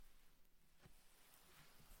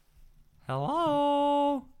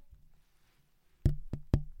Hello?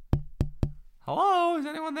 Hello? Is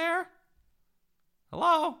anyone there?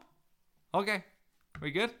 Hello? Okay.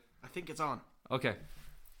 We good? I think it's on. Okay.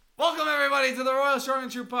 Welcome, everybody, to the Royal Strong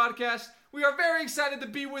and True podcast. We are very excited to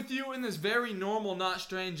be with you in this very normal, not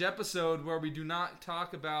strange episode where we do not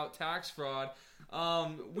talk about tax fraud.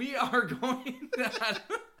 We are going to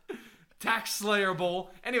Tax Slayer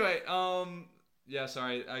Bowl. Anyway, yeah,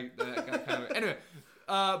 sorry. I got kind of... Anyway,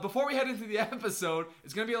 before we head into the episode,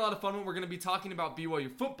 it's going to be a lot of fun. We're going to be talking about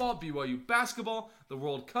BYU football, BYU basketball, the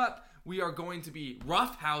World Cup. We are going to be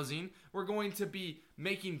roughhousing. We're going to be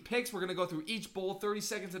making picks. We're going to go through each bowl 30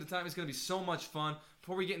 seconds at a time. It's going to be so much fun.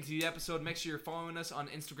 Before we get into the episode, make sure you're following us on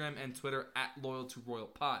Instagram and Twitter at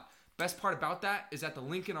Loyal2RoyalPod. Best part about that is at the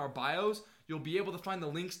link in our bios, you'll be able to find the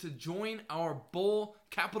links to join our Bowl,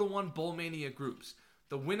 Capital One Bowl Mania groups.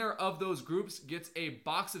 The winner of those groups gets a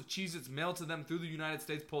box of Cheez-Its mailed to them through the United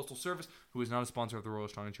States Postal Service, who is not a sponsor of the Royal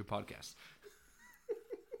Strong and True podcast.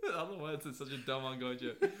 I don't know why it's such a dumb ongoing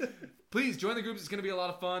joke. Please join the groups. It's going to be a lot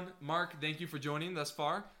of fun. Mark, thank you for joining thus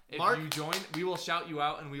far. If you join, we will shout you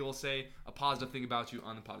out and we will say a positive thing about you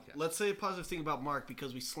on the podcast. Let's say a positive thing about Mark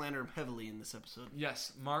because we slander him heavily in this episode.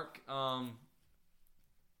 Yes, Mark,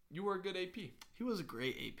 you were a good AP. He was a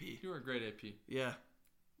great AP. You were a great AP. Yeah.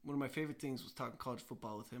 One of my favorite things was talking college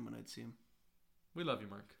football with him when I'd see him. We love you,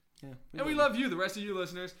 Mark. Yeah. We love you, the rest of you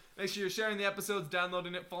listeners. Make sure you're sharing the episodes,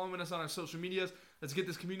 downloading it, following us on our social medias. Let's get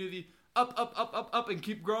this community up, and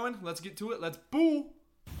keep growing. Let's get to it. Let's boo!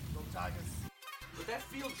 Go Tigers. But that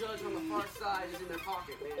field judge on the far side is in their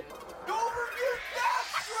pocket, man. Don't forget that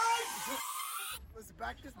strike! Let's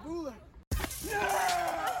back this booler.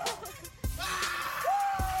 Yeah!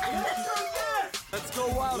 Let's go,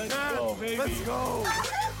 Wildcat! Let's go, baby! Let's go!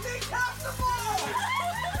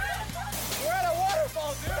 We're at a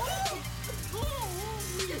waterfall, dude!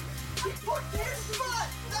 He put his butt,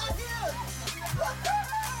 not his!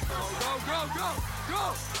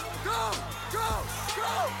 Go!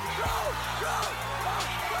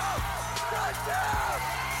 Touchdown!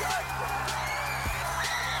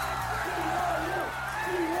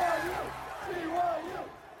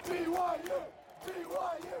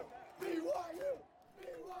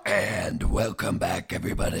 And welcome back,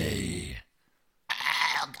 everybody.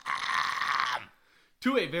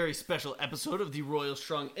 To a very special episode of the Royal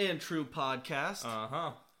Strong and True podcast.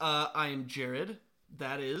 I am Jared.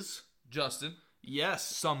 That is... Justin. Yes.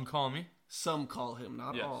 Some call me. Some call him,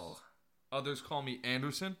 not Yes. all. Others call me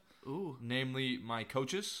Anderson. Ooh. Namely, my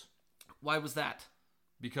coaches. Why was that?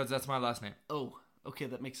 Because that's my last name. Oh, okay,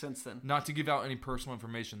 that makes sense then. Not to give out any personal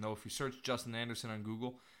information, though. If you search Justin Anderson on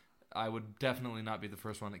Google, I would definitely not be the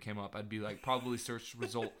first one that came up. I'd be like, probably search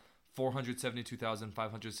result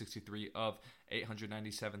 472,563 of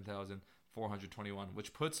 897,421,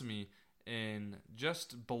 which puts me in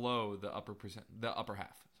just below the upper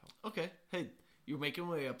half. So. Okay. Hey, you're making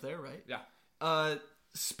way up there, right? Yeah.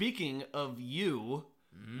 Speaking of you,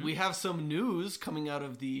 we have some news coming out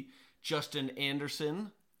of the Justin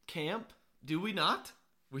Anderson camp. Do we not?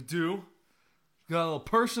 We do. Got a little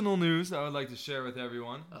personal news that I would like to share with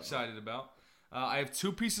everyone. Excited about. I have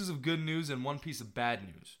two pieces of good news and one piece of bad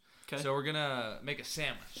news. Okay. So we're going to make a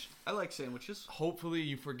sandwich. I like sandwiches. Hopefully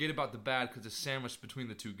you forget about the bad because it's sandwiched between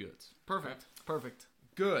the two goods. Perfect. Perfect.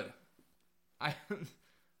 Good.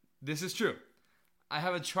 This is true. I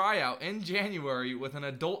have a tryout in January with an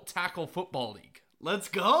adult tackle football league. Let's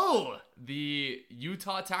go! The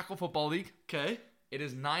Utah Tackle Football League. Okay. It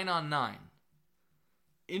is 9-on-9.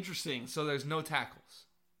 Interesting. So there's no tackles.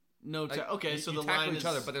 Okay, so you the tackle line each is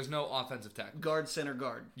other, but there's no offensive tackle. guard, center,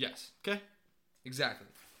 guard. Yes. Okay. Exactly.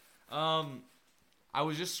 I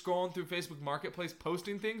was just scrolling through Facebook Marketplace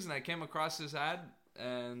posting things, and I came across this ad,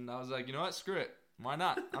 and I was like, you know what? Screw it. Why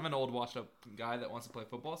not? I'm an old, washed-up guy that wants to play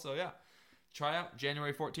football, so yeah. Tryout,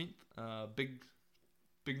 January 14th. Big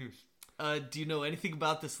news. Do you know anything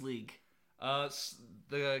about this league?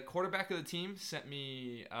 The quarterback of the team sent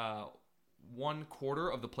me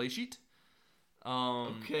 1/4 of the play sheet.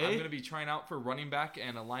 Okay. I'm going to be trying out for running back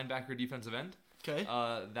and a linebacker defensive end. Okay.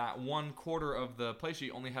 That 1/4 of the play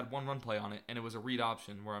sheet only had one run play on it, and it was a read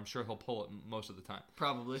option where I'm sure he'll pull it most of the time.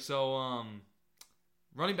 Probably. So,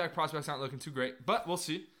 running back prospects aren't looking too great, but we'll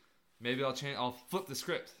see. Maybe I'll flip the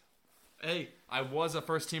script. Hey. I was a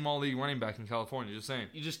first-team All-League running back in California, just saying.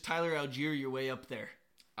 You just Tyler Algier your way up there.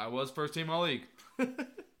 I was first-team All-League.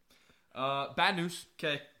 Bad news.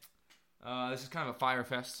 Okay. This is kind of a fire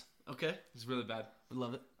fest. Okay. It's really bad. I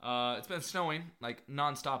love it. It's been snowing like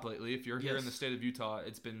nonstop lately. If you're here Yes. in the state of Utah,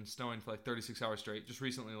 it's been snowing for like 36 hours straight. Just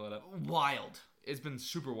recently let up. Wild. It's been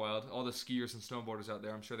super wild. All the skiers and snowboarders out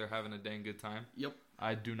there, I'm sure they're having a dang good time. Yep.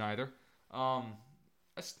 I do neither.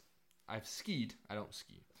 I've skied. I don't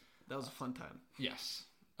ski. That was a fun time. Yes.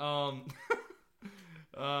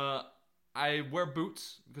 I wear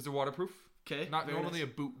boots because they're waterproof. Okay. Not normally nice.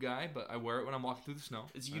 a boot guy, but I wear it when I'm walking through the snow.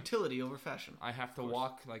 It's utility over fashion. I have to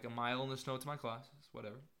walk like a mile in the snow to my classes,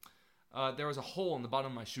 whatever. There was a hole in the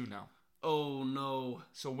bottom of my shoe now. Oh, no.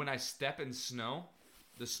 So when I step in snow,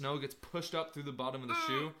 the snow gets pushed up through the bottom of the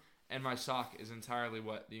shoe, and my sock is entirely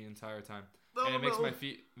wet the entire time. Oh, and it makes no. my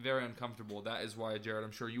feet very uncomfortable. That is why, Jared,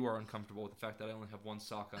 I'm sure you are uncomfortable with the fact that I only have one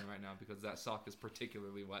sock on right now because that sock is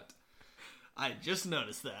particularly wet. I just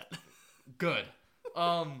noticed that. Good.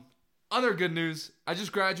 Other good news. I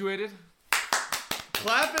just graduated.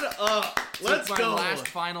 Clap it up. Let's Took go. my last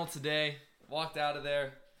final today. Walked out of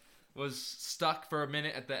there. Was stuck for a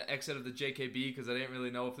minute at the exit of the JKB because I didn't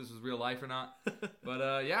really know if this was real life or not.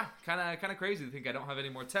 But yeah, kind of crazy to think I don't have any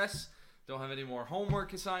more tests. Don't have any more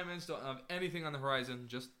homework assignments. Don't have anything on the horizon.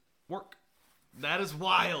 Just work. That is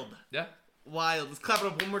wild. Yeah. Wild. Let's clap it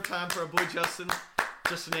up one more time for our boy Justin.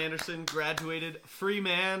 Justin Anderson, graduated. Free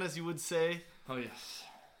man, as you would say. Oh, yes.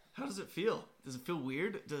 How does it feel? Does it feel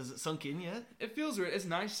weird? Does it sunk in yet? It feels weird. It's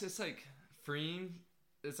nice. It's like freeing.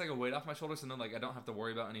 It's like a weight off my shoulders to know like I don't have to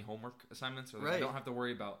worry about any homework assignments. Or like, Right. I don't have to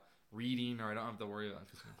worry about reading, or I don't have to worry about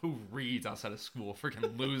who reads outside of school.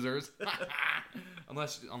 Freaking losers.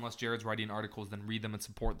 unless Jared's writing articles, then read them and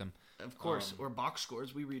support them. Of course. Or box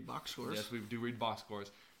scores. We read box scores. Yes, we do read box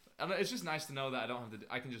scores. And it's just nice to know that I don't have to.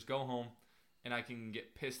 I can just go home and I can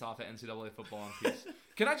get pissed off at NCAA football in peace.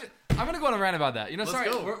 Can I just? I'm gonna go on a rant about that. You know, Let's sorry,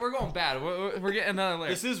 go. we're going bad. We're getting another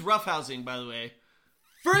layer. This is roughhousing, by the way.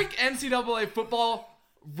 Freak NCAA football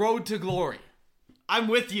road to glory. I'm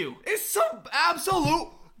with you. It's some absolute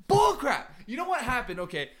bullcrap. You know what happened?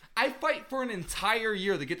 Okay, I fight for an entire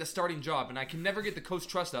year to get the starting job, and I can never get the coach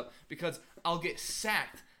trust up because I'll get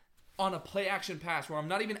sacked on a play action pass where I'm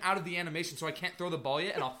not even out of the animation, so I can't throw the ball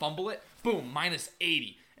yet, and I'll fumble it. Boom, minus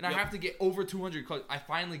 80. And I Yep. have to get over 200. I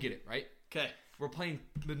finally get it, right? Okay. We're playing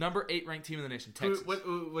the number 8 ranked team in the nation, Texas.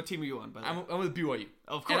 What team are you on, by the way? I'm with BYU.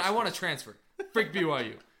 Of course. And I want to transfer. Frick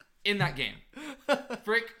BYU. In that game.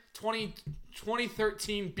 Frick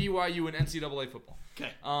 2013 BYU in NCAA football.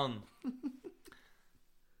 Okay.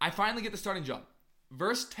 I finally get the starting job.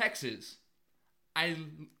 Versus Texas, I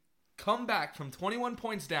come back from 21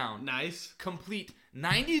 points down. Nice. Complete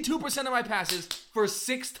 92% of my passes for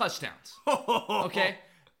 6 touchdowns. Okay?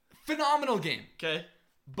 Phenomenal game. Okay.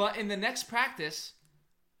 But in the next practice,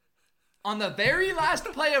 on the very last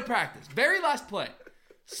play of practice,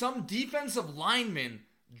 some defensive lineman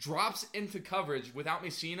drops into coverage without me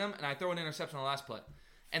seeing him, and I throw an interception on the last play.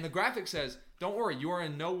 And the graphic says, don't worry, you are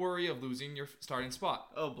in no worry of losing your starting spot.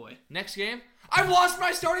 Oh, boy. Next game, I've lost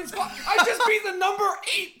my starting spot. I just beat the number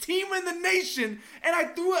 8 team in the nation, and I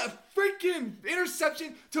threw a freaking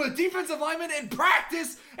interception to a defensive lineman in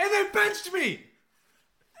practice, and they benched me.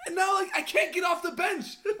 And now, like, I can't get off the bench.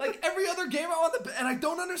 Like, every other game I'm on the bench, and I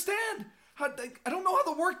don't understand. I don't know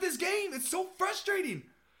how to work this game. It's so frustrating.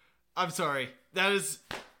 I'm sorry. That is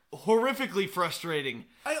horrifically frustrating.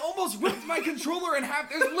 I almost ripped my controller in half.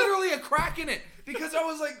 There's literally a crack in it because I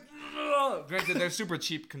was like, ugh. Granted, they're super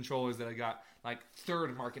cheap controllers that I got, like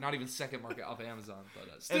third market, not even second market off of Amazon.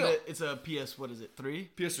 But still, And it's a PS, what is it, 3?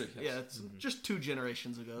 PS3. Yes. Yeah, it's just 2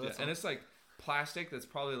 generations ago. Yeah, That's and all. it's like plastic that's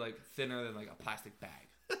probably like thinner than like a plastic bag.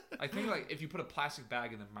 I think like if you put a plastic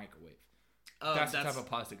bag in the microwave, that's the type of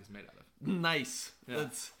plastic it's made out of. Nice. Yeah.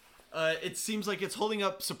 That's. It seems like it's holding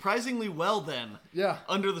up surprisingly well then. Yeah.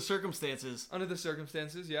 Under the circumstances. Under the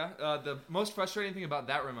circumstances, yeah. The most frustrating thing about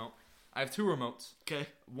that remote, I have 2 remotes. Okay.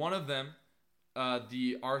 One of them,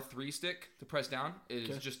 the R3 stick to press down,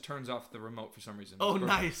 just turns off the remote for some reason. Oh, It's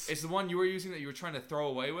nice. It's the one you were using that you were trying to throw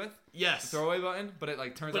away with. Yes. The throwaway button, but it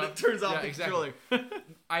like turns But off. it turns off Yeah, the exactly. controller.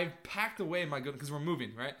 I packed away my good, because we're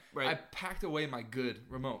moving, right? Right. I packed away my good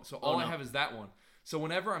remote. So all I have is that one. So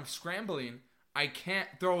whenever I'm scrambling, I can't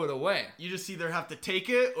throw it away. You just either have to take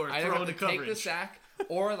it or I throw have into to coverage. take the sack,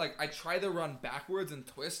 or like I try to run backwards and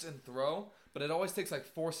twist and throw, but it always takes like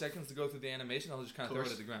 4 seconds to go through the animation. I'll just kind of throw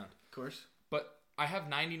it at the ground. Of course. But I have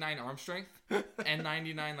 99 arm strength and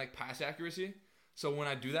 99 like pass accuracy. So when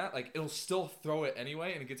I do that, like it'll still throw it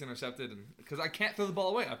anyway, and it gets intercepted, and because I can't throw the ball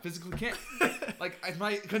away, I physically can't.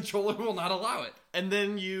 My controller will not allow it. And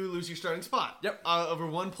then you lose your starting spot. Yep. Over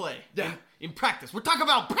one play. Yeah. In practice. We're talking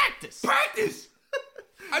about practice. Practice.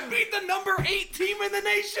 I beat the number 8 team in the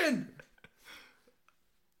nation.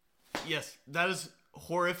 Yes, that is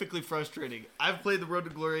horrifically frustrating. I've played the Road to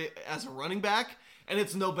Glory as a running back, and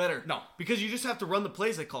it's no better. No. Because you just have to run the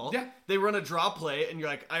plays they call. Yeah. They run a draw play, and you're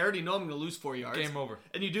like, I already know I'm going to lose 4 yards. Game over.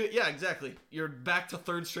 And you do it. Yeah, exactly. You're back to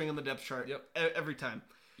third string on the depth chart. Yep. Every time.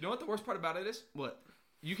 You know what the worst part about it is? What?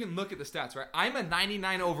 You can look at the stats, right? I'm a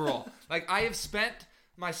 99 overall. Like, I have spent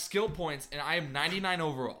my skill points, and I am 99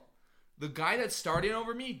 overall. The guy that's starting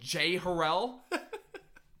over me, Jay Harrell,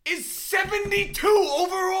 is 72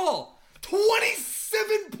 overall.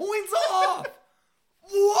 27 points off.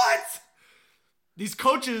 What? These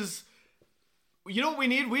coaches, you know what we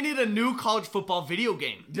need? We need a new college football video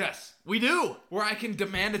game. Yes. We do. Where I can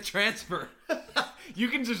demand a transfer. You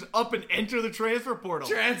can just up and enter the transfer portal.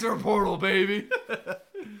 Transfer portal, baby.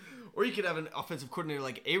 Or you could have an offensive coordinator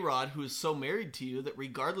like A-Rod who is so married to you that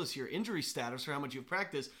regardless of your injury status or how much you've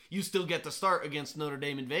practiced, you still get to start against Notre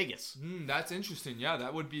Dame in Vegas. That's interesting. Yeah,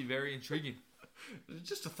 that would be very intriguing.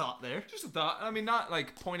 Just a thought there. Just a thought. I mean, not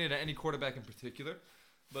like pointed at any quarterback in particular,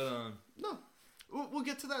 but No. We'll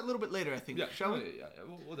get to that a little bit later, I think. yeah, Shall we? Yeah,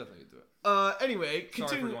 we'll definitely get to it. Anyway, Sorry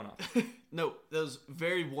continue. for going off. No, that was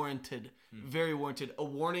very warranted. Very warranted. A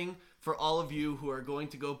warning for all of you who are going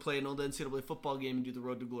to go play an old NCAA football game and do the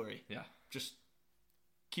Road to Glory. Yeah. Just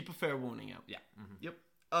keep a fair warning out. Yeah.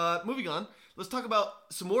 Yep. Moving on. Let's talk about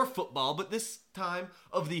some more football, but this time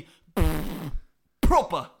of the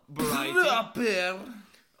proper variety.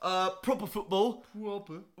 Proper football.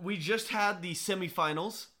 We just had the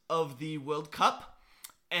semifinals of the World Cup,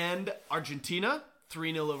 and Argentina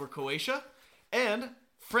 3-0 over Croatia, and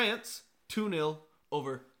France 2-0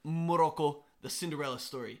 over Morocco, the Cinderella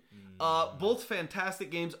story. Both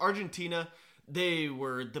fantastic games. Argentina, they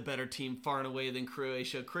were the better team far and away than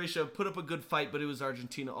Croatia. Croatia put up a good fight, but it was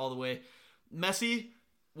Argentina all the way. Messi,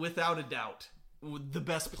 without a doubt, the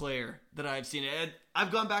best player that I've seen.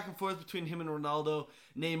 I've gone back and forth between him and Ronaldo.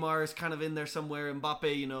 Neymar is kind of in there somewhere.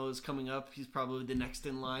 Mbappe, is coming up. He's probably the next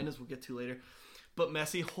in line, as we'll get to later. But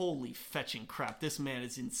Messi, holy fetching crap. This man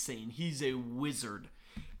is insane. He's a wizard.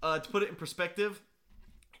 To put it in perspective,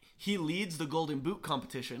 he leads the Golden Boot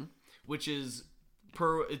competition, which is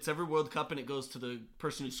it's every World Cup, and it goes to the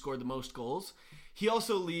person who scored the most goals. He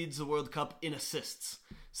also leads the World Cup in assists.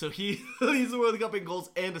 So he leads the World Cup in goals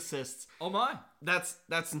and assists. Oh my. That's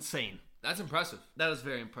insane. That's impressive. That is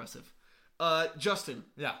very impressive. Justin,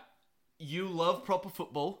 Yeah. you love proper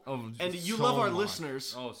football, and you so love our much.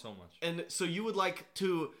 listeners. Oh, so much. And so you would like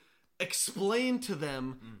to explain to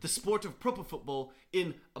them the sport of proper football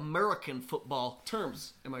in American football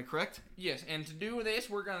terms. Am I correct? Yes, and to do this,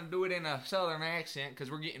 we're going to do it in a southern accent because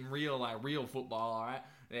we're getting real football, all right?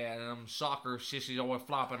 Yeah, them soccer sissies always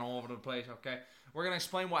flopping all over the place, okay? We're going to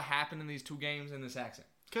explain what happened in these two games in this accent.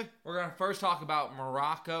 Okay. We're going to first talk about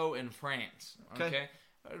Morocco and France, okay?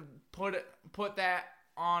 Put that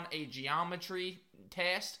on a geometry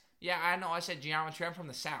test. Yeah, I know I said geometry. I'm from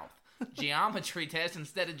the South. Geometry test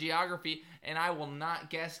instead of geography, and I will not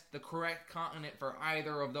guess the correct continent for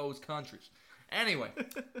either of those countries. Anyway,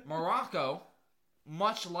 Morocco,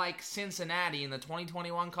 much like Cincinnati in the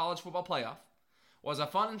 2021 college football playoff, was a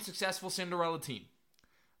fun and successful Cinderella team.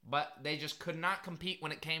 But they just could not compete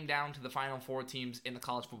when it came down to the final four teams in the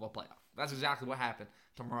college football playoff. That's exactly what happened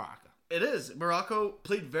to Morocco. It is. Morocco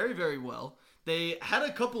played very, very well. They had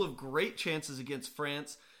a couple of great chances against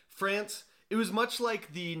France. It was much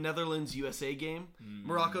like the Netherlands-USA game.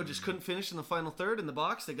 Morocco just couldn't finish in the final third in the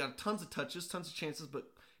box. They got tons of touches, tons of chances, but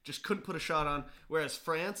just couldn't put a shot on. Whereas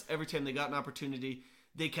France, every time they got an opportunity,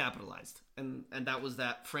 they capitalized. And that was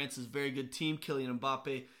that. France is a very good team. Kylian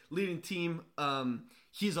Mbappe, leading team.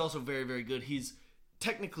 He's also very, very good. He's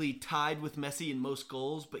technically tied with Messi in most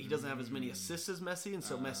goals, but he doesn't have as many assists as Messi, and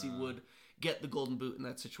so Messi would get the golden boot in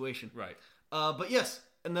that situation. Right. But yes,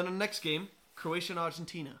 and then the next game, Croatia and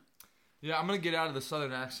Argentina. Yeah, I'm going to get out of the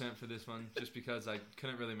southern accent for this one just because I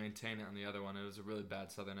couldn't really maintain it on the other one. It was a really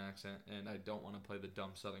bad southern accent, and I don't want to play the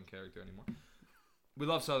dumb southern character anymore. We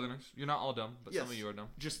love southerners. You're not all dumb, but some of you are dumb.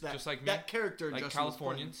 Just that. Just like me. That character. Like Justin was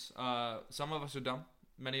Californians. Some of us are dumb.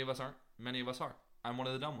 Many of us aren't. Many of us are. I'm one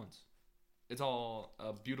of the dumb ones. It's all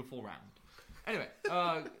a beautiful round. Anyway,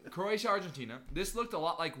 Croatia, Argentina. This looked a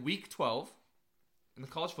lot like Week 12 in the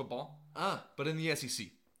college football, but in the SEC,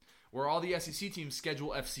 where all the SEC teams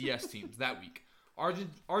schedule FCS teams that week.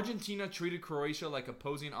 Argentina treated Croatia like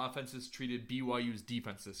opposing offenses treated BYU's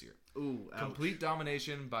defense this year. Ooh, ouch. Complete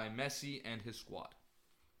domination by Messi and his squad.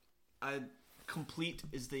 Complete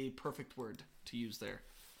is the perfect word to use there.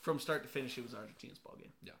 From start to finish, it was Argentina's ball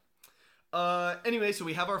game. Yeah. Anyway, so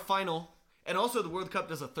we have our final. And also the World Cup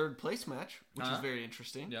does a third place match, which is very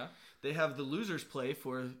interesting. Yeah. They have the losers play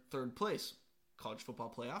for third place. College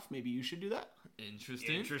football playoff. Maybe you should do that.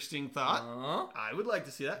 Interesting thought. I would like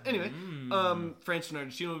to see that. Anyway, France and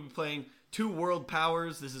Argentina will be playing two world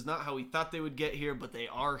powers. This is not how we thought they would get here, but they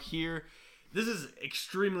are here. This is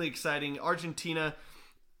extremely exciting. Argentina,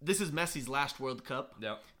 this is Messi's last World Cup.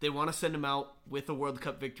 Yep. They want to send him out with a World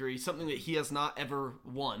Cup victory, something that he has not ever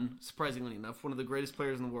won, surprisingly enough. One of the greatest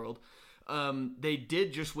players in the world. They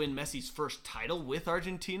did just win Messi's first title with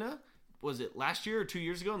Argentina. Was it last year or 2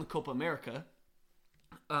 years ago in the Copa America?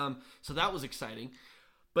 So that was exciting.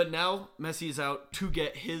 But now Messi is out to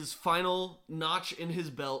get his final notch in his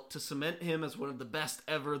belt to cement him as one of the best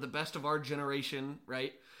ever, the best of our generation,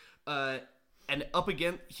 right? And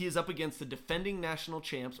he is up against the defending national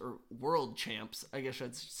champs, or world champs, I guess I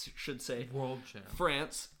should say. World champ.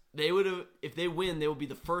 France. If they win, they will be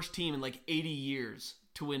the first team in like 80 years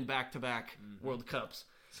to win back-to-back World Cups.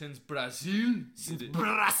 Since Brazil.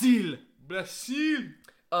 Brazil. Brazil.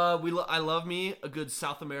 I love me a good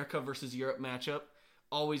South America versus Europe matchup.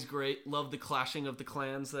 Always great. Love the clashing of the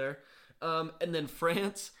clans there. And then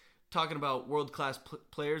France, talking about world-class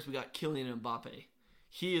players, we got Kylian Mbappe.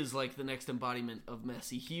 He is like the next embodiment of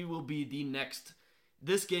Messi. He will be the next...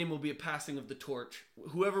 This game will be a passing of the torch.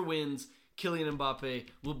 Whoever wins, Kylian Mbappe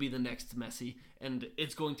will be the next Messi. And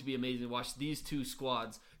it's going to be amazing to watch these two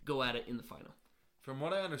squads go at it in the final. From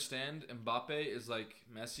what I understand, Mbappe is like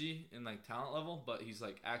Messi in like talent level, but he's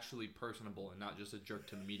like actually personable and not just a jerk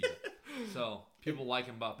to the media. So people like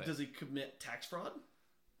Mbappe. Does he commit tax fraud?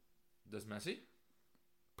 Does Messi?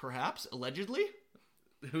 Perhaps, allegedly.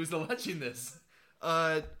 Who's alleging this?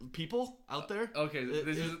 People out there. Okay,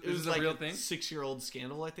 this is like a real thing. 6-year-old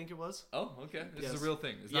scandal, I think it was. Oh, okay. This Yes. is a real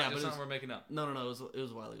thing. It's not just something we're making up. No, it was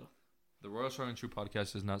a while ago. The Royal Strong and True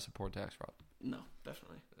podcast does not support tax fraud. No,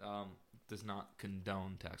 definitely. Does not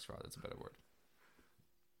condone tax fraud. That's a better word.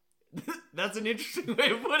 That's an interesting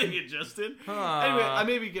way of putting it, Justin. Anyway, I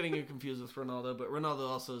may be getting you confused with Ronaldo, but Ronaldo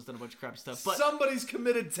also has done a bunch of crappy stuff. But somebody's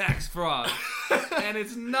committed tax fraud, and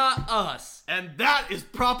it's not us. And that is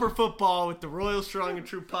proper football with the Royal Strong and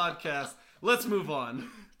True podcast. Let's move on.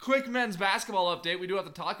 Quick men's basketball update. We do have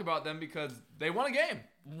to talk about them because they won a game.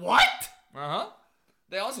 What? Uh-huh.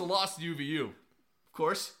 They also lost to UVU. Of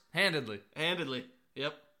course. Handedly.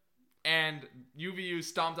 Yep. And UVU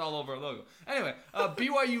stomped all over our logo. Anyway,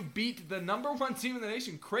 BYU beat the number one team in the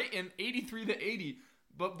nation, Creighton, 83-80.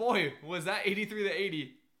 But boy, was that 83-80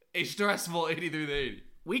 a stressful 83-80.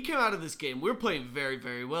 We came out of this game. We were playing very,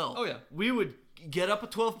 very well. Oh, yeah. We would get up a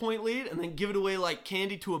 12-point lead and then give it away like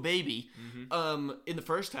candy to a baby in the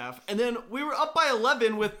first half. And then we were up by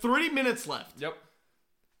 11 with 30 minutes left. Yep.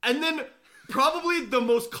 And then probably the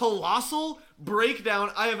most colossal breakdown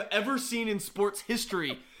I have ever seen in sports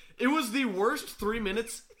history. It was the worst 3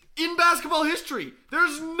 minutes in basketball history.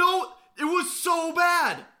 It was so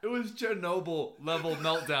bad. It was Chernobyl level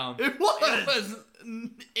meltdown. It was. It was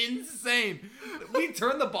insane. We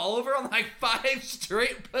turned the ball over on like 5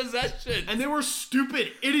 straight possessions. And they were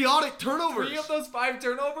stupid, idiotic turnovers. 3 of those 5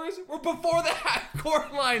 turnovers were before the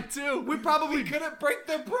half-court line, too. We couldn't break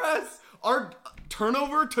their press. Our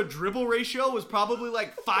turnover to dribble ratio was probably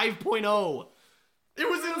like 5.0. It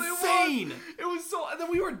was insane. It was so... And then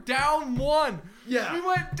we were down 1. Yeah. We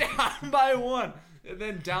went down by 1. And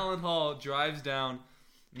then Dallin Hall drives down,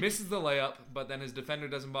 misses the layup, but then his defender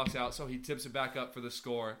doesn't box out, so he tips it back up for the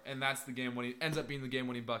score. And that's the game when he ends up being the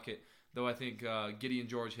game-winning bucket. Though I think Gideon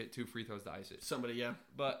George hit 2 free throws to ice it. Somebody, yeah.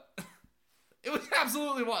 But it was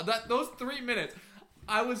absolutely wild. Those 3 minutes,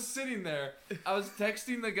 I was sitting there, I was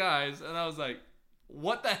texting the guys, and I was like,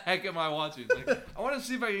 what the heck am I watching? Like, I want to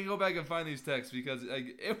see if I can go back and find these texts because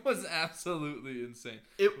it was absolutely insane.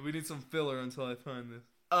 We need some filler until I find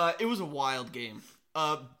this. It was a wild game.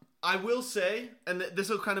 I will say, and this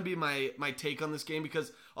will kind of be my take on this game,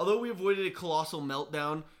 because although we avoided a colossal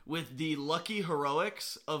meltdown with the lucky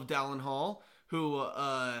heroics of Dallin Hall, who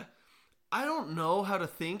I don't know how to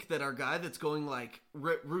think that our guy that's going like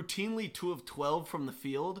routinely 2 of 12 from the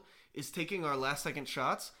field is taking our last second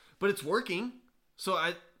shots, but it's working. So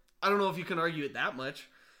I don't know if you can argue it that much.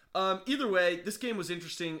 Either way, this game was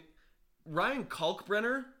interesting. Ryan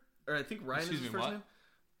Kalkbrenner, or I think Ryan is his first name.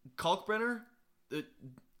 Kalkbrenner.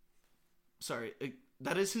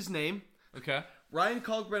 That is his name. Okay. Ryan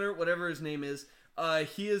Kalkbrenner, whatever his name is.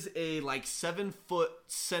 He is a like 7-foot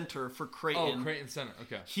center for Creighton. Oh, Creighton center.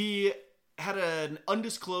 Okay. He had an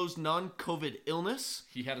undisclosed non-COVID illness.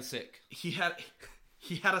 He had a sick. He had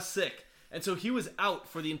a sick, and so he was out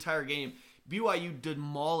for the entire game. BYU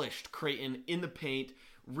demolished Creighton in the paint,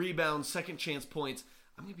 rebounds, second chance points.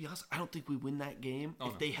 I'm going to be honest, I don't think we win that game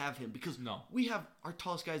if they have him, because we have our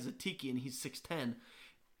tallest guy is a Tiki and he's 6'10".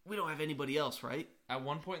 We don't have anybody else, right? At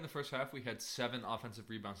one point in the first half, we had 7 offensive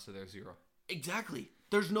rebounds to their 0. Exactly.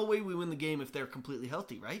 There's no way we win the game if they're completely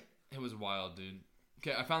healthy, right? It was wild, dude.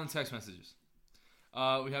 Okay, I found the text messages.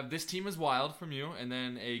 We have This Team is Wild from you, and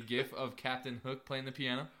then a gif of Captain Hook playing the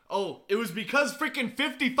piano. Oh, it was because freaking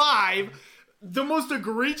 55, the most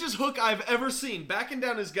egregious hook I've ever seen, backing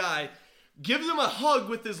down his guy, gives him a hug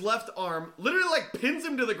with his left arm, literally like pins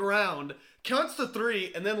him to the ground, counts to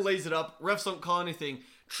 3, and then lays it up. Refs don't call anything.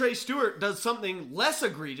 Trey Stewart does something less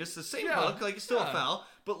egregious, the same hook, like it's still a foul,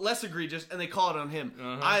 but less egregious, and they call it on him.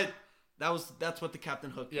 That's what the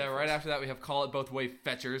Captain Hook did. Yeah, right after that we have Call It Both Way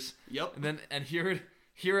Fetchers. Yep. And then here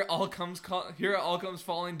it all comes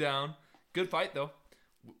falling down. Good fight though.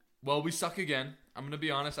 Well, we suck again. I'm gonna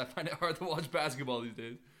be honest. I find it hard to watch basketball these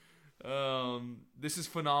days. This is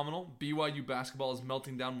phenomenal. BYU basketball is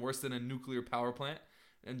melting down worse than a nuclear power plant.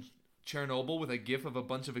 And Chernobyl with a gif of a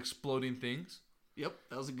bunch of exploding things. Yep,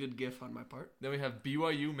 that was a good gif on my part. Then we have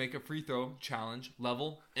BYU make a free throw challenge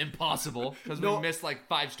level impossible because we missed like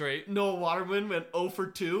 5 straight. Noah Waterman went 0 for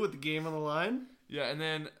 2 with the game on the line. Yeah, and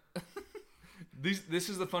then this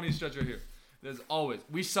is the funny stretch right here. There's always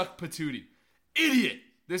we suck Patootie. Idiot.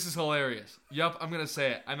 This is hilarious. Yup, I'm gonna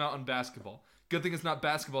say it. I'm out on basketball. Good thing it's not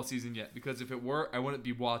basketball season yet because if it were, I wouldn't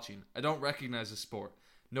be watching. I don't recognize the sport.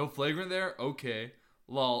 No flagrant there. Okay.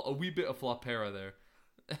 Lol. A wee bit of flopera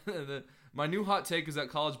there. My new hot take is that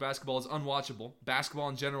college basketball is unwatchable. Basketball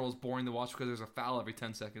in general is boring to watch because there's a foul every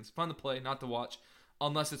 10 seconds. Fun to play, not to watch.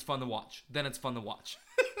 Unless it's fun to watch. Then it's fun to watch.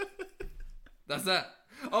 That's that.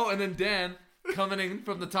 Oh, and then Dan, coming in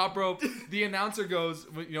from the top rope, the announcer goes,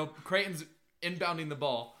 Creighton's inbounding the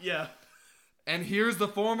ball. Yeah. And here's the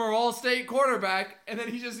former All-State quarterback, and then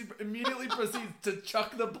he just immediately proceeds to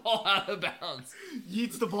chuck the ball out of bounds.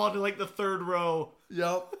 Yeets the ball to like the 3rd row.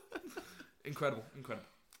 Yep. Incredible.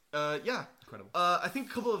 Yeah. Incredible. I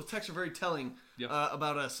think a couple of texts are very telling Yep.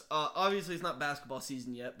 about us. Obviously, it's not basketball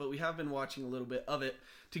season yet, but we have been watching a little bit of it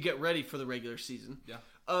to get ready for the regular season. Yeah.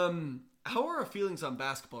 How are our feelings on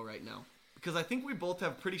basketball right now? Because I think we both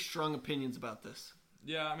have pretty strong opinions about this.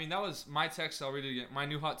 Yeah, I mean, that was my text. I'll read it again. My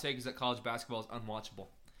new hot take is that college basketball is unwatchable.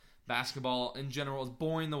 Basketball, in general, is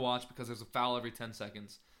boring to watch because there's a foul every 10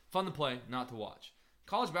 seconds. Fun to play, not to watch.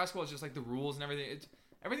 College basketball is just like the rules and everything.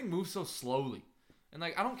 Everything moves so slowly. And,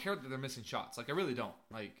 like, I don't care that they're missing shots. Like, I really don't.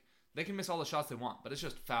 Like, they can miss all the shots they want, but it's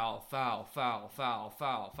just foul.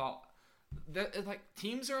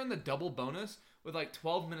 Teams are in the double bonus with, like,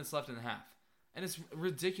 12 minutes left in the half. And it's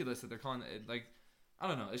ridiculous that they're calling it. Like, I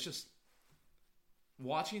don't know. It's just...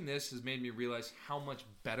 Watching this has made me realize how much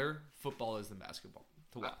better football is than basketball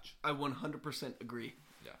to watch. I 100% agree.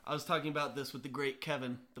 Yeah. I was talking about this with the great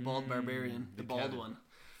Kevin, the bald barbarian, the bald Kevin. one.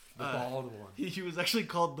 The bald one. He was actually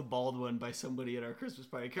called the bald one by somebody at our Christmas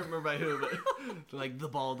party. I can't remember by who, but like the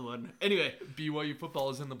bald one. Anyway, BYU football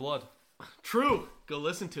is in the blood. true. Go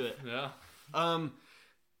listen to it. Yeah.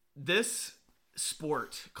 This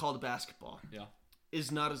sport called basketball Yeah.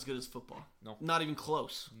 is not as good as football. No. Not even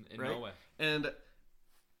close. In right? no way. And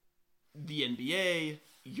the NBA,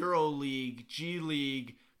 Euro League, G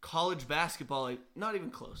League, college basketball, like, not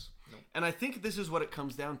even close. No. And I think this is what it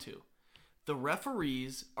comes down to. The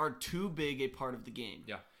referees are too big a part of the game.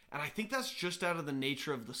 Yeah. And I think that's just out of the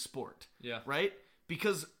nature of the sport. Yeah. Right?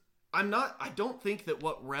 Because I don't think that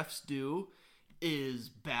what refs do is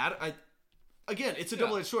bad. Again, it's a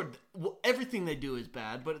double-edged sword. Well, everything they do is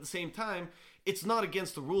bad, but at the same time, it's not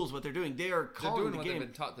against the rules what they're doing. They are calling They're doing the what game. they've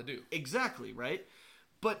been taught to do. Exactly, right?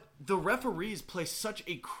 But the referees play such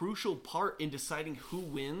a crucial part in deciding who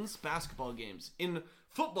wins basketball games. In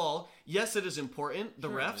football, yes, it is important, the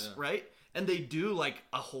refs, right? And they do, like,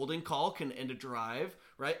 a holding call can end a drive,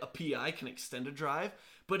 right? A PI can extend a drive.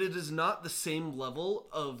 But it is not the same level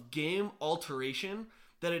of game alteration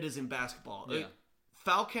that it is in basketball. Yeah.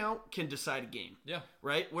 Foul count can decide a game. Yeah.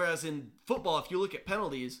 Right? Whereas in football, if you look at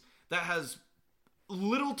penalties, that has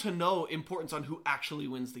little to no importance on who actually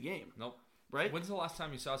wins the game. Nope. Right? When's the last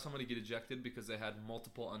time you saw somebody get ejected because they had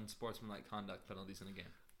multiple unsportsmanlike conduct penalties in a game?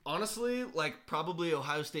 Honestly, like probably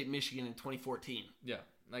Ohio State, Michigan in 2014. Yeah.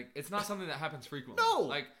 Like, it's not something that happens frequently. No!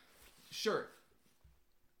 Like, sure.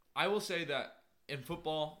 I will say that in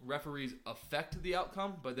football, referees affect the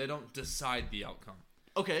outcome, but they don't decide the outcome.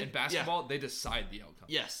 Okay. In basketball, they decide the outcome.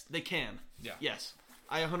 Yes, they can. Yeah. Yes.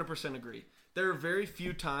 I 100% agree. There are very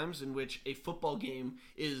few times in which a football game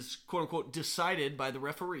is, quote unquote, decided by the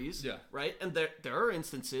referees. Yeah. Right? And there are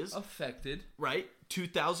instances. Affected. Right?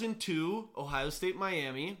 2002, Ohio State,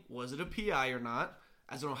 Miami. Was it a PI or not?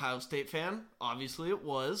 As an Ohio State fan, obviously it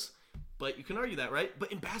was. But you can argue that, right?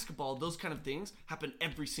 But in basketball, those kind of things happen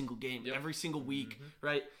every single game, every single week,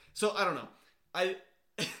 right? So, I don't know. I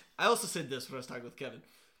also said this when I was talking with Kevin.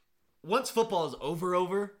 Once football is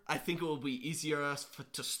over, I think it will be easier us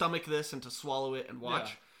to stomach this and to swallow it and watch.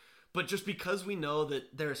 Yeah. But just because we know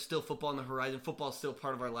that there is still football on the horizon, football is still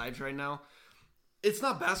part of our lives right now, it's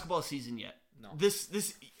not basketball season yet. No.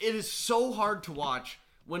 It is so hard to watch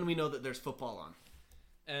when we know that there's football on.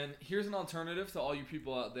 And here's an alternative to all you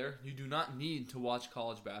people out there. You do not need to watch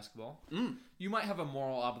college basketball. You might have a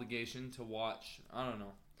moral obligation to watch, I don't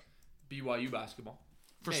know, BYU basketball.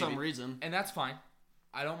 For some reason. And that's fine.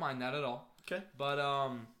 I don't mind that at all. Okay. But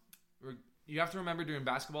you have to remember during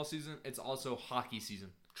basketball season, it's also hockey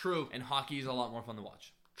season. True. And hockey is a lot more fun to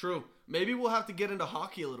watch. True. Maybe we'll have to get into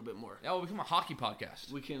hockey a little bit more. Yeah, we'll become a hockey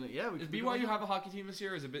podcast. We can, Does BYU have a hockey team this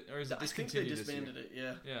year, or is it discontinued I think they disbanded this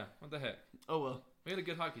year? it, yeah. Yeah, what the heck? Oh, well. We had a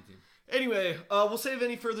good hockey team. Anyway, we'll save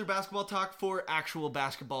any further basketball talk for actual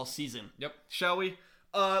basketball season. Yep. Shall we?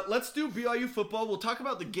 Let's do BYU football. We'll talk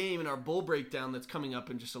about the game in our bowl breakdown that's coming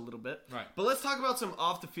up in just a little bit. Right. But let's talk about some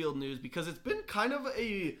off-the-field news because it's been kind of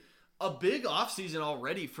a big offseason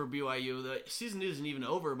already for BYU. The season isn't even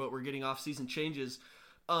over, but we're getting off-season changes.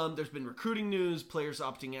 There's been recruiting news, players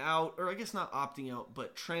opting out, or I guess not opting out,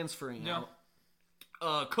 but transferring out.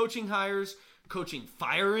 Coaching hires, coaching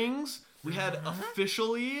firings. We had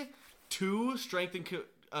officially 2 strength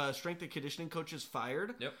and conditioning coaches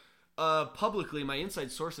fired. Yep. Publicly, my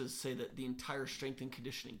inside sources say that the entire strength and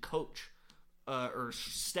conditioning coach or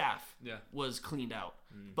staff was cleaned out,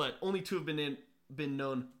 but only 2 have been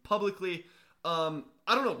known publicly. I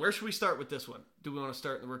don't know. Where should we start with this one? Do we want to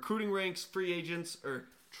start in the recruiting ranks, free agents, or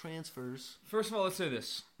transfers? First of all, let's say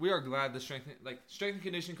this: we are glad the strength and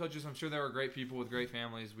conditioning coaches. I'm sure they were great people with great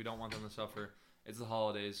families. We don't want them to suffer. It's the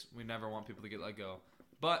holidays. We never want people to get let go.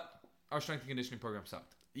 But our strength and conditioning program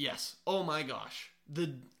sucked. Yes. Oh my gosh.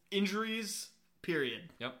 The injuries, period.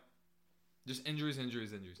 Yep. Just injuries.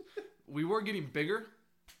 We were getting bigger,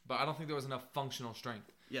 but I don't think there was enough functional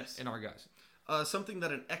strength in our guys. Something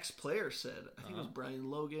that an ex-player said, I think it was Brian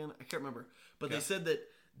Logan, I can't remember, but they said that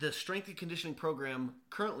the strength and conditioning program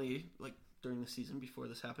currently, like during the season before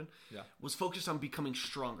this happened, was focused on becoming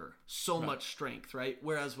stronger. Much strength, right?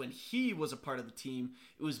 Whereas when he was a part of the team,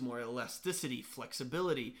 it was more elasticity,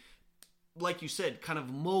 flexibility, like you said, kind of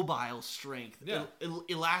mobile strength,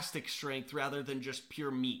 elastic strength rather than just pure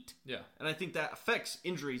meat. Yeah. And I think that affects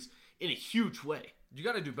injuries in a huge way. You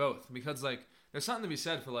got to do both because, there's something to be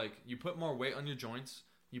said for, you put more weight on your joints,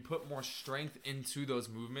 you put more strength into those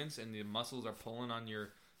movements, and the muscles are pulling on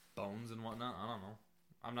your bones and whatnot. I don't know.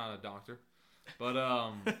 I'm not a doctor. But,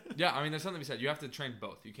 there's something to be said. You have to train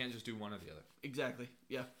both. You can't just do one or the other. Exactly,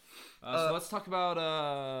 yeah. So let's talk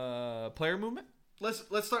about player movement.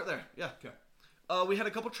 Let's start there, yeah. Okay. We had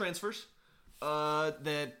a couple transfers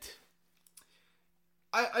that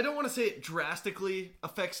I don't want to say it drastically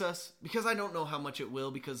affects us because I don't know how much it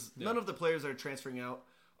will because none of the players that are transferring out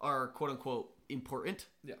are quote-unquote important.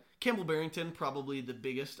 Yeah. Campbell Barrington, probably the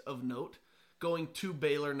biggest of note, going to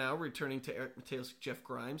Baylor now, returning to Eric Mateos, Jeff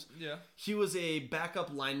Grimes. Yeah. He was a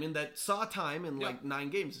backup lineman that saw time in 9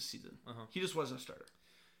 games this season. He just wasn't a starter.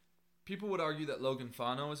 People would argue that Logan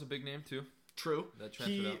Fano is a big name too. True.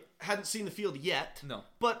 He hadn't seen the field yet. No.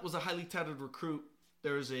 But was a highly touted recruit.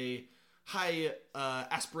 There was a high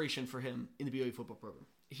aspiration for him in the BYU football program.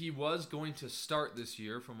 He was going to start this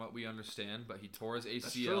year, from what we understand, but he tore his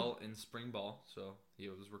ACL in spring ball, so he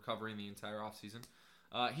was recovering the entire offseason.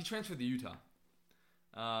 He transferred to Utah,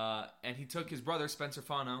 and he took his brother, Spencer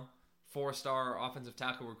Fano, 4-star offensive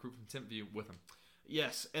tackle recruit from Timpview, with him.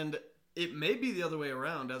 Yes, and it may be the other way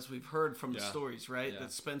around, as we've heard from the stories, right?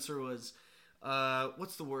 That Spencer was,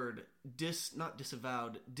 what's the word? Not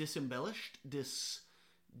disavowed, disembellished,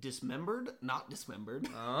 dismembered, not dismembered.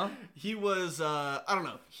 He was, I don't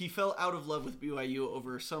know. He fell out of love with BYU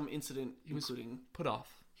over some incident, including put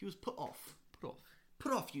off. He was put off.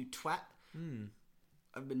 Put off, you twat.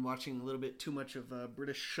 I've been watching a little bit too much of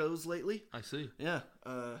British shows lately. I see. Yeah,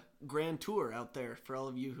 Grand Tour out there for all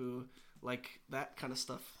of you who like that kind of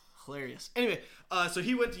stuff. Hilarious. Anyway, so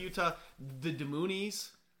he went to Utah. The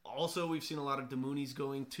Demoonies. Also, we've seen a lot of Demoonies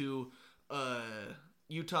going to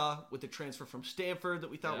Utah with the transfer from Stanford that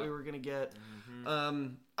we thought we were going to get. I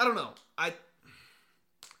don't know.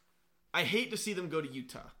 I hate to see them go to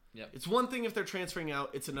Utah. Yep. It's one thing if they're transferring out.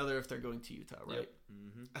 It's another if they're going to Utah, right? Yep.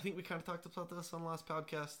 I think we kind of talked about this on the last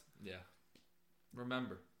podcast. Yeah.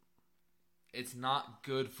 Remember, it's not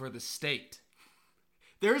good for the state.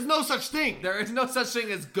 There is no such thing. There is no such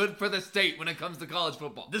thing as good for the state when it comes to college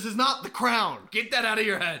football. This is not the Crown. Get that out of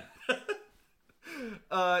your head.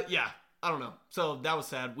 Yeah. I don't know. So that was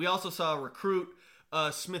sad. We also saw a recruit,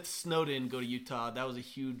 Smith Snowden, go to Utah. That was a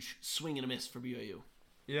huge swing and a miss for BYU.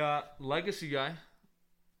 Yeah. Legacy guy.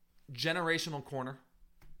 Generational corner.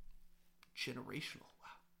 Generational.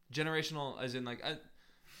 Wow. Generational as in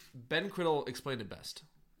Ben Criddle explained it best.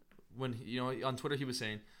 when on Twitter he was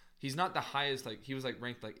saying he's not the highest, like he was like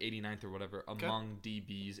ranked like 89th or whatever among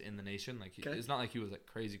DBs in the nation. Like it's not like he was like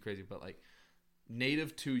crazy, but like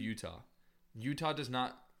native to Utah does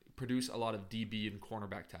not produce a lot of DB and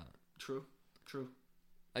cornerback talent. True.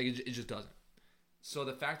 Like it just doesn't. So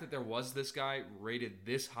the fact that there was this guy rated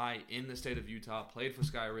this high in the state of Utah, played for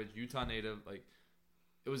Sky Ridge, Utah native, like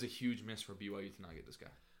it was a huge miss for BYU to not get this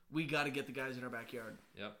guy. We got to get the guys in our backyard.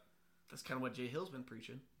 Yep. That's kind of what Jay Hill's been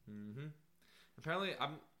preaching. Mm-hmm. Apparently,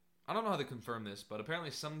 I don't know how to confirm this, but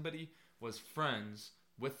apparently somebody was friends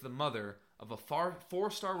with the mother of a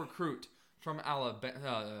 4-star recruit from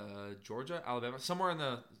Georgia, Alabama, somewhere in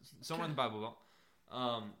the Bible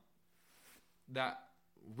Belt, that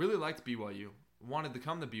really liked BYU, wanted to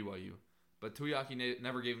come to BYU, but Tuiaki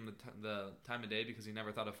never gave him the time of day because he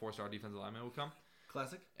never thought a 4-star defensive lineman would come.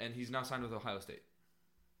 Classic. And he's now signed with Ohio State.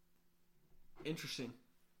 Interesting.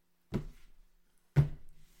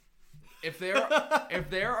 If there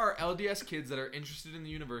are LDS kids that are interested in the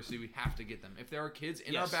university, we have to get them. If there are kids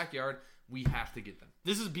in our backyard, we have to get them.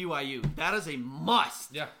 This is BYU. That is a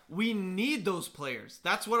must. Yeah. We need those players.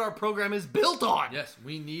 That's what our program is built on. Yes,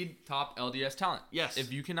 we need top LDS talent. Yes.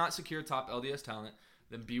 If you cannot secure top LDS talent,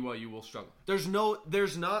 then BYU will struggle. There's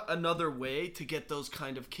not another way to get those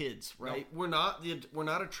kind of kids, right? Nope. We're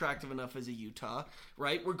not attractive enough as a Utah,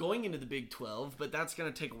 right? We're going into the Big 12, but that's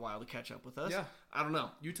going to take a while to catch up with us. Yeah. I don't know.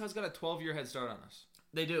 Utah's got a 12-year head start on us.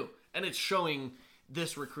 They do. And it's showing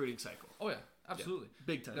this recruiting cycle. Oh, yeah. Absolutely. Yeah,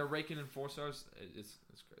 big time. They're raking in 4-stars. It's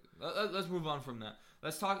crazy. Let's move on from that.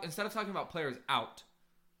 Let's talk, instead of talking about players out,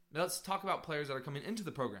 let's talk about players that are coming into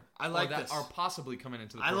the program. I like that this. are possibly coming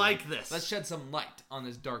into the program. I like this. Let's shed some light on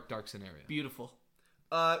this dark scenario. Beautiful.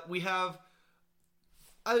 We have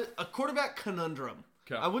a quarterback conundrum.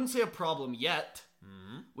 Okay. I wouldn't say a problem yet.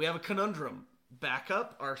 Mm-hmm. We have a conundrum.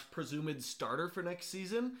 Backup, our presumed starter for next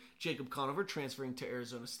season, Jacob Conover, transferring to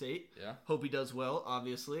Arizona State. Yeah. Hope he does well,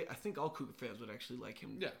 obviously. I think all Cougar fans would actually like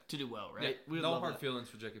him to do well, right? Yeah. No hard feelings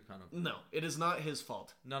for Jacob Conover. No, it is not his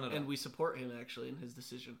fault. None at all. And we support him, actually, in his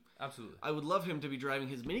decision. Absolutely. I would love him to be driving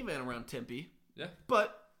his minivan around Tempe. Yeah.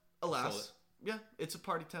 But, alas, it's a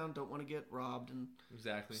party town. Don't want to get robbed and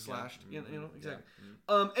slashed. Yeah. You know, exactly.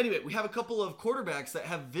 Yeah. Mm-hmm. Anyway, we have a couple of quarterbacks that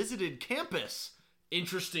have visited campus.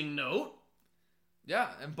 Interesting note. Yeah,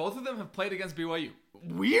 and both of them have played against BYU.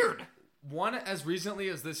 Weird. One as recently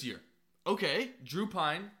as this year. Okay. Drew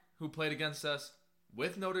Pine, who played against us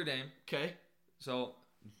with Notre Dame. Okay. So,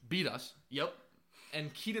 beat us. Yep.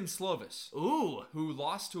 And Keaton Slovis. Ooh. Who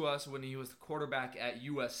lost to us when he was the quarterback at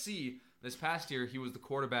USC. This past year, he was the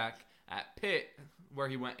quarterback at Pitt, where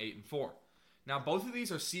he went 8-4. Now, both of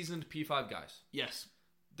these are seasoned P5 guys. Yes.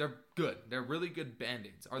 They're good. They're really good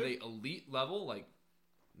band-aids. Are they elite level? Like,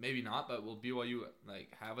 maybe not, but will BYU like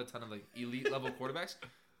have a ton of like elite level quarterbacks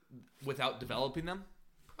without developing them?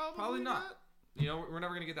 Probably not. You know, we're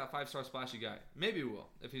never gonna get that 5-star splashy guy. Maybe we will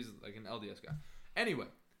if he's like an LDS guy. Anyway,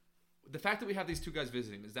 the fact that we have these two guys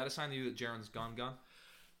visiting, is that a sign to you that Jaron's gone?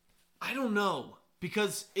 I don't know,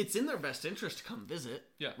 because it's in their best interest to come visit.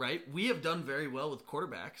 Yeah. Right. We have done very well with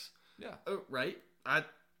quarterbacks. Yeah. Right. I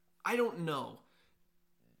don't know.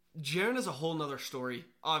 Jaron is a whole nother story.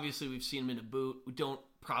 Obviously, we've seen him in a boot.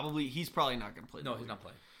 He's probably not going to play. No, he's not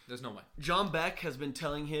playing. There's no way. John Beck has been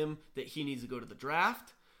telling him that he needs to go to the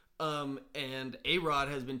draft. And A-Rod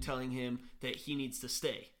has been telling him that he needs to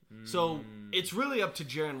stay. So it's really up to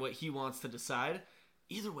Jaron what he wants to decide.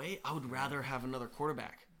 Either way, I would rather have another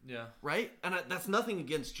quarterback. Yeah. Right? And that's nothing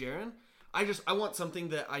against Jaron. I want something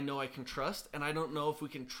that I know I can trust, and I don't know if we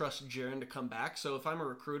can trust Jaron to come back. So if I'm a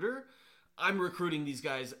recruiter, I'm recruiting these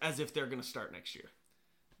guys as if they're going to start next year.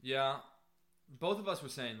 Yeah. Both of us were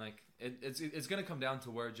saying, like, it's going to come down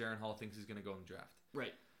to where Jaron Hall thinks he's going to go in the draft.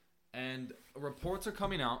 Right. And reports are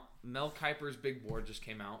coming out. Mel Kiper's big board just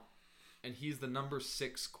came out, and he's the number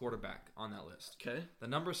 6 quarterback on that list. Okay. The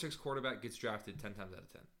number 6 quarterback gets drafted 10 times out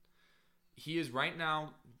of 10. He is right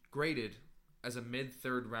now graded as a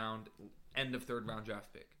mid-third round, end of third round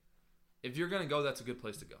draft pick. If you're going to go, that's a good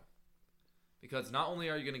place to go. Because not only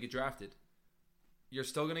are you going to get drafted, you're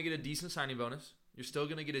still going to get a decent signing bonus. You're still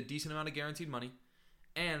going to get a decent amount of guaranteed money.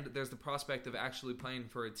 And there's the prospect of actually playing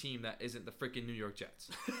for a team that isn't the freaking New York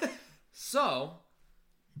Jets. So,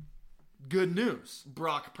 good news.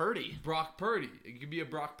 Brock Purdy. It could be a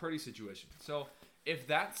Brock Purdy situation. So, if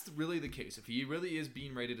that's really the case, if he really is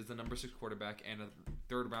being rated as the number 6 quarterback and a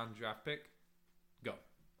third-round draft pick, go.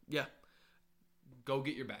 Yeah. Go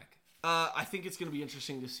get your bag. I think it's going to be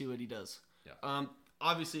interesting to see what he does. Yeah.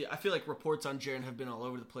 Obviously, I feel like reports on Jaron have been all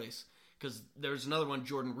over the place. Because there's another one,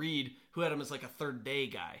 Jordan Reed, who had him as like a third-day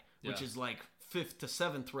guy, which is like 5th to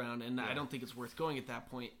 7th round, and I don't think it's worth going at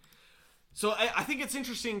that point. So I think it's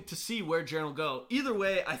interesting to see where Jaron will go. Either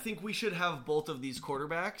way, I think we should have both of these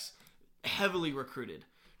quarterbacks heavily recruited.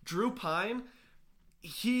 Drew Pine,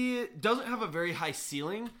 he doesn't have a very high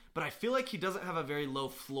ceiling, but I feel like he doesn't have a very low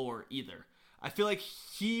floor either. I feel like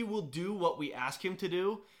he will do what we ask him to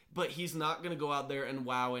do, but he's not going to go out there and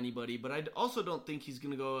wow anybody. But I also don't think he's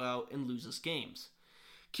going to go out and lose us games.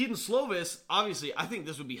 Keaton Slovis, obviously, I think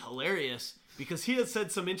this would be hilarious because he has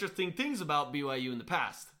said some interesting things about BYU in the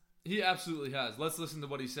past. He absolutely has. Let's listen to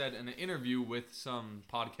what he said in an interview with some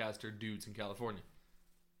podcaster dudes in California.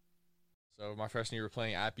 So my freshman year, we're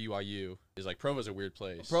playing at BYU. Is like Provo's a weird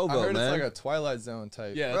place. Provo, I heard man. it's like a Twilight Zone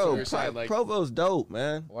type. Yeah, that's what Bro, we were saying. Like, Provo's dope,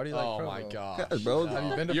 man. Why do you like oh Provo? my gosh, Cuz, bro. Have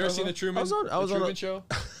you been to You ever Provo? seen the Truman? I was on Truman a- Show.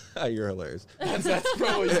 You're hilarious. That's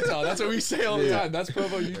Provo, Utah. That's what we say all the Yeah. time. That's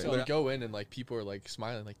Provo, Utah. We go in and like people are like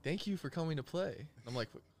smiling, like "Thank you for coming to play." I'm like,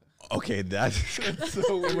 Okay, that's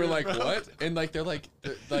so and we're like, "What?" And like they're like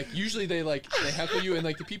usually they heckle you, and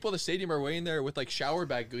like the people in the stadium are waiting there with like shower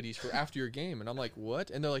bag goodies for after your game, and I'm like,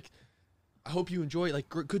 "What?" And they're like, "I hope you enjoy it. Like,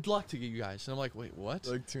 good luck to you guys." And I'm like, "Wait, what?"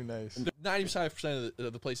 Like too nice. 95%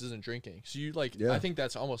 of the place isn't drinking, so you like. Yeah. I think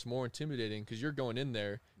that's almost more intimidating because you're going in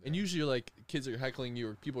there, and usually like kids are heckling you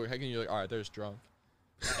or people are heckling you. Like, all right, they're just drunk.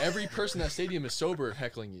 Every person in that stadium is sober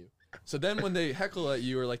heckling you. So then when they heckle at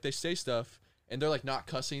you or like they say stuff and they're like not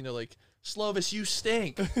cussing, they're like, "Slovis, you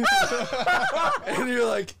stink," and you're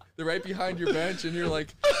like, they're right behind your bench, and you're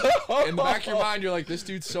like, in the back of your mind, you're like, this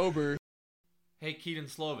dude's sober. Hey, Keaton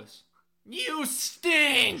Slovis. You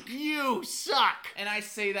stink! You suck! And I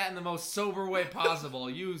say that in the most sober way possible.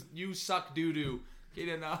 You suck doo-doo.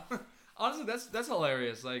 Keaton, honestly, that's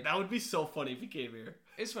hilarious. Like, That would be so funny if he came here.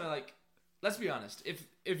 it's funny, like, let's be honest.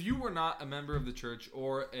 If you were not a member of the church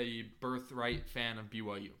or a birthright fan of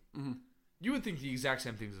BYU, you would think the exact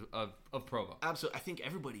same things of Provo. Absolutely. I think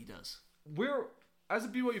everybody does. We're, as a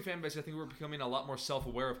BYU fan base, I think we're becoming a lot more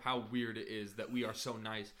self-aware of how weird it is that we are so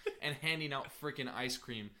nice and handing out freaking ice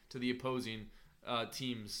cream to the opposing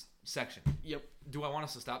team's section. Yep. Do I want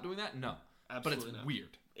us to stop doing that? No. Absolutely But it's not.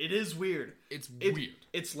 weird. It is weird. It's weird.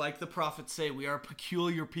 It's like the prophets say, we are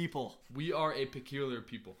peculiar people. We are a peculiar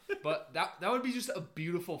people. But that would be just a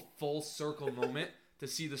beautiful full circle moment to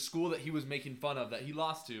see the school that he was making fun of, that he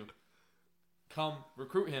lost to, come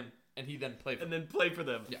recruit him, and he then play for And them. then play for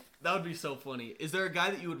them. Yeah. That would be so funny. Is there a guy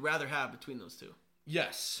that you would rather have between those two?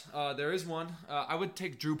 Yes, there is one. I would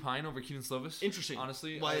take Drew Pine over Keaton Slovis. Interesting.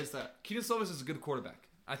 Honestly. Why is that? Keaton Slovis is a good quarterback.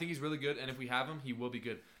 I think he's really good, and if we have him, he will be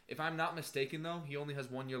good. If I'm not mistaken, though, he only has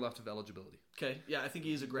 1 year left of eligibility. Okay. Yeah, I think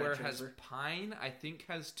he's a grad Whereas transfer. Pine, I think,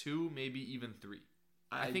 has 2, maybe even 3.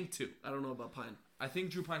 I think 2. I don't know about Pine. I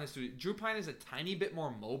think Drew Pine has 2. Drew Pine is a tiny bit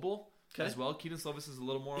more mobile as well. Keaton Slovis is a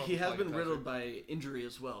little more. He of a has plug been and passer. riddled by injury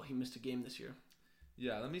as well. He missed a game this year.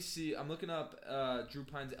 Yeah, let me see. I'm looking up Drew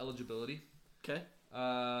Pine's eligibility. Okay.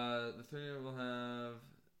 The 3 will have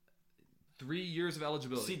 3 years of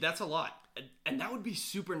eligibility. See, that's a lot. And that would be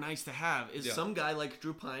super nice to have, is Yeah. some guy like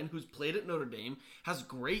Drew Pine, who's played at Notre Dame, has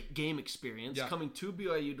great game experience, Yeah. coming to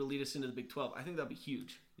BYU to lead us into the Big 12. I think that'd be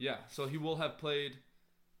huge. Yeah, so he will have played.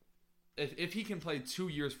 If he can play 2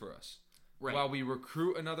 years for us, Right. while we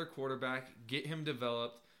recruit another quarterback, get him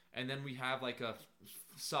developed, and then we have like a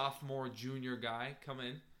sophomore, junior guy come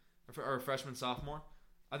in, or a freshman, sophomore,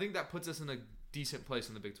 I think that puts us in a decent place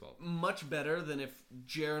in the Big 12. Much better than if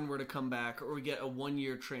Jaron were to come back, or we get a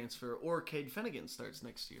 1-year transfer, or Cade Finnegan starts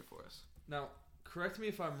next year for us. Now, correct me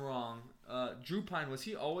if I'm wrong. Drew Pine, was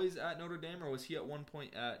he always at Notre Dame, or was he at one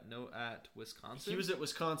point at Wisconsin? He was at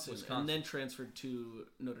Wisconsin and then transferred to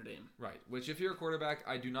Notre Dame. Right, which if you're a quarterback,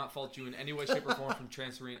 I do not fault you in any way, shape, or form from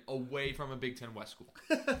transferring away from a Big Ten West school.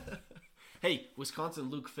 Hey, Wisconsin,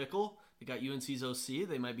 Luke Fickell. They got UNC's OC.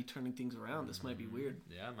 They might be turning things around. This might be weird.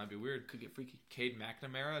 Yeah, it might be weird. Could get freaky. Cade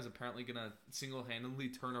McNamara is apparently going to single-handedly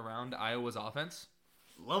turn around Iowa's offense.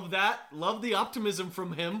 Love that. Love the optimism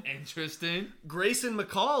from him. Interesting. Grayson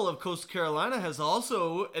McCall of Coastal Carolina has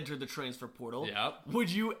also entered the transfer portal. Yep.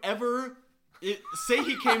 Would you ever say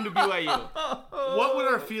he came to BYU? What would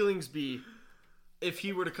our feelings be if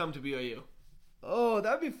he were to come to BYU? Oh,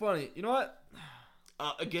 that'd be funny. You know what?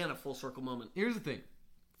 Again, a full circle moment. Here's the thing.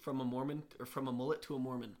 From a Mormon, or from a mullet to a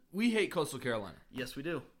Mormon. We hate Coastal Carolina. Yes, we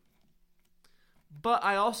do. But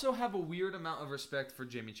I also have a weird amount of respect for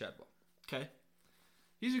Jamie Chadwell. Okay.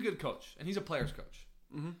 He's a good coach, and he's a player's coach.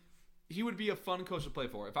 Mm-hmm. He would be a fun coach to play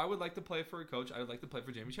for. If I would like to play for a coach, I would like to play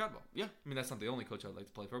for Jamie Chadwell. Yeah. I mean, that's not the only coach I would like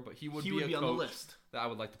to play for, but he would be a on coach the list that I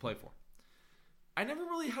would like to play for. I never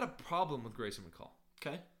really had a problem with Grayson McCall.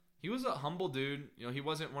 Okay. He was a humble dude. You know, he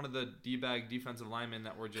wasn't one of the D-bag defensive linemen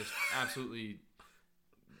that were just absolutely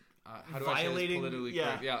how do I say this politically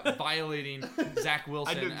correct? Yeah, violating Zach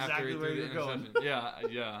Wilson I knew after exactly he where threw the you're going.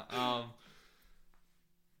 interception.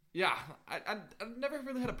 Yeah. I've never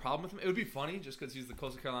really had a problem with him. It would be funny just because he's the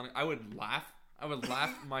Coastal Carolina. I would laugh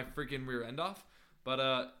my freaking rear end off.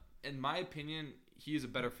 But in my opinion, he is a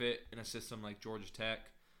better fit in a system like Georgia Tech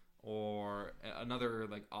or another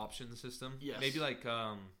like option system. Yes. Maybe like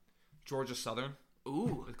Georgia Southern.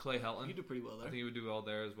 Ooh, With Clay Helton. you do pretty well I there. think he would do well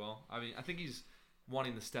there as well. I mean, I think he's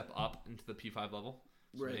wanting to step up into the P5 level.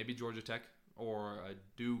 So Right. maybe Georgia Tech or a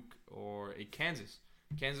Duke or a Kansas.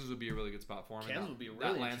 Kansas would be a really good spot for him. Kansas would be a that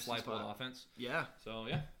really Lance interesting Leipold spot. offense. Yeah. So,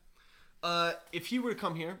 yeah. If he were to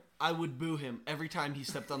come here, I would boo him every time he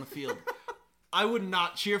stepped on the field. I would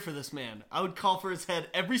not cheer for this man. I would call for his head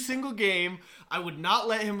every single game. I would not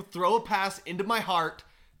let him throw a pass into my heart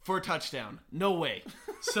for a touchdown. No way.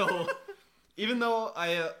 So, even though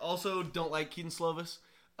I also don't like Keaton Slovis,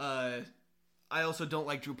 I also don't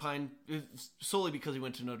like Drew Pine solely because he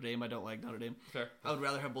went to Notre Dame. I don't like Notre Dame. Fair. I would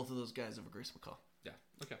rather have both of those guys over Grace McCall. Yeah.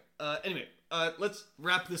 Okay. Anyway, let's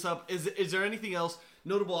wrap this up. Is there anything else,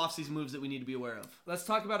 notable offseason moves that we need to be aware of? Let's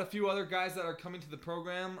talk about a few other guys that are coming to the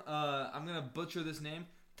program. I'm going to butcher this name.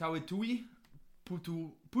 Tawetui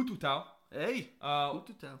Pututau. Hey,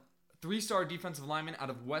 Pututau. 3-star defensive lineman out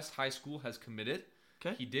of West High School has committed.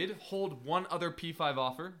 Okay. He did hold one other P5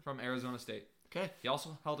 offer from Arizona State. Okay. He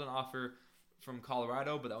also held an offer from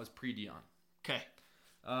Colorado, but that was pre-Dion. Okay.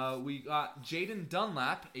 We got Jaden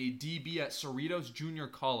Dunlap, a DB at Cerritos Junior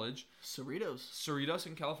College. Cerritos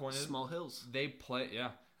in California. Small Hills. They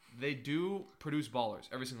do produce ballers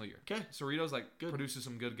every single year. Okay. Cerritos produces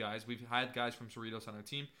some good guys. We've had guys from Cerritos on our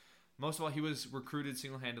team. Most of all, he was recruited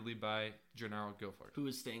single-handedly by Gennaro Guilford. Who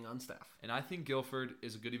is staying on staff. And I think Guilford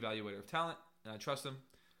is a good evaluator of talent, and I trust him.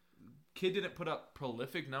 Kid didn't put up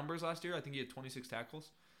prolific numbers last year. I think he had 26 tackles.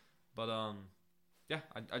 But,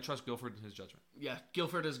 I trust Guilford in his judgment. Yeah,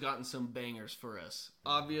 Guilford has gotten some bangers for us.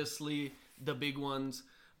 Obviously, the big ones,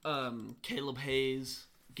 Caleb Hayes,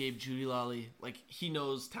 Gabe Judilali, like, he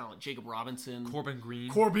knows talent. Jacob Robinson. Corbin Green,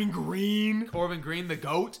 the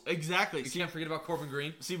GOAT. Exactly. You can't forget about Corbin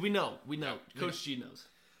Green. See, we know. Coach G knows.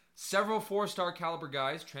 Several 4-star caliber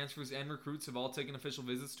guys, transfers, and recruits have all taken official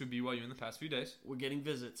visits to BYU in the past few days. We're getting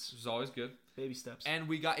visits. Which is always good. Baby steps. And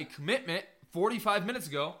we got a commitment 45 minutes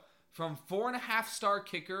ago from 4.5-star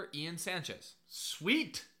kicker Ian Sanchez.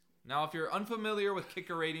 Sweet. Now, if you're unfamiliar with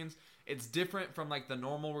kicker ratings, it's different from like the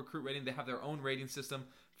normal recruit rating. They have their own rating system.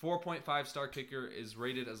 4.5-star kicker is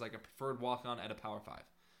rated as like a preferred walk-on at a Power 5.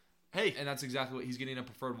 Hey. And that's exactly what he's getting, a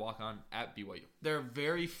preferred walk-on at BYU. There are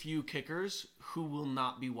very few kickers who will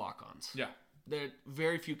not be walk-ons. Yeah. There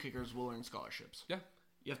very few kickers will earn scholarships. Yeah.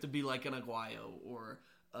 You have to be like an Aguayo or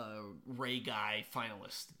a Ray Guy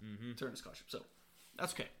finalist to earn a scholarship. So,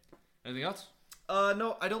 that's okay. Anything else?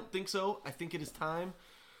 No, I don't think so. I think it is time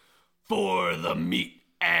for the meat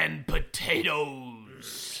and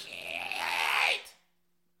potatoes.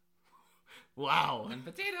 Wow. And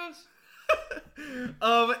potatoes.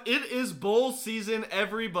 It is bowl season,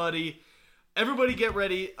 everybody. Everybody get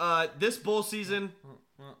ready. This bowl season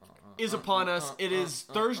is upon us. It is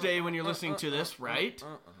Thursday when you're listening to this, right?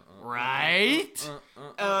 Right?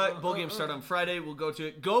 Bowl games start on Friday. We'll go to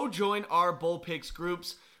it. Go join our bowl picks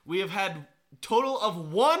groups. We have had total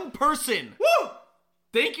of one person. Woo!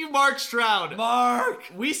 Thank you, Mark Stroud. Mark!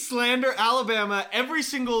 We slander Alabama every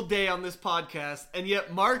single day on this podcast, and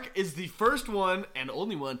yet Mark is the first one and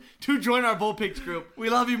only one to join our Bowl Picks group. We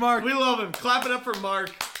love you, Mark. We love him. Clap it up for Mark.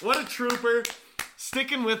 What a trooper.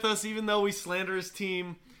 Sticking with us even though we slander his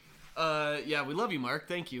team. Yeah, we love you, Mark.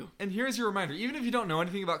 Thank you. And here's your reminder. Even if you don't know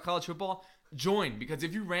anything about college football, join. Because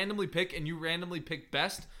if you randomly pick and you randomly pick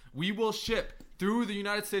best, we will ship through the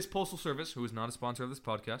United States Postal Service, who is not a sponsor of this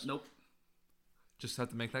podcast. Nope. Just have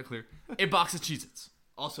to make that clear. A box of Cheez-Its.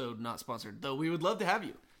 Also not sponsored, though we would love to have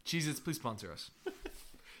you. Cheez-Its, please sponsor us.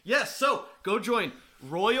 Yes, so go join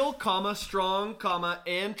Royal, Strong,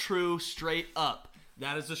 and True straight up.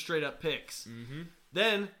 That is the straight up picks.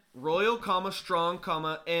 Then Royal, Strong,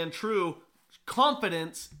 and True.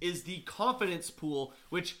 Confidence is the confidence pool,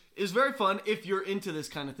 which is very fun if you're into this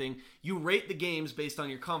kind of thing. You rate the games based on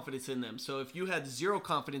your confidence in them. So if you had 0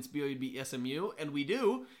 confidence BYU would beat SMU, and we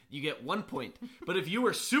do, you get 1 point. But if you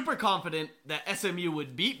were super confident that SMU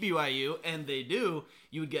would beat BYU, and they do,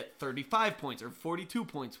 you would get 35 points or 42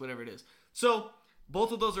 points, whatever it is. So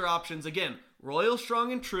both of those are options. Again, Royal,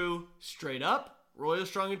 Strong, and True, straight up. Royal,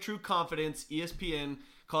 Strong, and True Confidence, ESPN,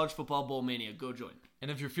 College Football Bowl Mania. Go join. And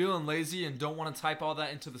if you're feeling lazy and don't want to type all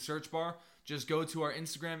that into the search bar, just go to our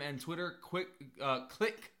Instagram and Twitter. Click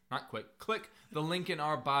the link in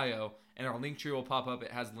our bio, and our link tree will pop up. It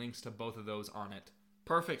has links to both of those on it.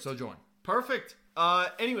 Perfect. So join. Perfect.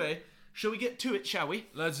 Anyway, shall we get to it, shall we?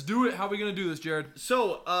 Let's do it. How are we going to do this, Jared?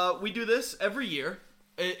 So, we do this every year.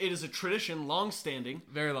 It is a tradition, long-standing.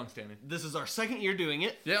 Very long standing. This is our second year doing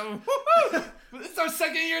it. Yeah. Woo-hoo! It's our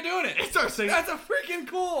second year doing it. It's our second. That's a freaking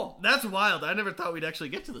cool. That's wild. I never thought we'd actually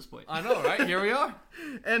get to this point. I know, right? Here we are.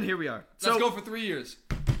 And here we are. Let's go for 3 years.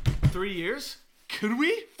 3 years? Could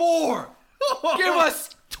we? 4. Give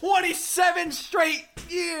us 27 straight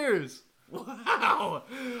years. Wow.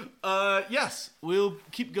 Yes. We'll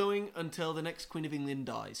keep going until the next Queen of England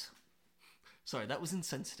dies. Sorry, that was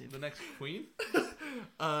insensitive. The next queen?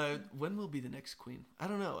 When will be the next queen? I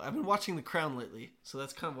don't know. I've been watching The Crown lately, so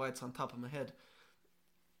that's kind of why it's on top of my head.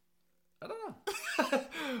 I don't know.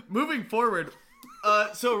 Moving forward,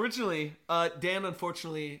 so originally, Dan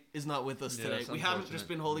unfortunately is not with us today. that's We haven't just unfortunate.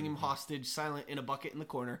 been holding him hostage, silent in a bucket in the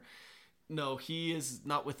corner. No, he is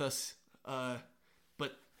not with us,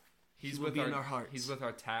 but he will be in our hearts. He's with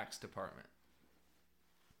our tax department.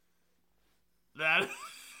 That...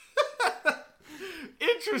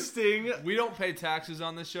 Interesting. We don't pay taxes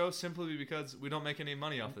on this show simply because we don't make any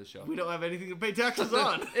money off this show. We don't have anything to pay taxes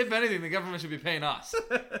on. If anything, the government should be paying us.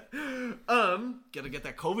 Gotta get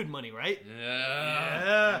that COVID money, right?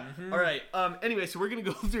 Yeah. All right. Anyway, so we're gonna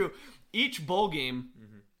go through each bowl game.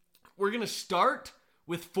 We're gonna start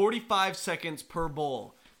with 45 seconds per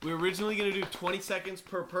bowl. We were originally gonna do 20 seconds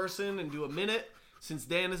per person and do a minute. Since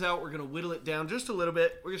Dan is out, we're gonna whittle it down just a little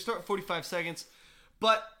bit. We're gonna start with 45 seconds,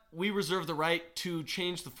 but we reserve the right to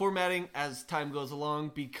change the formatting as time goes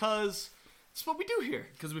along because it's what we do here.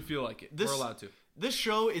 Because we feel like it. We're allowed to. This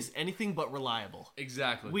show is anything but reliable.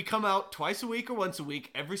 Exactly. We come out twice a week or once a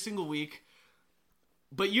week, every single week,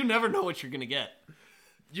 but you never know what you're going to get.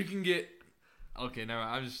 You can get... Okay, no,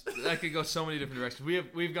 I could go so many different directions.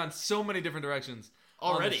 We've gone so many different directions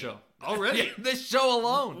Already. on this show. Already. This show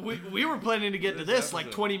alone. We were planning to get to this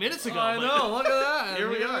like 20 minutes ago. I but- know, look at that. Here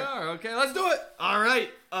we are. Okay, let's do it. All right.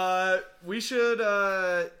 We should...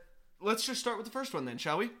 let's just start with the first one then,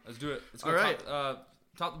 shall we? Let's do it. Let's go All right.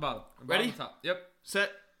 top to bottom. Ready? Bottom to top. Yep.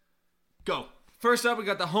 Set. Go. First up, we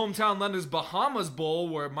got the Hometown Lenders Bahamas Bowl,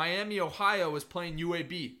 where Miami, Ohio is playing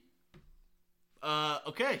UAB.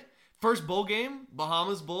 Okay. First bowl game,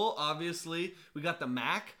 Bahamas Bowl, obviously. We got the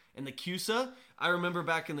MAC and the CUSA. I remember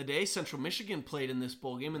back in the day, Central Michigan played in this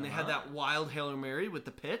bowl game, and they had that wild Hail Mary with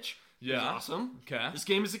the pitch. It was Yeah. awesome. Okay. This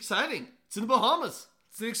game is exciting. It's in the Bahamas.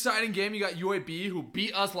 It's an exciting game. You got UAB, who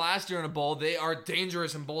beat us last year in a bowl. They are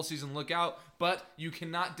dangerous in bowl season. Look out. But you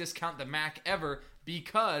cannot discount the MAC ever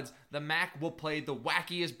because the MAC will play the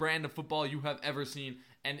wackiest brand of football you have ever seen,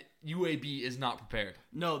 and UAB is not prepared.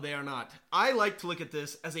 No, they are not. I like to look at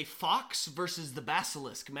this as a Fox versus the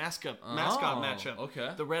Basilisk mascot matchup.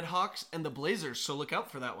 okay. The Red Hawks and the Blazers, so look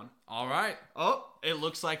out for that one. All right. Oh, it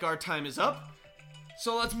looks like our time is up.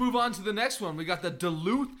 So let's move on to the next one. We got the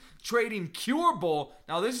Duluth Trading Cure Bowl.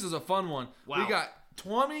 Now this is a fun one. Wow. We got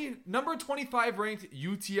number 25 ranked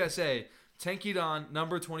UTSA taking on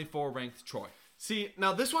number 24 ranked Troy. See,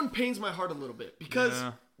 now this one pains my heart a little bit because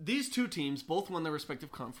Yeah. these two teams both won their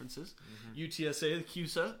respective conferences. UTSA, the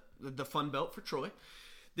CUSA, the Fun Belt for Troy.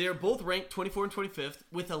 They are both ranked 24 and 25th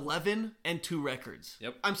with 11-2 records.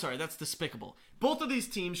 Yep. I'm sorry, that's despicable. Both of these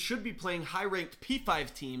teams should be playing high-ranked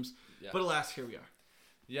P5 teams, but alas, here we are.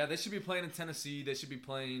 Yeah, they should be playing in Tennessee. They should be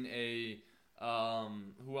playing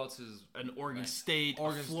who else is An Oregon ranked? State,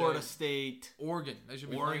 Oregon Florida State, Oregon. They should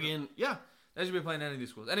be playing. Oregon. Yeah. They should be playing any of these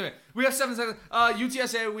schools. Anyway, we have 7 seconds.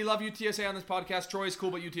 UTSA, we love UTSA on this podcast. Troy is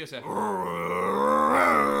cool, but UTSA.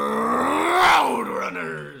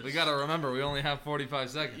 Roadrunners. We gotta remember, we only have 45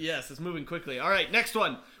 seconds. Yes, it's moving quickly. All right, next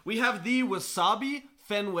one. We have the Wasabi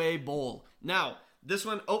Fenway Bowl. Now, this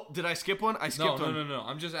one... Oh, did I skip one? I skipped one. No.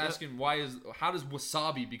 I'm just asking, how does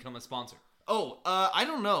Wasabi become a sponsor? Oh, I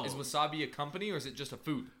don't know. Is Wasabi a company or is it just a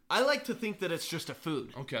food? I like to think that it's just a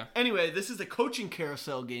food. Okay. Anyway, this is a coaching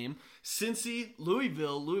carousel game. Cincy,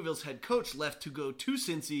 Louisville's head coach left to go to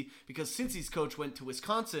Cincy because Cincy's coach went to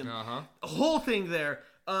Wisconsin. Uh-huh. A whole thing there.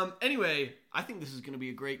 Anyway, I think this is going to be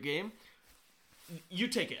a great game. You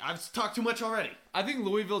take it. I've talked too much already. I think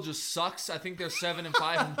Louisville just sucks. I think they're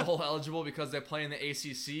 7-5 and bowl eligible because they play in the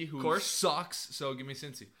ACC, who course. sucks. So give me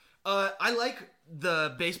Cincy. I like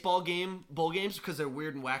the baseball bowl games because they're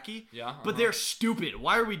weird and wacky. Yeah, But they're stupid.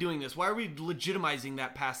 Why are we doing this? Why are we legitimizing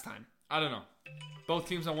that pastime? I don't know. Both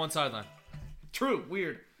teams on one sideline. True.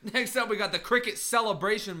 Weird. Next up, we got the Cricket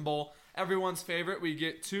Celebration Bowl. Everyone's favorite. We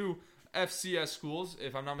get 2 FCS schools,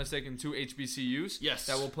 if I'm not mistaken, 2 HBCUs. Yes.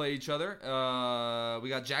 That will play each other. We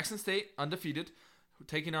got Jackson State, undefeated,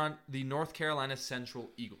 taking on the North Carolina Central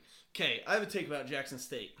Eagles. Okay, I have a take about Jackson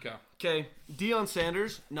State. Okay. Okay, Deion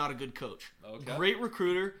Sanders, not a good coach. Okay. Great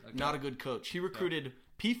recruiter, not a good coach. He recruited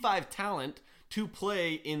P5 talent to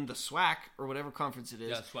play in the SWAC or whatever conference it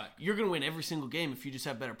is. Yeah, SWAC. You're going to win every single game if you just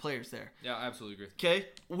have better players there. Yeah, I absolutely agree. Okay,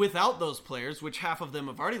 without those players, which half of them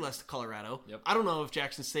have already left Colorado, Yep. I don't know if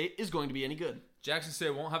Jackson State is going to be any good. Jackson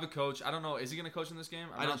State won't have a coach. I don't know. Is he going to coach in this game?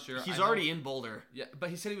 I'm not sure. He's I know- already in Boulder. Yeah, but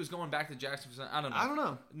he said he was going back to Jackson for something. I don't know. I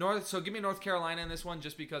don't know. So give me North Carolina in this one,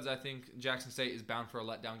 just because I think Jackson State is bound for a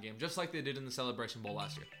letdown game, just like they did in the Celebration Bowl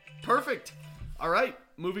last year. Perfect. All right,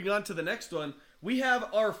 moving on to the next one. We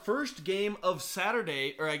have our first game of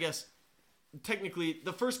Saturday, or I guess technically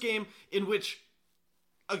the first game in which...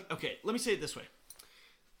 Okay, let me say it this way.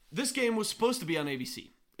 This game was supposed to be on ABC.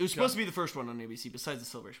 It was supposed to be the first one on ABC besides the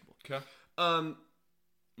Celebration Bowl. Okay.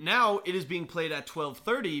 Now it is being played at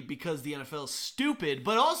 12:30 because the NFL is stupid,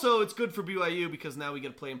 but also it's good for BYU because now we get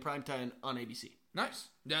to play in primetime on ABC. Nice.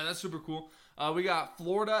 Yeah, that's super cool. We got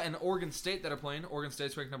Florida and Oregon State that are playing. Oregon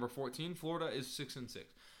State's ranked number 14. Florida is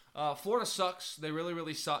 6-6. Florida sucks. They really,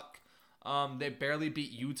 really suck. They barely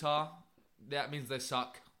beat Utah. That means they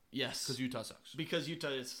suck Yes. because Utah sucks. Because Utah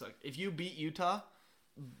is suck. If you beat Utah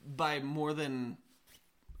by more than...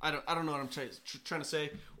 I don't know what I'm trying to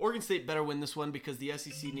say. Oregon State better win this one because the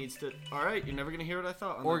SEC needs to... All right, you're never going to hear what I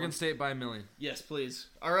thought on that Oregon one. State by a million. Yes, please.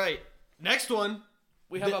 All right, next one.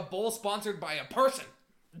 We have a bowl sponsored by a person.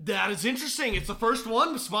 That is interesting. It's the first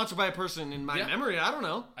one sponsored by a person in my Yeah. memory. I don't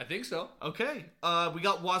know. I think so. Okay. We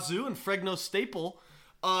got Wazoo and Fregno Staple.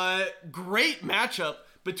 Great matchup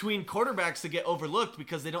between quarterbacks that get overlooked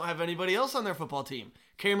because they don't have anybody else on their football team.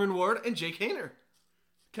 Cameron Ward and Jake Hayner.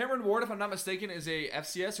 Cameron Ward, if I'm not mistaken, is a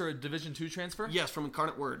FCS or a Division II transfer? Yes, from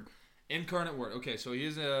Incarnate Word. Incarnate Word. Okay, so he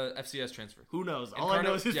is a FCS transfer. Who knows? All I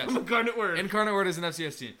know is he's yes. from Incarnate Word. Incarnate Word is an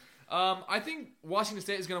FCS team. I think Washington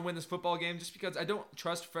State is going to win this football game just because I don't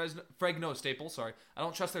trust Fregno Staple. Sorry, I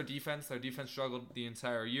don't trust their defense. Their defense struggled the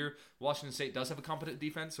entire year. Washington State does have a competent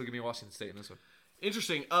defense, so give me Washington State in this one.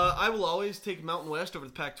 Interesting. I will always take Mountain West over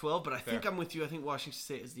the Pac-12, but I think I'm with you. I think Washington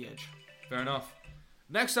State is the edge. Fair enough.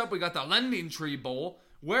 Next up, we got the Lending Tree Bowl,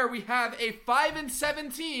 where we have a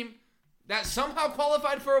 5-7 team that somehow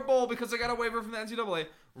qualified for a bowl because they got a waiver from the NCAA.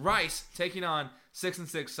 Rice taking on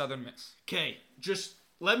 6-6 Southern Miss. Okay, just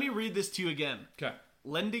let me read this to you again. Okay.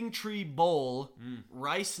 Lending Tree Bowl,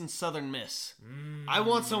 Rice and Southern Miss. I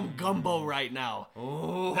want some gumbo right now.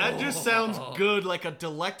 Oh. That just sounds good, like a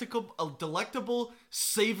delectable,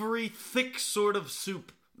 savory, thick sort of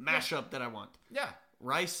soup mashup that I want. Yeah.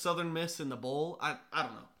 Rice, Southern Miss in the bowl. I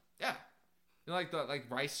don't know. Yeah. You know, like the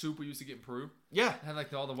rice soup we used to get in Peru? Yeah, It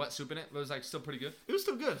had all the wet soup in it, but it was still pretty good. it was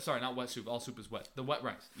still good. Sorry, not wet soup. All soup is wet. The wet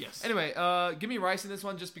rice. Yes. Anyway, give me Rice in this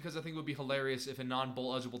one just because I think it would be hilarious if a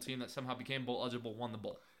non-bowl eligible team that somehow became bowl eligible won the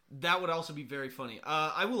bowl. That would also be very funny.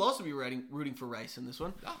 I will also be rooting for Rice in this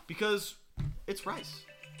one because it's Rice.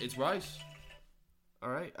 It's Rice. All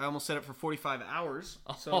right, I almost set it for 45 hours,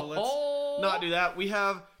 so let's not do that. We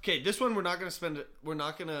have this one. We're not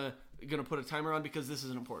gonna put a timer on because this is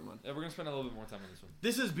an important one. Yeah, we're gonna spend a little bit more time on this one.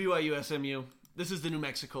 This is BYU SMU. This is the New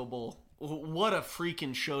Mexico Bowl. What a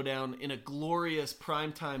freaking showdown in a glorious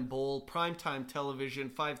primetime bowl, primetime television,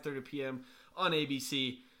 5:30 p.m. on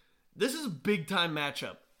ABC. This is a big-time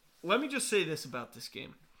matchup. Let me just say this about this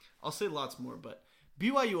game. I'll say lots more, but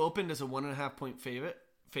BYU opened as a 1.5-point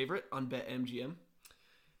favorite on BetMGM.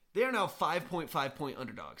 They are now 5.5-point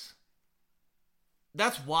underdogs.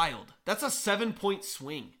 That's wild. That's a 7-point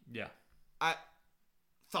swing. Yeah.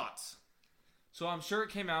 Thoughts? So I'm sure it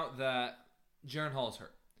came out that Jaron Hall is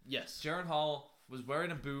hurt. Yes. Jaron Hall was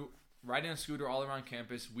wearing a boot, riding a scooter all around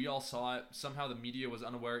campus. We all saw it. Somehow the media was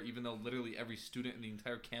unaware, even though literally every student in the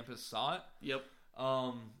entire campus saw it. Yep.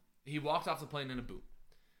 He walked off the plane in a boot.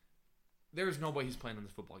 There is no way he's playing in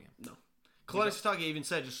this football game. No. Kalani Sitake even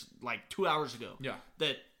said just like 2 hours ago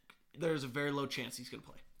that there's a very low chance he's going to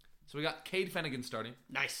play. So we got Cade Fennegan starting.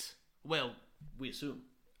 Nice. Well, we assume.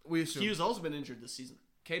 He has also been injured this season.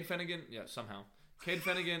 Cade Fennegan, somehow. Cade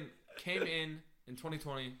Fennegan came in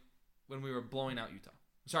 2020 when we were blowing out Utah.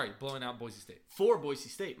 Sorry, blowing out Boise State. For Boise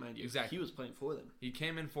State, mind you. Exactly. He was playing for them. He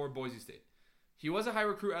came in for Boise State. He was a high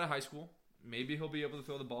recruit out of high school. Maybe he'll be able to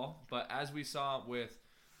throw the ball. But as we saw with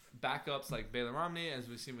backups like Baylor Romney, as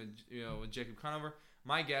we've seen with Jacob Conover,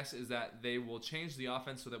 my guess is that they will change the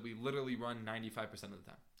offense so that we literally run 95% of the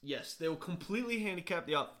time. Yes, they will completely handicap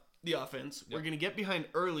the offense. Yep. We're going to get behind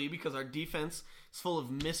early because our defense is full of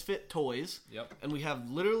misfit toys. Yep. And we have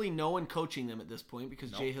literally no one coaching them at this point because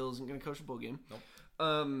Jay Hill isn't going to coach a bowl game.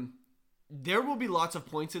 Nope. There will be lots of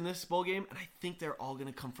points in this bowl game, and I think they're all going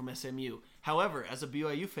to come from SMU. However, as a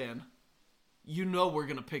BYU fan, you know we're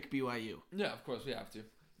going to pick BYU. Yeah, of course we have to.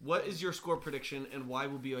 What is your score prediction, and why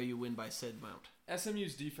will BYU win by said amount?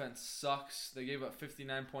 SMU's defense sucks. They gave up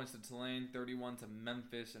 59 points to Tulane, 31 to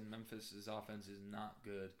Memphis, and Memphis's offense is not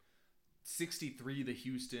good. 63 to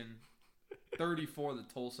Houston, 34 to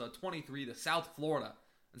Tulsa, 23 to South Florida,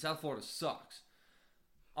 and South Florida sucks.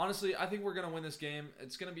 Honestly, I think we're going to win this game.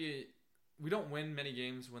 It's going to be... We don't win many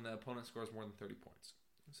games when the opponent scores more than 30 points.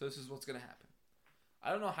 So this is what's going to happen.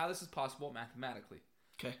 I don't know how this is possible mathematically.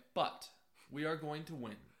 Okay. But we are going to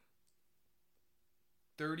win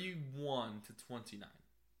 31 to 29.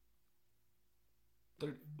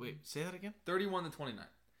 Wait, say that again? 31 to 29.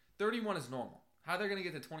 31 is normal. How they're going to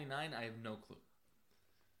get to 29, I have no clue.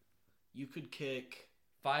 You could kick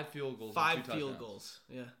 5 field goals. 5 and 2 field touchdowns. goals.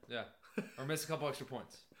 Yeah. Yeah. Or miss a couple extra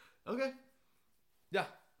points. Okay. Yeah.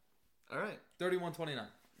 All right. 31-29.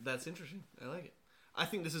 That's interesting. I like it. I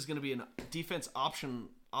think this is going to be a defense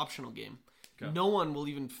optional game. Okay. No one will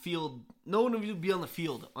even no one will be on the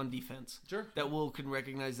field on defense. Sure. That can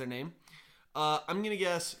recognize their name. I'm going to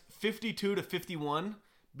guess 52 to 51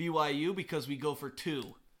 BYU because we go for 2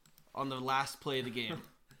 on the last play of the game.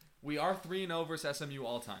 We are 3-0 versus SMU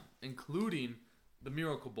all time, including the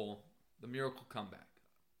Miracle Bowl, the Miracle Comeback.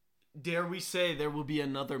 Dare we say there will be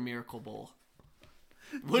another Miracle Bowl?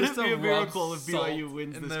 Would Just it be to a miracle rub if BYU salt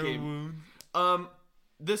wins in this their game? wound.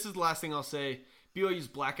 This is the last thing I'll say. BYU's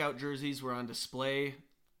blackout jerseys were on display.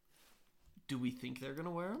 Do we think they're going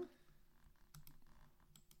to wear them?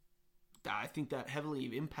 I think that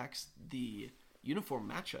heavily impacts the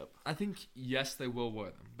uniform matchup. I think, yes, they will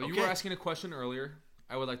wear them. But you Okay. were asking a question earlier.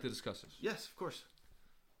 I would like to discuss this. Yes, of course.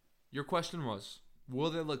 Your question was,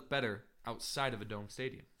 will they look better outside of a dome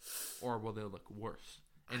stadium? Or will they look worse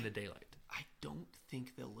in the daylight? I don't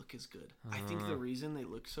think they'll look as good. I think the reason they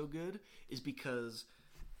look so good is because,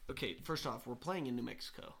 okay, first off, we're playing in New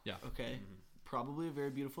Mexico. Yeah. Okay? Probably a very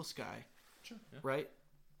beautiful sky, Sure. Yeah. right?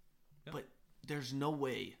 Yeah. But there's no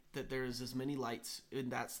way that there's as many lights in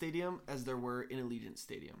that stadium as there were in Allegiant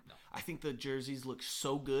Stadium. No. I think the jerseys look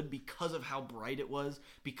so good because of how bright it was,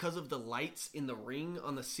 because of the lights in the ring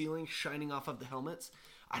on the ceiling shining off of the helmets.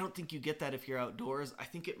 I don't think you get that if you're outdoors. I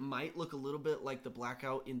think it might look a little bit like the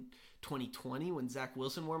blackout in 2020 when Zach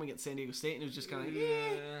Wilson wore them against San Diego State, and it was just kind of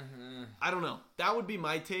like, I don't know. That would be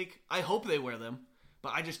my take. I hope they wear them,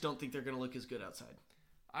 but I just don't think they're going to look as good outside.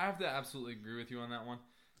 I have to absolutely agree with you on that one.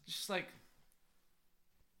 It's just like,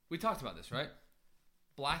 we talked about this, right?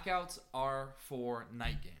 Blackouts are for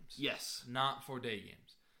night games. Yes. Not for day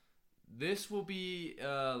games. This will be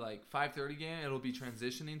like 5:30 game. It'll be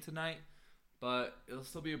transitioning tonight, but it'll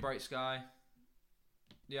still be a bright sky.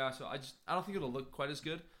 Yeah, so I don't think it'll look quite as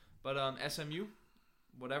good. But SMU,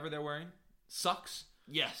 whatever they're wearing, sucks.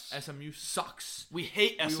 Yes. SMU sucks. We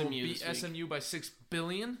hate We SMU will beat this week. SMU by $6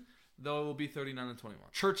 billion, though it will be 39-21.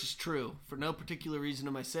 Church is true. For no particular reason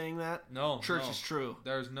am I saying that. No, Church no. is true.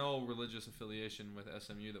 There's no religious affiliation with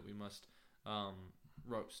SMU that we must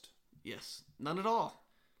roast. Yes. None at all.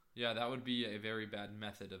 Yeah, that would be a very bad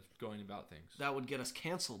method of going about things. That would get us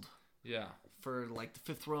canceled Yeah. for like the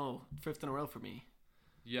fifth in a row for me.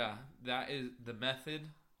 Yeah, that is the method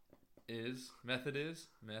is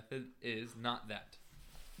not that.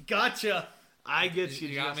 Gotcha. I get you,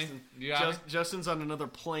 You got me? Justin. You got me? Justin's on another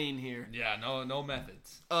plane here. Yeah, no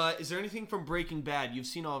methods. Is there anything from Breaking Bad? You've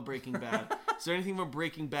seen all of Breaking Bad. Is there anything from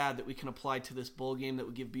Breaking Bad that we can apply to this bowl game that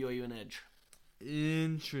would give BYU an edge?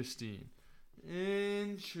 Interesting.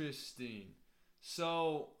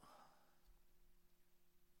 So,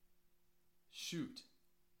 shoot.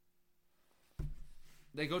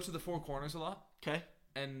 They go to the Four Corners a lot, Okay.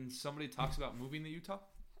 and somebody talks about moving to Utah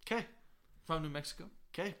Okay. from New Mexico.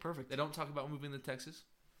 Okay. Perfect. They don't talk about moving to Texas.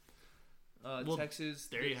 Texas.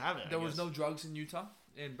 there you have it, I There was guess. no drugs in Utah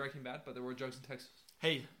in Breaking Bad, but there were drugs in Texas.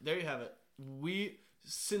 Hey, there you have it.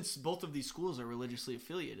 Since both of these schools are religiously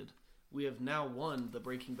affiliated, we have now won the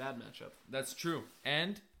Breaking Bad matchup. That's true.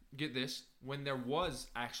 And get this, when there was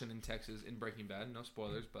action in Texas in Breaking Bad, no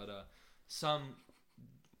spoilers, but some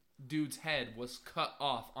dude's head was cut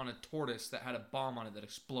off on a tortoise that had a bomb on it that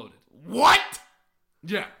exploded. What?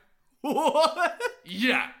 Yeah. What?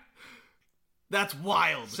 Yeah. That's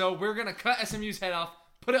wild. So we're going to cut SMU's head off,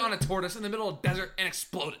 put it on a tortoise in the middle of the desert, and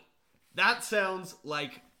explode it. That sounds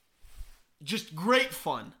like just great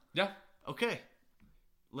fun. Yeah. Okay.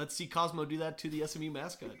 Let's see Cosmo do that to the SMU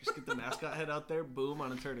mascot. Just get the mascot head out there, boom,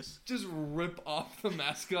 on a tortoise. Just rip off the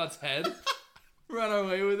mascot's head. Run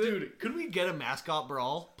away with it. Dude, could we get a mascot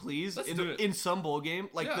brawl, please? Let's in, do it. in some bowl game?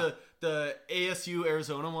 Like Yeah. the ASU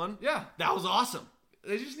Arizona one? Yeah. That was awesome.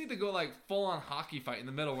 They just need to go like full on hockey fight in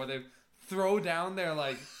the middle where they throw down their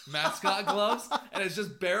like mascot gloves, and it's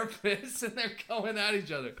just bare fists, and they're going at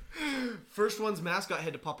each other. First one's mascot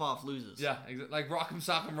head to pop off loses. Yeah, like Rock'em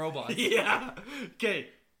Sock'em Robots. Yeah. Okay.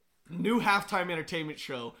 New halftime entertainment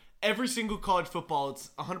show. Every single college football,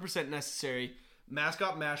 it's 100% necessary.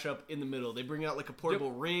 Mascot mashup in the middle. They bring out like a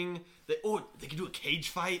portable ring. They can do a cage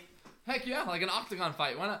fight. Heck yeah, like an octagon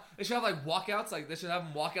fight. Why not? They should have like walkouts. Like they should have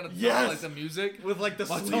them walk out of the Yes! like the music. With like the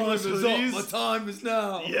My time sleeveless is up. hoodies. My time is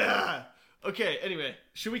now. Yeah. Okay, anyway.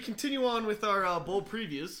 Should we continue on with our bowl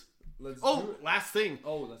previews? Let's do Oh, it. last thing.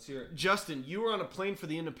 Oh, let's hear it. Justin, you were on a plane for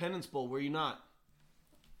the Independence Bowl, were you not?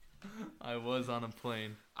 I was on a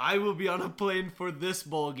plane. I will be on a plane for this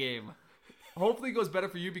bowl game. Hopefully it goes better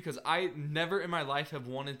for you because I never in my life have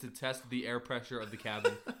wanted to test the air pressure of the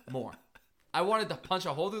cabin more. I wanted to punch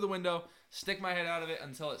a hole through the window, stick my head out of it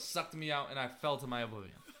until it sucked me out and I fell to my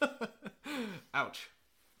oblivion. Ouch.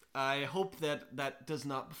 I hope that does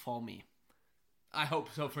not befall me. I hope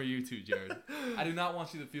so for you too, Jared. I do not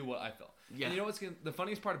want you to feel what I felt. Yeah. And you know the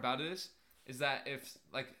funniest part about it is that if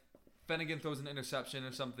like Finnegan throws an interception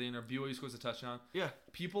or something, or BYU scores a touchdown, Yeah.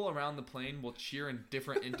 people around the plane will cheer in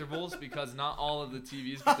different intervals because not all of the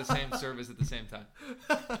TVs get the same service at the same time.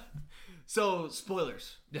 So,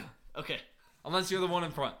 spoilers. Yeah. Okay. Unless you're the one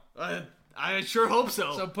in front. I sure hope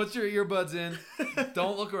so. So put your earbuds in.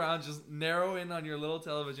 Don't look around. Just narrow in on your little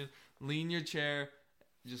television. Lean your chair.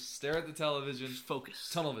 Just stare at the television. Focus.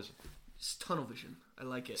 Tunnel vision. It's tunnel vision. I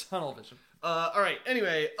like it. Tunnel vision. All right.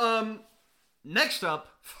 Anyway, next up,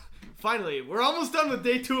 finally, we're almost done with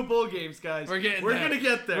day 2 of bowl games, guys. We're gonna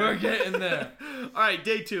get there. We're getting there. All right,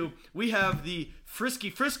 day 2. We have the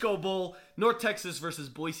Frisco Bowl, North Texas versus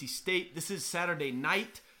Boise State. This is Saturday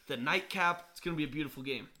night, the nightcap. It's gonna be a beautiful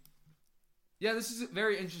game. Yeah, this is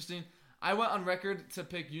very interesting. I went on record to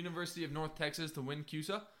pick University of North Texas to win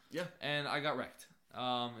CUSA. Yeah. And I got wrecked.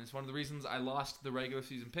 It's one of the reasons I lost the regular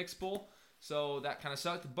season picks bowl. So that kind of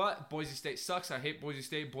sucked. But Boise State sucks. I hate Boise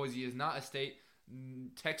State. Boise is not a state.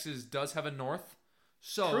 Texas does have a north.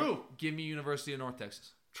 So True. Give me University of North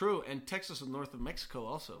Texas. True, and Texas is north of Mexico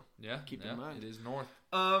also. Yeah. Keep in mind. It is north.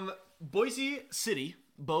 Boise City,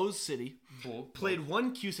 Bose City, Bull. played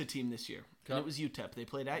one CUSA team this year, and Okay. it was UTEP. They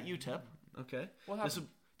played at UTEP. Okay. What happened?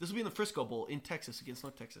 This will be in the Frisco Bowl in Texas against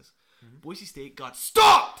North Texas. Boise State got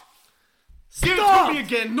stopped! Give it to me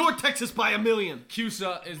again! North Texas by 1,000,000.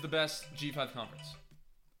 CUSA is the best G5 conference.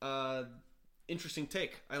 Interesting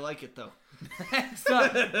take. I like it, though. Next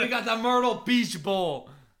up, we got the Myrtle Beach Bowl.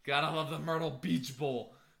 Gotta love the Myrtle Beach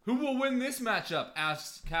Bowl. Who will win this matchup?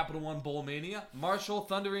 Asks Capital One Bowl Mania. Marshall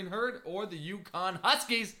Thundering Herd or the Yukon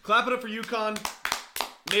Huskies? Clap it up for UConn.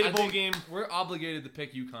 Made a bowl game. We're obligated to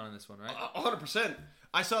pick Yukon in this one, right? 100%.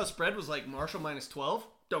 I saw a spread was like Marshall minus 12.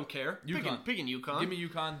 Don't care. UConn. Picking UConn. Give me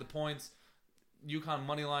Yukon, the points. Yukon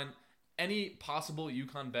money line. Any possible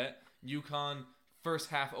Yukon bet. Yukon first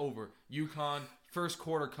half over. Yukon first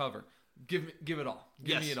quarter cover. Give it all.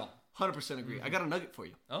 Give me it all. 100% agree. I got a nugget for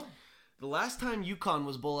you. Oh. The last time UConn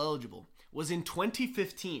was bowl eligible was in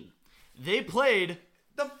 2015. They played...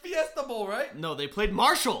 The Fiesta Bowl, right? No, they played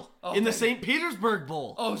Marshall in the St. Petersburg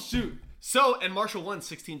Bowl. Oh, shoot. So, and Marshall won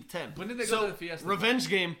 16-10. When did they go to the Fiesta Bowl? Revenge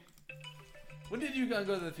game. When did Yukon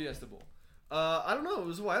go to the Fiesta Bowl? I don't know. It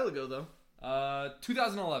was a while ago, though.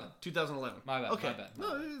 2011. 2011. My bad, Okay. my bad.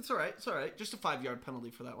 No, it's all right. It's all right. Just a 5-yard penalty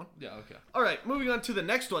for that one. Yeah, okay. All right, moving on to the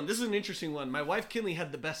next one. This is an interesting one. My wife Kinley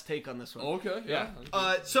had the best take on this one. Okay, yeah.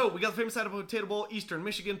 So we got the famous Idaho Potato Bowl, Eastern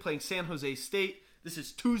Michigan playing San Jose State. This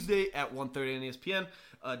is Tuesday at 1:30 on ESPN,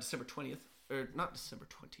 December 20th. Or not December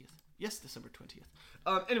 20th. Yes, December 20th.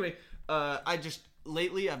 Anyway,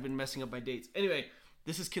 lately I've been messing up my dates. Anyway,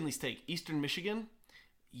 this is Kinley's take. Eastern Michigan,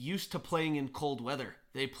 used to playing in cold weather.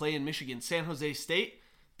 They play in Michigan. San Jose State,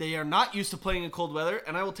 they are not used to playing in cold weather.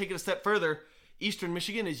 And I will take it a step further. Eastern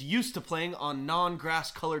Michigan is used to playing on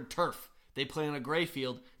non-grass colored turf. They play on a gray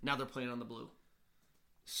field. Now they're playing on the blue.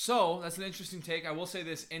 So, that's an interesting take. I will say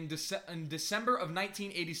this. In December of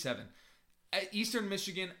 1987, Eastern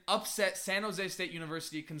Michigan upset San Jose State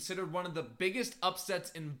University, considered one of the biggest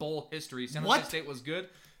upsets in bowl history. San Jose State was good.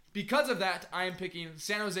 Because of that, I am picking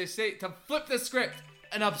San Jose State to flip the script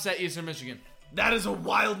and upset Eastern Michigan. That is a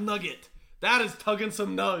wild nugget. That is tugging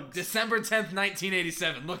some nugs. December 10th,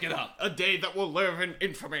 1987. Look it up. A day that will live in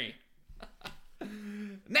infamy.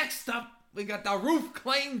 Next up, we got the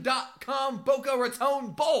roofclaim.com Boca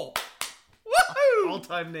Raton Bowl. Woohoo!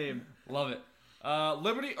 All-time name. Love it.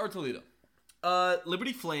 Liberty or Toledo?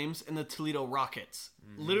 Liberty Flames and the Toledo Rockets.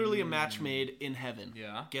 Literally a match made in heaven.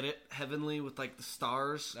 Yeah. Get it? Heavenly with like the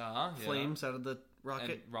stars, flames out of the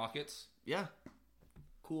rocket. And Rockets. Yeah.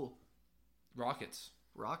 Cool. Rockets.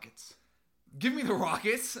 Rockets. Give me the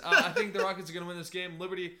Rockets. I think the Rockets are going to win this game.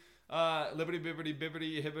 Liberty,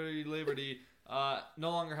 bibbity, hibbity, liberty, no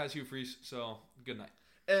longer has Hugh Freeze, so good night.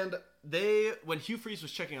 And when Hugh Freeze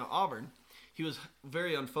was checking out Auburn, he was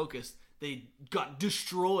very unfocused. They got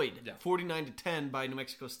destroyed, 49-10 by New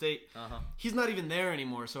Mexico State. He's not even there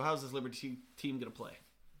anymore, so how's this Liberty team going to play?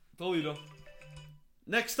 Toledo.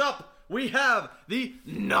 Next up, we have the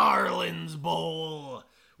Narlands Bowl.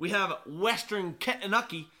 We have Western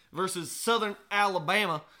Kentucky versus Southern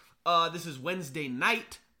Alabama. This is Wednesday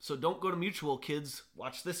night, so don't go to Mutual, kids.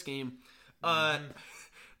 Watch this game.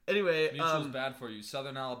 Anyway, Mutual's bad for you.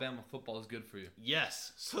 Southern Alabama football is good for you.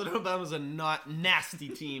 Yes, Southern Alabama's a not nasty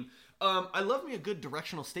team. I love me a good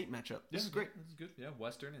directional state matchup. This is great. This is good. Yeah,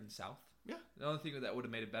 Western and South. Yeah. The only thing that would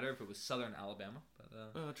have made it better if it was Southern Alabama.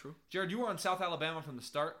 But True. Jared, you were on South Alabama from the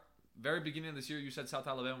start. Very beginning of this year, you said South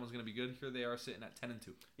Alabama was going to be good. Here they are sitting at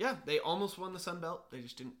 10-2. Yeah, they almost won the Sun Belt. They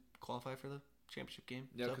just didn't qualify for the championship game.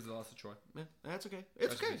 Yeah, because they lost to Troy. Yeah, that's okay.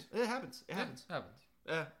 It's okay. It happens. It happens.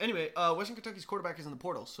 Anyway, Western Kentucky's quarterback is in the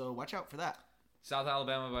portal, so watch out for that. South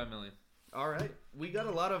Alabama by a million. All right. We got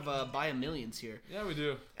a lot of by a millions here. Yeah, we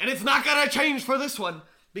do. And it's not going to change for this one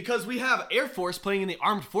because we have Air Force playing in the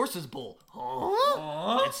Armed Forces Bowl.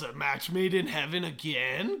 It's a match made in heaven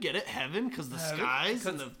again. Get it? Heaven? Because the skies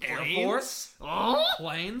and the Air planes. Force?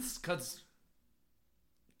 Planes? Because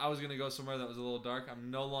I was going to go somewhere that was a little dark.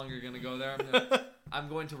 I'm no longer going to go there. I'm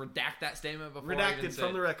going to redact that statement before I even Redacted say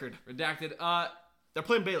from it. the record. Redacted. They're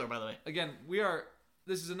playing Baylor, by the way. Again,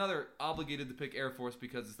 this is another obligated to pick Air Force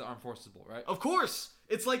because it's the Armed Forces Bowl, right? Of course.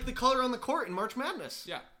 It's like the color on the court in March Madness.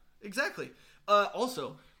 Yeah. Exactly.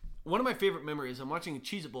 Also, one of my favorite memories, I'm watching a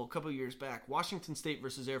Cheez-It Bowl a couple of years back, Washington State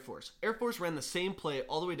versus Air Force. Air Force ran the same play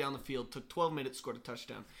all the way down the field, took 12 minutes, scored a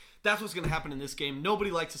touchdown. That's what's going to happen in this game.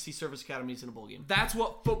 Nobody likes to see service academies in a bowl game. That's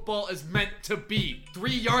what football is meant to be.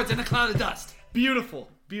 3 yards in a cloud of dust. Beautiful.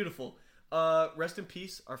 Beautiful. Rest in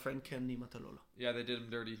peace, our friend Ken Nimatalolo. Yeah, they did him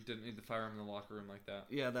dirty. Didn't need to fire him in the locker room like that.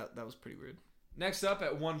 Yeah, that was pretty rude. Next up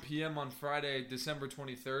at 1 p.m. on Friday, December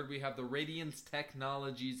 23rd, we have the Radiance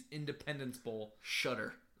Technologies Independence Bowl.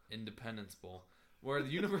 Shudder. Independence Bowl, where the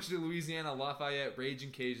University of Louisiana Lafayette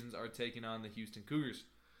Raging Cajuns are taking on the Houston Cougars.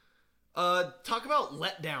 Talk about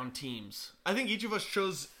letdown teams. I think each of us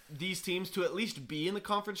chose these teams to at least be in the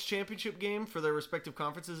conference championship game for their respective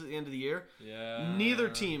conferences at the end of the year. Yeah. Neither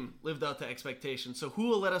team lived up to expectations. So who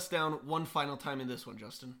will let us down one final time in this one,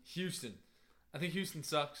 Justin? Houston. I think Houston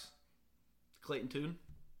sucks. Clayton Tune?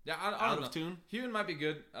 Yeah, I Out don't of know. tune? Houston might be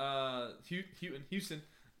good. Houston.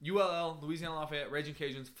 ULL, Louisiana Lafayette, Raging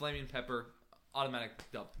Cajuns, Flaming Pepper, automatic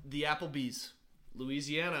dub. The Applebee's.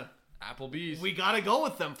 Louisiana. Applebee's. We gotta go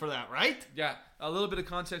with them for that, right? Yeah, a little bit of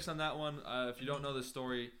context on that one. If you don't know the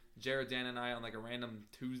story, Jared, Dan, and I on like a random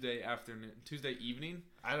Tuesday evening.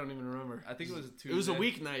 I don't even remember. I think it was a Tuesday. It was a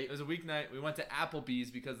weeknight. It was a weeknight. We went to Applebee's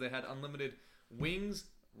because they had unlimited wings,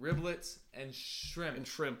 riblets, and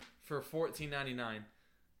shrimp. For $14.99.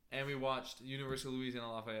 And we watched University of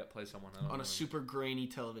Louisiana Lafayette play someone. On a super grainy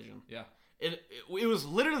television. Yeah. It was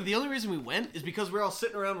literally the only reason we went is because we were all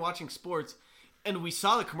sitting around watching sports and we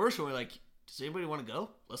saw the commercial and we're like, does anybody want to go?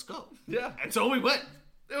 Let's go. Yeah. And so we went.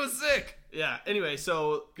 It was sick. Yeah. Anyway,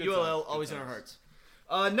 so Good ULL times. always Good in our times.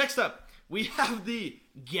 hearts. Next up, we have the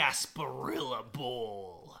Gasparilla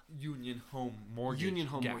Bowl. Union Home Mortgage.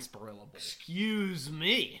 Gasparilla Bowl. Excuse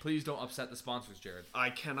me. Please don't upset the sponsors, Jared. I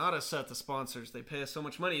cannot upset the sponsors. They pay us so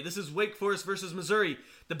much money. This is Wake Forest versus Missouri.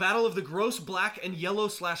 The battle of the gross black and yellow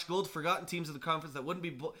 / gold forgotten teams of the conference that wouldn't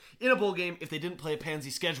be in a bowl game if they didn't play a pansy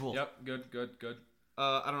schedule. Yep. Good.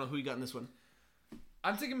 I don't know who you got in this one.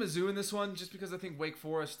 I'm taking Mizzou in this one just because I think Wake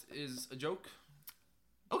Forest is a joke.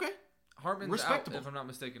 Okay. Hartman's Respectable. out, if I'm not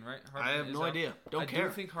mistaken, right? I have no idea. Don't care. I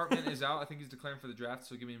do think Hartman is out. I think he's declaring for the draft,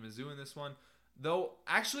 so give me Mizzou in this one. Though,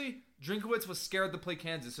 actually, Drinkowitz was scared to play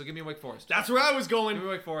Kansas, so give me Wake Forest. That's where I was going. Give me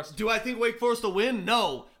Wake Forest. Do I think Wake Forest will win?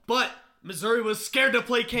 No. But Missouri was scared to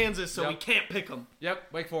play Kansas, so we can't pick them.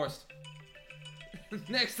 Yep, Wake Forest.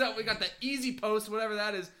 Next up, we got the Easy Post, whatever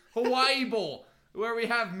that is, Hawaii Bowl, where we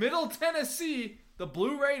have Middle Tennessee, the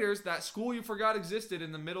Blue Raiders, that school you forgot existed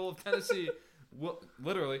in the middle of Tennessee,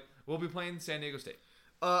 will be playing San Diego State.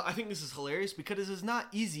 I think this is hilarious because it is not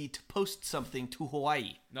easy to post something to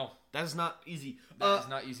Hawaii. No. That is not easy. That is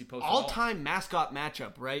not easy post at all. All-time mascot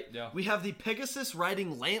matchup, right? Yeah. We have the Pegasus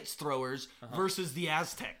riding lance throwers versus the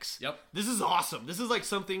Aztecs. Yep. This is awesome. This is like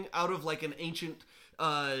something out of like an ancient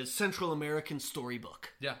Central American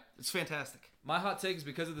storybook. Yeah. It's fantastic. My hot take is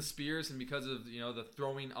because of the spears and because of, the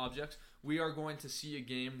throwing objects, we are going to see a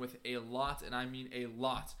game with a lot, and I mean a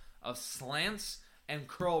lot, of slants and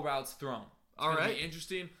curl routes thrown. It's All gonna right. be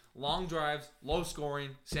interesting. Long drives, low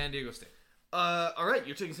scoring, San Diego State. All right,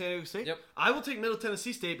 you're taking San Diego State? Yep. I will take Middle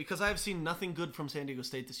Tennessee State because I have seen nothing good from San Diego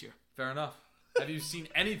State this year. Fair enough. Have you seen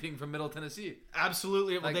anything from Middle Tennessee?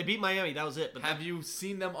 Absolutely. Well, Like- they beat Miami. That was it. But Have you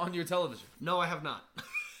seen them on your television? No, I have not.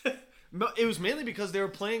 It was mainly because they were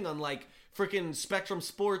playing on, like, freaking Spectrum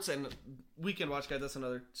Sports and Weekend Watch Guide. That's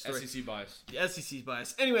another story. SEC bias. The SEC's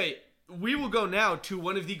bias. Anyway, we will go now to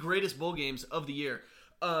one of the greatest bowl games of the year.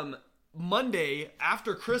 Monday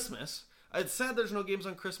after Christmas. It's sad there's no games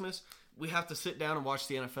on Christmas. We have to sit down and watch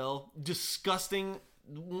the NFL. Disgusting.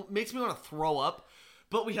 Makes me want to throw up.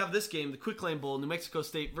 But we have this game, the Quick Lane Bowl, New Mexico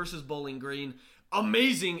State versus Bowling Green.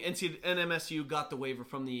 Amazing. NMSU got the waiver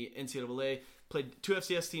from the NCAA. Played 2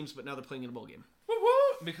 FCS teams, but now they're playing in a bowl game. Woo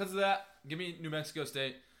woo! Because of that, give me New Mexico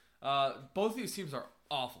State. Both of these teams are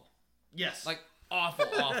awful. Yes. Like, awful.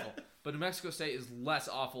 But New Mexico State is less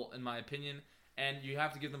awful, in my opinion. And you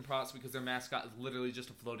have to give them props because their mascot is literally just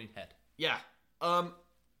a floating head. Yeah.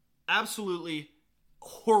 Absolutely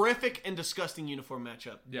horrific and disgusting uniform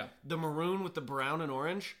matchup. Yeah. The maroon with the brown and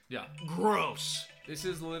orange. Yeah. Gross. This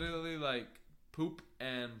is literally like poop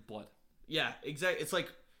and blood. Yeah, exactly. It's like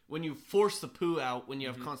when you force the poo out when you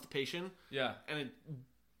have constipation. Yeah. And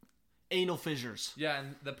anal fissures. Yeah,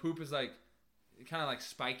 and the poop is like kind of like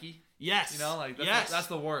spiky. Yes. You know, like that's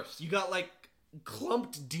the worst. You got like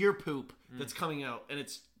clumped deer poop that's coming out, and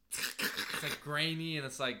it's like grainy and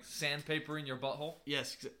it's like sandpaper in your butthole.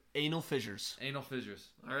 yes, anal fissures. Anal fissures.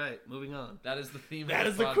 All right, moving on. That is the theme. That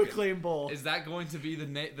of is the the Quick podcast. Lane Bowl. Is that going to be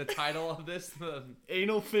the title of this? The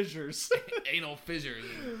Anal fissures. anal fissures.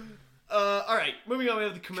 All right, moving on. We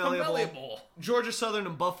have the Camellia Bowl. Bowl. Georgia Southern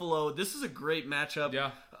and Buffalo. This is a great matchup.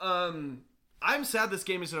 Yeah. I'm sad this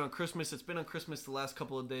game isn't on Christmas. It's been on Christmas the last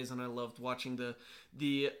couple of days, and I loved watching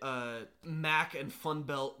the MAC and Fun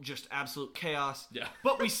Belt just absolute chaos. Yeah.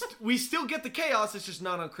 But we still get the chaos. It's just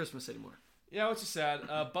not on Christmas anymore. Yeah, which is sad.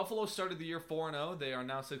 Buffalo started the year 4-0. They are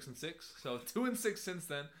now 6-6. So 2-6 since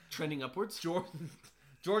then. Trending upwards.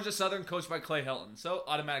 Georgia Southern, coached by Clay Helton. So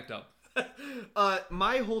automatic dub.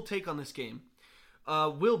 My whole take on this game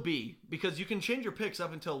will be, because you can change your picks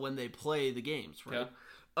up until when they play the games, right?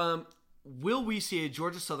 Yeah. Will we see a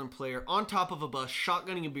Georgia Southern player on top of a bus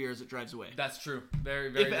shotgunning a beer as it drives away? That's true.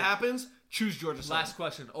 Very, very If good. it happens, choose Georgia Southern. Last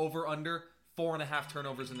question. Over, under, 4.5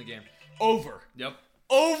 turnovers in the game. Over. Yep.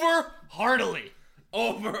 Over heartily.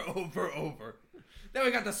 Over. Then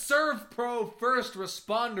we got the Serve Pro First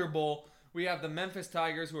Responder Bowl. We have the Memphis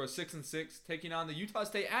Tigers, who are 6-6, taking on the Utah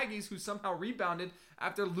State Aggies, who somehow rebounded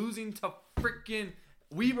after losing to freaking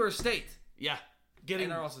Weber State. Yeah.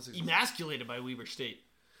 Getting And are also 6-6. emasculated by Weber State.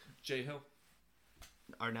 Jay Hill,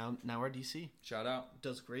 Are now our DC. shout out.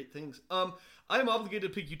 Does great things. I am obligated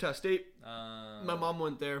to pick Utah State. My mom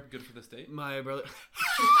went there. Good for the state. My brother.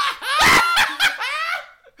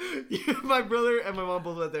 My brother and my mom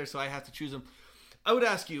both went there, so I have to choose them. I would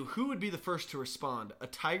ask you, who would be the first to respond? A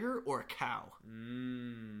tiger or a cow?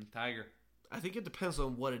 Tiger. I think it depends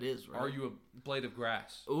on what it is, right? Are you a blade of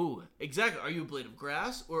grass? Ooh, exactly. Are you a blade of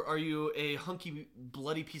grass or are you a hunky,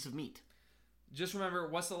 bloody piece of meat? Just remember,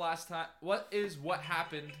 what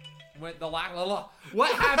happened when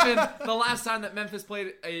what happened the last time that Memphis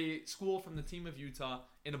played a school from the team of Utah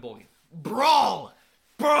in a bowl game? Brawl!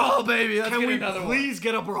 Brawl, baby. Let's Can get we another please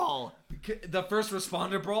get a brawl? one. The first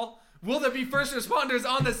responder brawl? Will there be first responders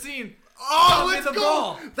on the scene? Oh, Tell me let's the go!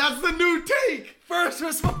 brawl. That's the new take! First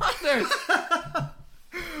responders.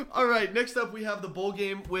 All right, next up we have the bowl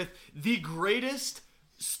game with the greatest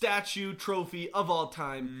statue trophy of all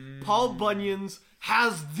time. Paul Bunyan's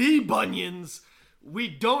has the bunions. We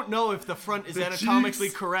don't know if the front is anatomically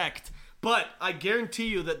cheeks. correct, but I guarantee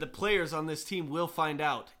you that the players on this team will find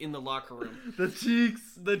out in the locker room.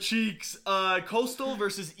 The cheeks. Coastal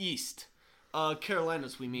versus East.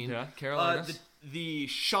 Carolinas, we mean. Yeah, Carolinas. The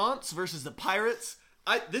Shants versus the Pirates.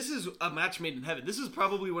 This is a match made in heaven. This is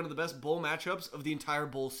probably one of the best bowl matchups of the entire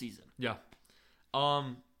bowl season. Yeah.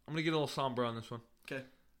 I'm gonna get a little somber on this one. Okay.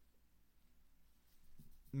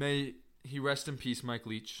 May he rest in peace, Mike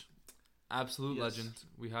Leach. Absolute Yes. legend.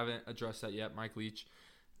 We haven't addressed that yet. Mike Leach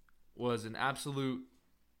was an absolute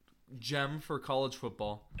gem for college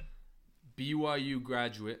football. BYU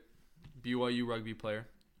graduate, BYU rugby player,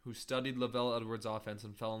 who studied Lavelle Edwards' offense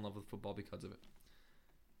and fell in love with football because of it.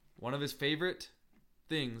 One of his favorite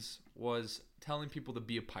things was telling people to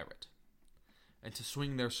be a pirate and to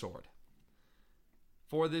swing their sword.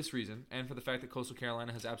 For this reason, and for the fact that Coastal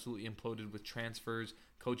Carolina has absolutely imploded with transfers,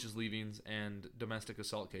 coaches leavings, and domestic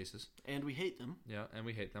assault cases. And we hate them. Yeah, and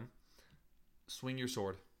we hate them. Swing your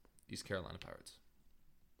sword, East Carolina Pirates.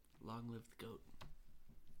 Long live the goat.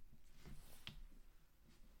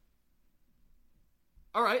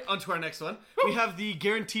 All right, on to our next one. We have the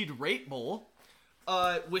Guaranteed Rate Bowl.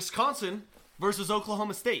 Wisconsin versus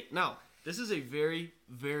Oklahoma State. Now, this is a very,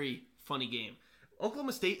 very funny game.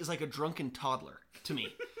 Oklahoma State is like a drunken toddler to me.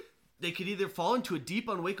 They could either fall into a deep,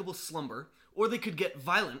 unwakeable slumber, or they could get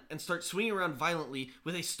violent and start swinging around violently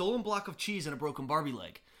with a stolen block of cheese and a broken Barbie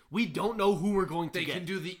leg. We don't know who we're going to They get. can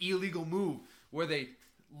do the illegal move where they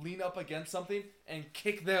lean up against something and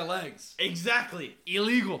kick their legs. Exactly.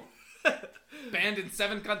 Illegal. Banned in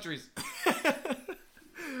 7 countries.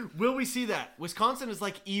 Will we see that? Wisconsin is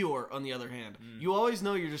like Eeyore, on the other hand. You always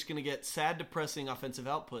know you're just going to get sad, depressing offensive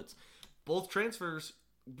outputs. Both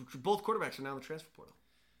quarterbacks are now in the transfer portal.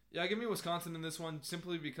 Yeah, give me Wisconsin in this one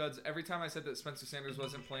simply because every time I said that Spencer Sanders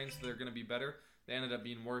wasn't playing, so they're going to be better, they ended up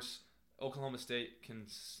being worse. Oklahoma State can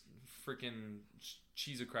freaking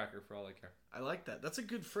cheese a cracker for all I care. I like that. That's a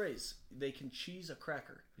good phrase. They can cheese a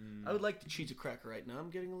cracker. I would like to cheese a cracker right now. I'm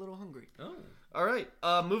getting a little hungry. Oh. All right.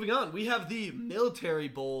 Moving on. We have the Military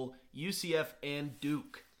Bowl, UCF and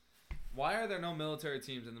Duke. Why are there no military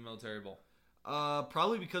teams in the Military Bowl?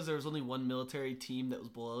 Probably because there was only one military team that was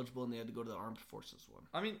bowl eligible, and they had to go to the Armed Forces one.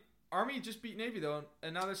 I mean, Army just beat Navy though,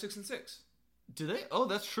 and now they're 6-6. Do they? Oh,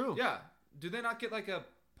 that's true. Yeah. Do they not get like a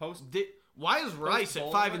post? Why is Rice at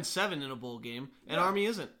bowl 5-7 in a bowl game and Yeah. Army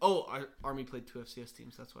isn't? Oh, Army played 2 FCS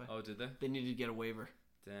teams. That's why. Oh, did they? They needed to get a waiver.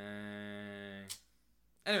 Dang.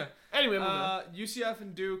 Anyway, moving on. UCF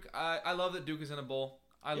and Duke. I love that Duke is in a bowl.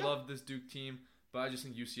 I Yeah. love this Duke team, but I just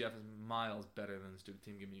think UCF is miles better than this Duke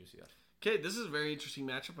team. Give me UCF. Okay, this is a very interesting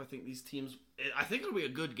matchup. I think these teams. I think it'll be a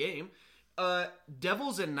good game.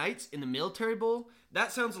 Devils and Knights in the Military Bowl.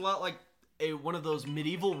 That sounds a lot like one of those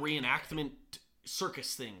medieval reenactment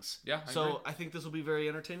circus things. Yeah, I so agree. I think this will be very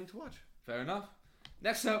entertaining to watch. Fair enough.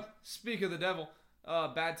 Next up, speak of the devil.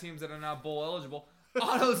 Bad teams that are now bowl eligible.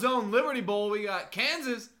 AutoZone Liberty Bowl. We got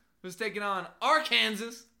Kansas, who's taking on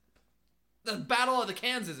Arkansas. The battle of the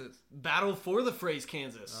Kansases. Battle for the phrase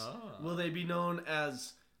Kansas. Oh. Will they be known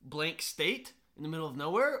as blank state in the middle of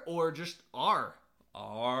nowhere, or just R?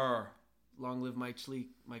 R. Long live Mike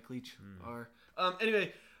Leach. R.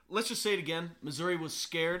 Anyway, let's just say it again. Missouri was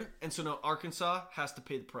scared, and so now Arkansas has to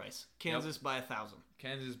pay the price. Kansas by 1,000.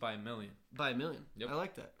 Kansas by 1 million. By 1 million. Yep. I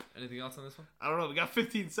like that. Anything else on this one? I don't know. We got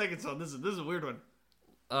 15 seconds on this. This is a weird one.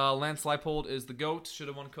 Lance Leipold is the GOAT. Should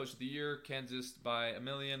have won Coach of the Year. Kansas by 1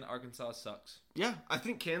 million. Arkansas sucks. Yeah, I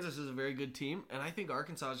think Kansas is a very good team, and I think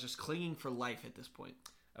Arkansas is just clinging for life at this point.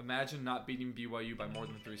 Imagine not beating BYU by more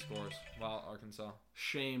than 3 scores. Wow, Arkansas.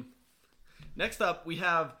 Shame. Next up, we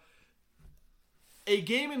have a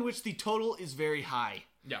game in which the total is very high.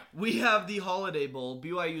 Yeah. We have the Holiday Bowl,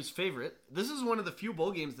 BYU's favorite. This is one of the few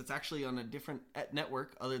bowl games that's actually on a different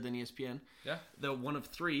network other than ESPN. Yeah. The one of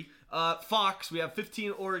 3. Fox, we have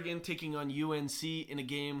 15 Oregon taking on UNC in a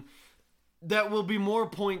game that will be more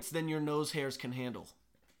points than your nose hairs can handle.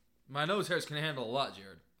 My nose hairs can handle a lot,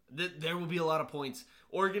 Jared. There will be a lot of points.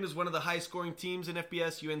 Oregon is one of the high scoring teams in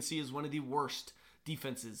FBS. UNC is one of the worst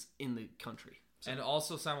defenses in the country. And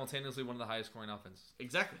also simultaneously one of the highest scoring offenses.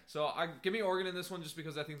 Exactly. So give me Oregon in this one just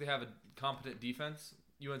because I think they have a competent defense.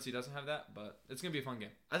 UNC doesn't have that, but it's going to be a fun game.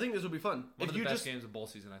 I think this will be fun. One of the best games of bowl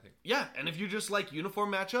season, I think. Yeah, and if you just like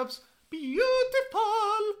uniform matchups, beautiful.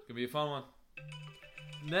 It's going to be a fun one.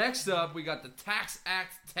 Next up, we got the Tax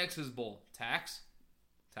Act Texas Bowl. Taxes.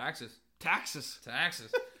 Texas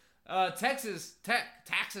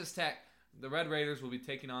Tech. The Red Raiders will be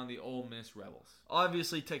taking on the Ole Miss Rebels.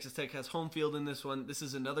 Obviously, Texas Tech has home field in this one. This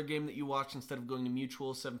is another game that you watch instead of going to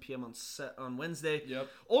Mutual, 7 p.m. on Wednesday. Yep.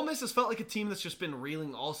 Ole Miss has felt like a team that's just been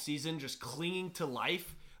reeling all season, just clinging to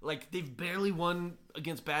life. Like, they've barely won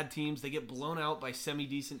against bad teams. They get blown out by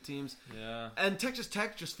semi-decent teams. Yeah. And Texas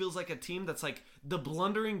Tech just feels like a team that's like the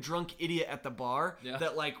blundering drunk idiot at the bar. Yeah.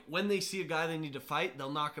 That, like, when they see a guy they need to fight, they'll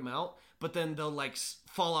knock him out. But then they'll, like,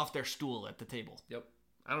 fall off their stool at the table. Yep.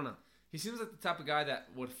 I don't know. He seems like the type of guy that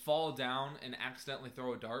would fall down and accidentally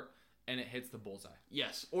throw a dart, and it hits the bullseye.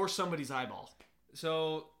 Yes. Or somebody's eyeball.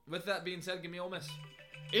 So, with that being said, give me Ole Miss.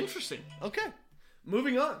 Interesting. Okay.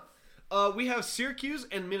 Moving on. We have Syracuse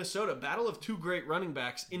and Minnesota, battle of 2 great running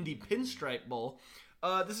backs in the Pinstripe Bowl.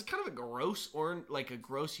 This is kind of a gross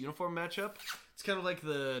uniform matchup. It's kind of like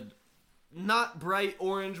the not bright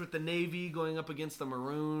orange with the navy going up against the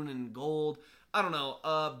maroon and gold. I don't know.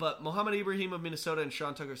 But Mohamed Ibrahim of Minnesota and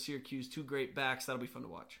Sean Tucker of Syracuse, 2 great backs. That'll be fun to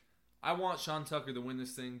watch. I want Sean Tucker to win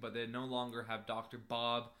this thing, but they no longer have Dr.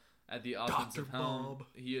 Bob at the offensive helm. Bob.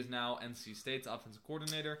 He is now NC State's offensive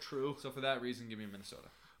coordinator. True. So for that reason, give me Minnesota.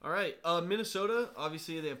 All right. Minnesota,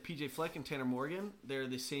 obviously, they have PJ Fleck and Tanner Morgan. They're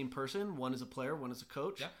the same person. One is a player, one is a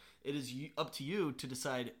coach. Yeah. It is up to you to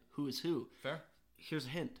decide who is who. Fair. Here's a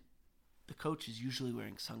hint. the coach is usually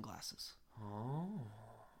wearing sunglasses. Oh.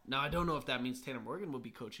 Now, I don't know if that means Tanner Morgan will be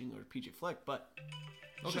coaching or PJ Fleck, but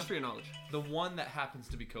just for your knowledge. The one that happens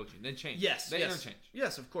to be coaching. They change. Yes. They interchange.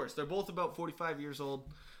 Yes, of course. They're both about 45 years old.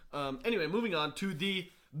 Anyway, moving on to the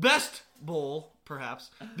best bowl, perhaps.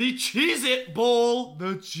 The Cheez-It Bowl.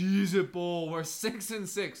 The Cheez-It Bowl. We're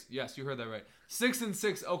 6-6. Yes, you heard that right.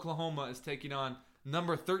 6-6 Oklahoma is taking on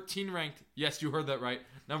number 13 ranked. Yes, you heard that right.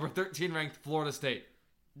 Number 13 ranked Florida State.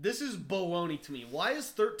 This is baloney to me. Why is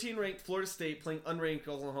 13 ranked Florida State playing unranked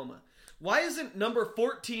Oklahoma? Why isn't number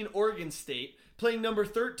 14 Oregon State playing number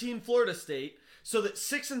 13 Florida State so that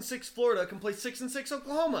 6-6 Florida can play 6-6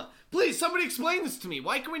 Oklahoma? Please, somebody explain this to me.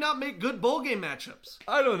 Why can we not make good bowl game matchups?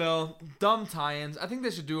 I don't know. Dumb tie-ins. I think they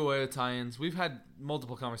should do away with tie-ins. We've had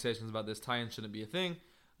multiple conversations about this. Tie-ins shouldn't be a thing.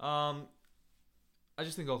 I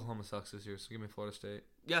just think Oklahoma sucks this year, so give me Florida State.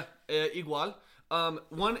 Yeah, igual.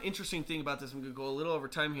 One interesting thing about this, I'm going to go a little over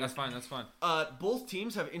time here. That's fine. Both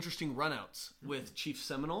teams have interesting runouts with Chief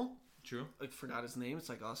Seminole. True. I forgot his name. It's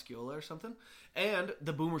like Osceola or something. And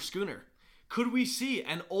the Boomer Schooner. Could we see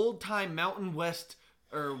an old-time Mountain West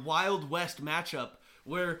or Wild West matchup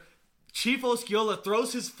where Chief Osceola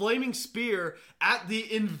throws his flaming spear at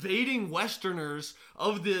the invading Westerners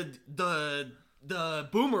of the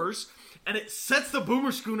Boomers, and it sets the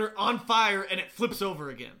Boomer Schooner on fire, and it flips over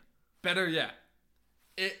again? Better yet,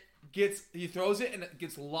 he throws it and it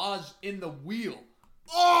gets lodged in the wheel.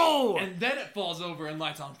 Oh! And then it falls over and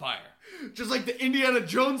lights on fire. Just like the Indiana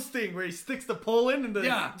Jones thing where he sticks the pole in and the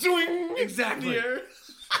zoing exactly. in the air.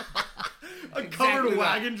 A covered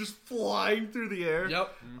wagon just flying through the air. Yep.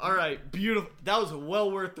 Mm-hmm. All right, beautiful. That was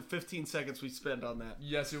well worth the 15 seconds we spent on that.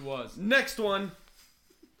 Yes, it was. Next one.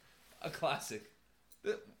 A classic.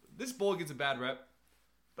 This bowl gets a bad rep,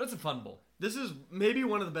 but it's a fun bowl. This is maybe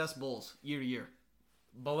one of the best bowls year to year.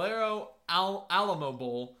 Bolero Alamo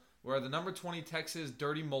Bowl, where the number 20 Texas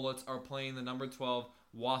Dirty Mullets are playing the number 12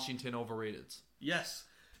 Washington Overrateds. Yes.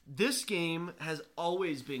 This game has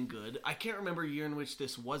always been good. I can't remember a year in which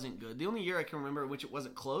this wasn't good. The only year I can remember in which it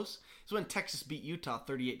wasn't close is when Texas beat Utah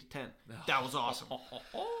 38-10. That was awesome.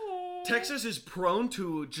 Texas is prone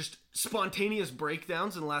to just spontaneous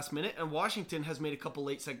breakdowns in the last minute, and Washington has made a couple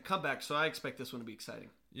late second comebacks, so I expect this one to be exciting.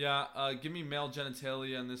 Yeah, give me male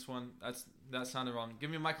genitalia in this one. That sounded wrong. Give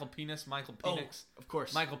me Michael Penix. Oh, of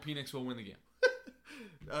course. Michael Penix will win the game.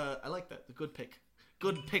 I like that. A good pick.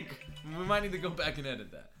 Good pick. We might need to go back and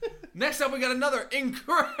edit that. Next up, we got another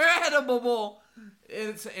incredible bowl.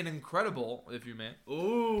 It's an incredible, if you may.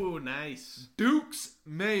 Ooh, nice. Duke's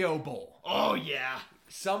Mayo Bowl. Oh, yeah.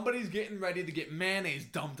 Somebody's getting ready to get mayonnaise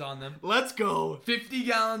dumped on them. Let's go. 50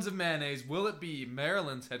 gallons of mayonnaise. Will it be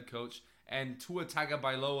Maryland's head coach and Tua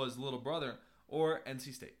Tagovailoa's little brother, or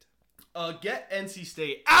NC State? Get NC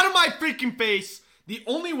State out of my freaking face. The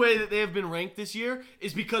only way that they have been ranked this year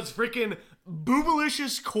is because freaking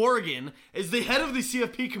Boobalicious Corrigan is the head of the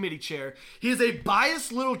CFP committee chair. He is a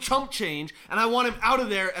biased little chump change, and I want him out of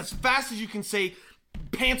there as fast as you can say,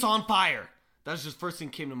 pants on fire. That's just the first thing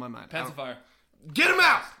that came to my mind. Pants on fire. Get him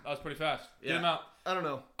out! That was pretty fast. Get him out. I don't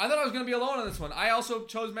know. I thought I was going to be alone on this one. I also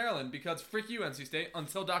chose Maryland because frick you, NC State,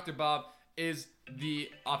 until Dr. Bob is the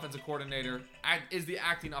offensive coordinator, is the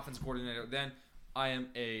acting offensive coordinator. Then I am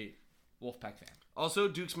a Wolfpack fan. Also,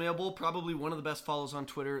 Duke's Mayo Bowl, probably one of the best follows on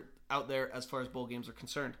Twitter out there as far as bowl games are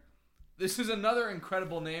concerned. This is another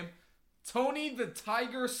incredible name. Tony the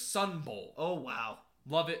Tiger Sun Bowl. Oh, wow.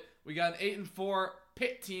 Love it. We got an 8-4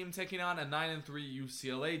 Pitt team taking on a 9-3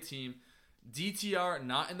 UCLA team. DTR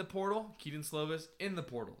not in the portal. Keaton Slovis in the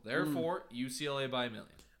portal. Therefore, UCLA by a million.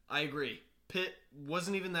 I agree. Pitt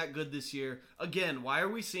wasn't even that good this year. Again, why are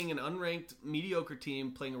we seeing an unranked mediocre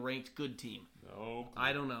team playing a ranked good team? No.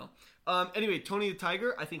 I don't know. Anyway, Tony the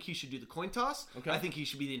Tiger, I think he should do the coin toss. Okay. I think he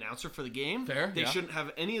should be the announcer for the game. Fair, They shouldn't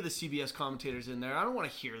have any of the CBS commentators in there. I don't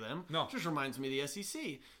want to hear them. No. It just reminds me of the SEC.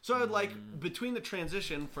 So I would like, between the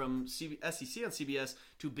transition from SEC on CBS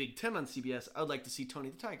to Big Ten on CBS, I would like to see Tony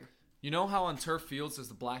the Tiger. You know how on turf fields there's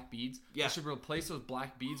the black beads? Yeah. They should replace those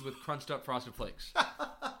black beads with crunched up Frosted Flakes.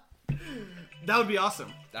 That would be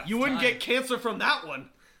awesome. You wouldn't get cancer from that one.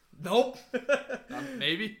 Nope.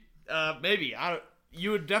 Maybe. Maybe.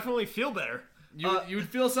 You would definitely feel better. You would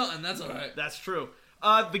feel something. That's all right. That's true.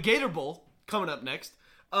 The Gator Bowl coming up next.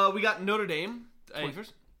 We got Notre Dame. Hey,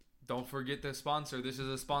 don't forget the sponsor. This is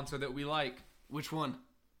a sponsor that we like. Which one?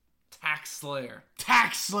 Tax Slayer.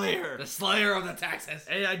 Tax Slayer. The Slayer of the taxes.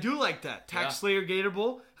 Hey, I do like that. Tax Slayer Gator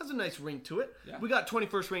Bowl has a nice ring to it. Yeah. We got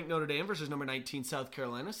 21st ranked Notre Dame versus number 19 South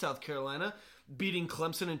Carolina. South Carolina beating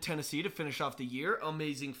Clemson and Tennessee to finish off the year.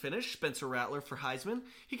 Amazing finish. Spencer Rattler for Heisman.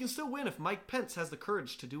 He can still win if Mike Pence has the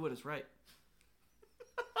courage to do what is right.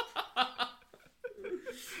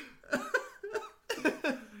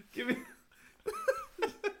 Give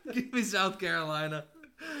me South Carolina.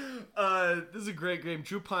 This is a great game.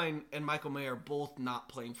 Drew Pine and Michael May are both not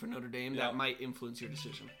playing for Notre Dame. Yeah. That might influence your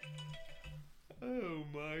decision. Oh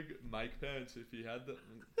my God. Mike Pence, if he had the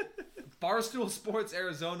Barstool Sports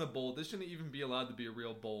Arizona Bowl. This shouldn't even be allowed to be a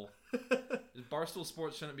real bowl. Barstool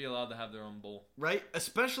Sports shouldn't be allowed to have their own bowl. Right?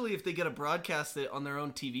 Especially if they get to broadcast it on their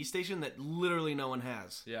own TV station that literally no one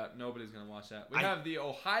has. Yeah, nobody's going to watch that. We have the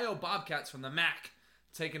Ohio Bobcats from the MAC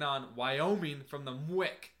taking on Wyoming from the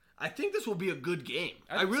MWIC. I think this will be a good game.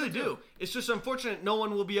 I think really so, too. do. It's just unfortunate no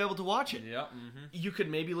one will be able to watch it. Yep. Mm-hmm. You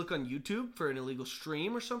could maybe look on YouTube for an illegal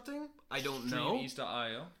stream or something. I don't know. East of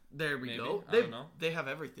Io. There we Maybe. go. I don't know. They have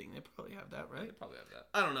everything. They probably have that, right? They probably have that.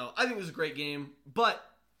 I don't know. I think this is a great game. But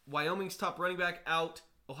Wyoming's top running back out.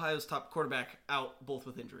 Ohio's top quarterback out, both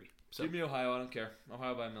with injury. So, Give me Ohio. I don't care.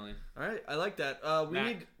 Ohio by a million. all right, I like that.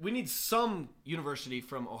 We need some university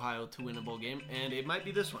from Ohio to win a bowl game, and it might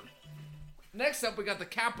be this one. Next up, we got the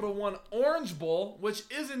Capital One Orange Bowl, which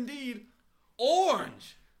is indeed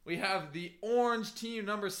orange. We have the orange team,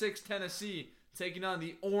 number 6, Tennessee, taking on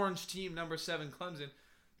the orange team, number 7, Clemson.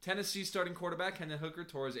 Tennessee starting quarterback, Hendon Hooker,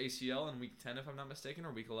 tore his ACL in week 10, if I'm not mistaken,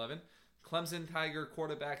 or week 11. Clemson Tiger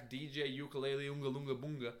quarterback, DJ Ukulele Unga Lunga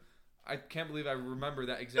Bunga. I can't believe I remember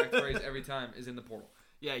that exact phrase every time, is in the portal.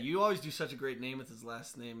 Yeah, you always do such a great name with his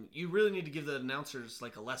last name. You really need to give the announcers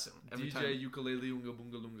like a lesson every DJ time. Ukulele Unga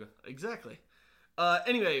Bunga Lunga. Exactly.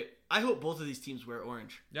 Anyway, I hope both of these teams wear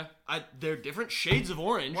orange. Yeah. They're different shades of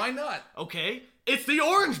orange. Why not? Okay, it's the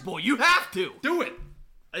Orange Bowl. You have to Do it!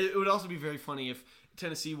 It would also be very funny if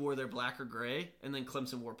Tennessee wore their black or gray, and then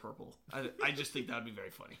Clemson wore purple. I just think that would be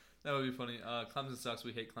very funny. That would be funny. Clemson sucks.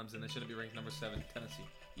 We hate Clemson. They shouldn't be ranked number 7, Tennessee.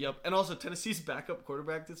 Yep, and also Tennessee's backup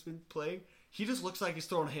quarterback that's been playing, he just looks like he's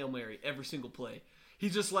throwing a Hail Mary every single play. He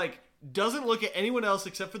just doesn't look at anyone else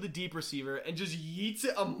except for the deep receiver and just yeets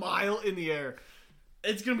it a mile in the air.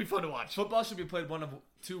 It's going to be fun to watch. Football should be played one of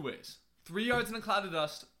 2 ways. 3 yards in a cloud of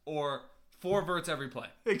dust or 4 verts every play.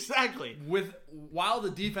 Exactly. While the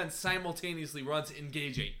defense simultaneously runs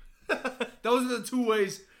engage 8. Those are the 2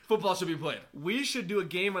 ways football should be played. We should do a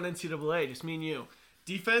game on NCAA, just me and you.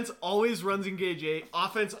 Defense always runs engage 8.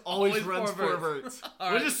 Offense always runs 4 verts.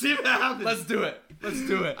 We'll just see what happens. Let's do it.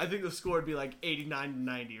 I think the score would be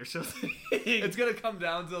 89-90 or something. It's going to come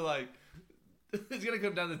down to it's going to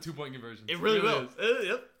come down to 2-point conversions. It really will. is.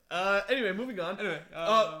 Yep. Anyway, moving on. Anyway,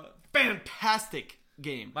 fantastic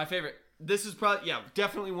game. my favorite. This is probably,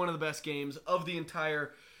 definitely one of the best games of the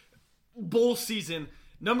entire bowl season.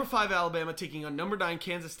 Number 5 Alabama taking on number 9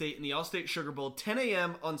 Kansas State in the All-State Sugar Bowl, 10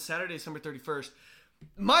 a.m. on Saturday, December 31st.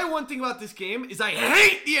 My one thing about this game is I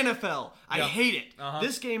hate the NFL. I hate it.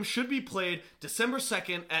 This game should be played December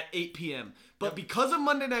 2nd at 8 p.m. But because of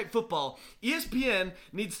Monday Night Football, ESPN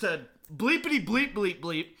needs to bleepity bleep bleep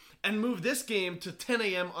bleep and move this game to 10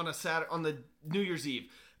 a.m. on the New Year's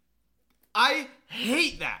Eve. I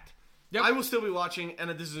hate that. Yep. I will still be watching, and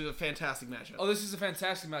this is a fantastic matchup. Oh, this is a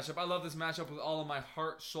fantastic matchup. I love this matchup with all of my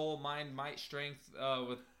heart, soul, mind, might, strength.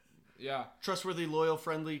 Trustworthy, loyal,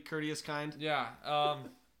 friendly, courteous, kind. Yeah.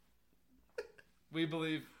 We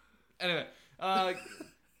believe. Anyway,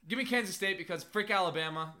 give me Kansas State because frick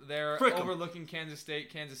Alabama. They're Frick 'em. overlooking Kansas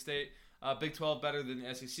State. Big 12 better than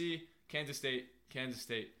SEC. Kansas State. Kansas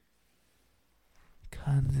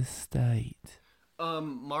State.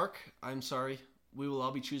 Mark, I'm sorry. We will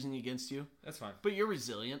all be choosing against you. That's fine. But you're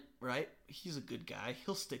resilient, right? He's a good guy.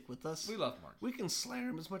 He'll stick with us. We love Mark. We can slander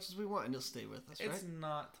him as much as we want, and he'll stay with us, right? It's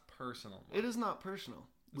not personal. Mark. It is not personal.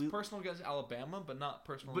 It's personal against Alabama, but not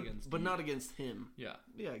personal against But you. not against him. Yeah.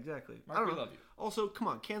 Yeah, exactly. Mark, I don't we know. love you. Also, come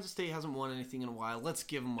on. Kansas State hasn't won anything in a while. Let's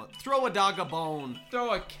give them throw a dog a bone.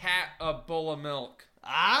 Throw a cat a bowl of milk.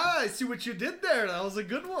 Ah, I see what you did there. That was a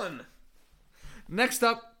good one. Next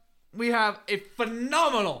up, we have a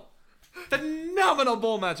phenomenal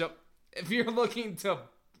bowl matchup. If you're looking to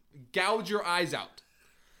gouge your eyes out,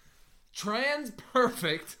 Trans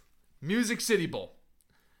Perfect Music City Bowl.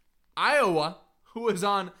 Iowa, who is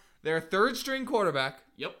on their 3rd string quarterback,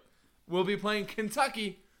 Yep. will be playing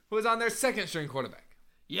Kentucky, who is on their 2nd string quarterback.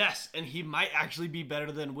 Yes, and he might actually be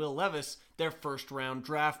better than Will Levis, their first-round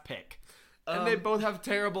draft pick. And they both have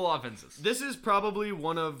terrible offenses. This is probably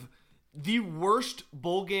one of the worst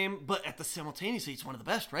bowl game, but at the simultaneously, it's one of the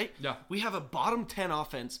best, right? Yeah. We have a bottom 10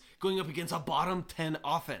 offense going up against a bottom 10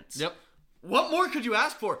 offense. Yep. What more could you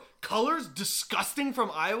ask for? Colors disgusting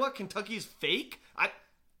from Iowa. Kentucky's fake.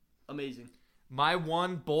 Amazing. My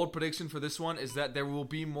one bold prediction for this one is that there will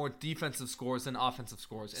be more defensive scores than offensive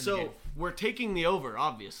scores in the game. So we're taking the over,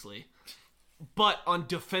 obviously. but on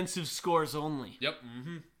defensive scores only. Yep.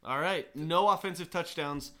 Mm-hmm. All right. No offensive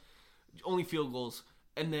touchdowns, only field goals,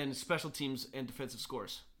 and then special teams and defensive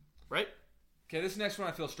scores. Right? Okay, this next one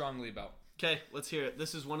I feel strongly about. Okay, let's hear it.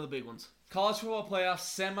 This is one of the big ones. College football playoff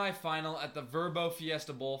semifinal at the Verbo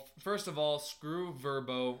Fiesta Bowl. First of all, screw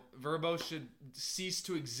Verbo. Verbo should cease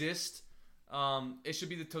to exist. It should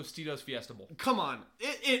be the Tostitos Fiesta Bowl. Come on.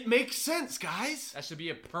 It makes sense, guys. That should be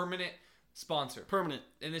a permanent sponsor. Permanent.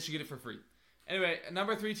 And they should get it for free. Anyway,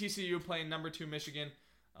 number 3 TCU playing number 2 Michigan.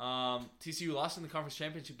 TCU lost in the conference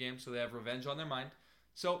championship game, so they have revenge on their mind.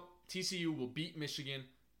 So TCU will beat Michigan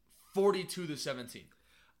 42-17.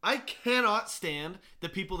 I cannot stand the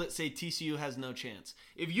people that say TCU has no chance.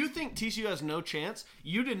 If you think TCU has no chance,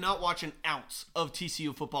 you did not watch an ounce of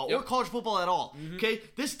TCU football or college football at all. Okay?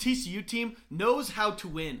 This TCU team knows how to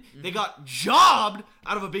win. They got jobbed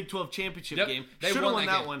out of a Big 12 championship game. They Should have won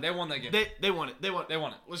that one. They won that game. They won it. They won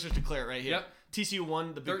it. Let's just declare it right here. Yep. TCU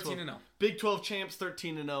won the Big 12. 13-0. Big 12 champs,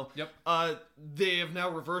 13-0. Yep. They have now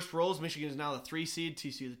reversed roles. Michigan is now the 3 seed,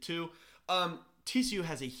 TCU the 2. TCU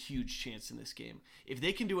has a huge chance in this game. If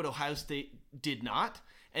they can do what Ohio State did not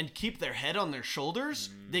and keep their head on their shoulders,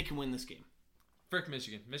 they can win this game. Frick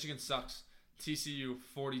Michigan. Michigan sucks. TCU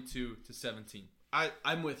 42-17.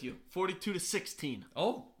 I'm with you. 42-16.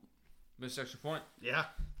 Oh, missed extra point. Yeah.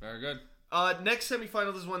 Very good. Next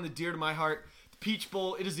semifinal, this is one that's dear to my heart. The Peach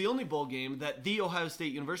Bowl. It is the only bowl game that The Ohio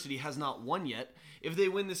State University has not won yet. If they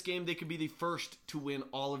win this game, they could be the first to win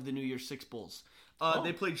all of the New Year's Six Bowls.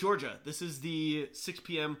 They play Georgia. This is the 6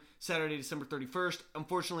 p.m. Saturday, December 31st.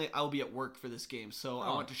 Unfortunately, I will be at work for this game, so I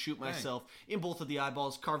want to shoot myself in both of the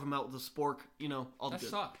eyeballs, carve them out with a spork, all the That good.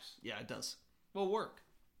 sucks. Yeah, it does. Well, work.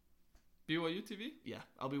 BYU TV? Yeah,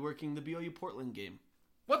 I'll be working the BYU Portland game.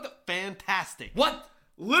 What the? Fantastic. What?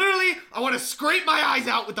 Literally, I want to scrape my eyes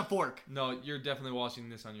out with the fork. No, you're definitely watching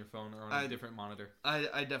this on your phone or on a different monitor.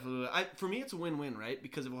 I definitely would. For me, it's a win-win, right?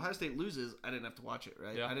 Because if Ohio State loses, I didn't have to watch it,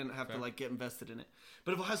 right? Yeah, I didn't have fair. to get invested in it.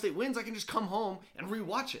 But if Ohio State wins, I can just come home and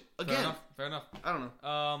rewatch it again. Fair enough. I don't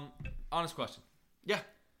know. Honest question. Yeah.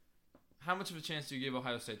 How much of a chance do you give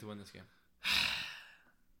Ohio State to win this game?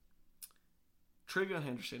 Travion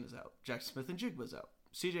Henderson is out. Jackson Smith and Jigba's out.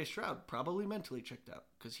 CJ Stroud probably mentally checked out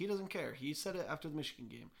because he doesn't care. He said it after the Michigan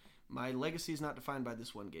game. My legacy is not defined by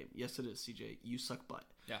this one game. Yes, it is, CJ. You suck butt.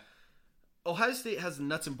 Yeah. Ohio State has the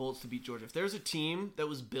nuts and bolts to beat Georgia. If there's a team that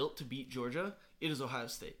was built to beat Georgia, it is Ohio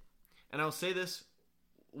State. And I'll say this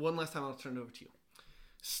one last time. I'll turn it over to you.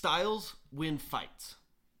 Styles win fights.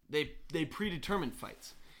 They predetermine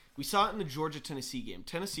fights. We saw it in the Georgia-Tennessee game.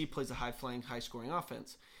 Tennessee plays a high-flying, high-scoring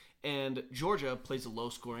offense. And Georgia plays a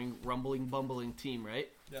low-scoring, rumbling, bumbling team, right?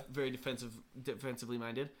 Yeah. Very defensively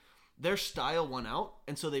minded. Their style won out,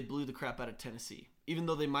 and so they blew the crap out of Tennessee. Even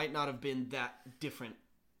though they might not have been that different.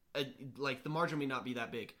 The margin may not be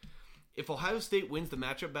that big. If Ohio State wins the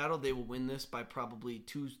matchup battle, they will win this by probably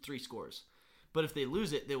 2-3 scores. But if they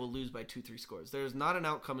lose it, they will lose by 2-3 scores. There is not an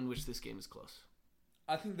outcome in which this game is close.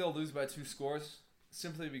 I think they'll lose by 2 scores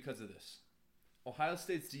simply because of this. Ohio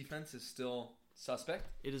State's defense is still suspect.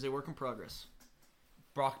 It is a work in progress.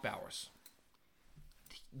 Brock Bowers.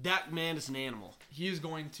 That man is an animal. He is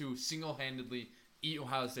going to single-handedly eat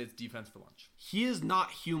Ohio State's defense for lunch. He is not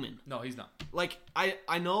human. No, he's not.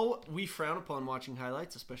 I know we frown upon watching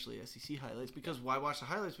highlights, especially SEC highlights, because why watch the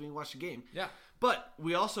highlights when you watch the game? Yeah. But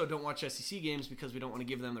we also don't watch SEC games because we don't want to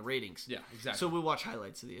give them the ratings. Yeah, exactly. So we watch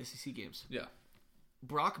highlights of the SEC games. Yeah.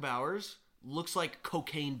 Brock Bowers looks like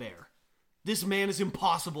Cocaine Bear. This man is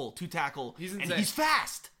impossible to tackle. He's insane. And he's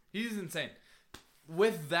fast. He's insane.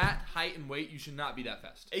 With that height and weight, you should not be that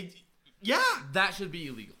fast. Yeah. That should be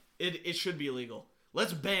illegal. It should be illegal.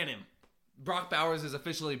 Let's ban him. Brock Bowers is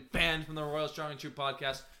officially banned from the Royal Strong and True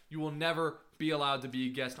podcast. You will never be allowed to be a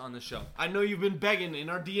guest on the show. I know you've been begging in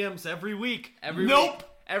our DMs every week. Nope. Week.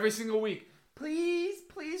 Every single week. Please,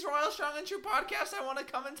 Royal Strong and True podcast. I want to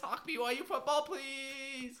come and talk BYU football,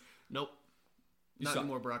 please. Nope. You Not suck.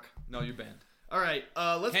 anymore, Brock. No, you're banned. All right,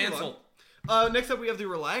 let's Cancel. move on. Next up, we have the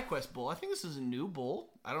ReliaQuest Bowl. I think this is a new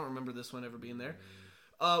bowl. I don't remember this one ever being there.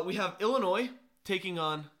 We have Illinois taking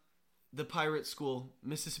on the Pirate School,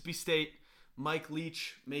 Mississippi State. Mike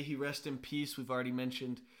Leach, may he rest in peace. We've already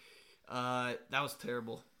mentioned. That was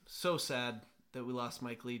terrible. So sad that we lost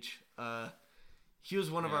Mike Leach. He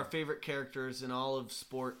was one of our favorite characters in all of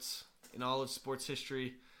sports,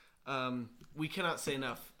 history. We cannot say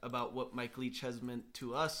enough about what Mike Leach has meant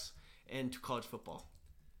to us and to college football.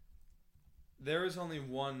 There is only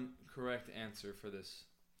one correct answer for this.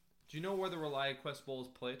 Do you know where the ReliaQuest Bowl is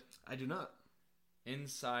played? I do not.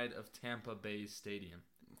 Inside of Tampa Bay Stadium.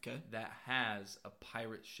 Okay. That has a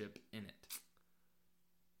pirate ship in it.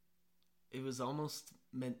 It was almost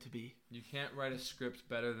meant to be. You can't write a script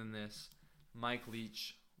better than this. Mike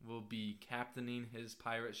Leach will be captaining his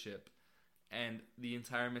pirate ship, and the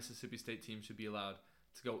entire Mississippi State team should be allowed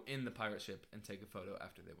to go in the pirate ship and take a photo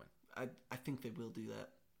after they win. I think they will do that.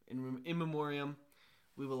 In memoriam,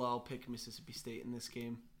 we will all pick Mississippi State in this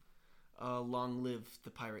game. Long live the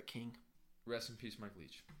Pirate King. Rest in peace, Mike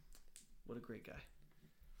Leach. What a great guy.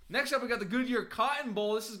 Next up, we got the Goodyear Cotton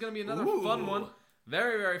Bowl. This is going to be another fun one.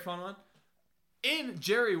 Very, very fun one. In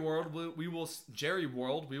Jerry World, we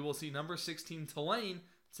will see number 16 Tulane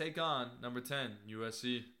take on number 10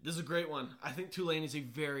 USC. This is a great one. I think Tulane is a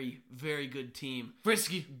very, very good team.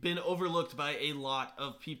 Frisky. Been overlooked by a lot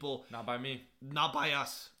of people. Not by me. Not by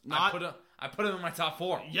us. I put him in my top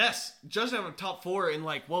 4. Yes. Just having top 4 in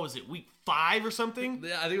what was it, week 5 or something?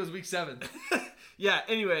 Yeah, I think it was week 7. Yeah,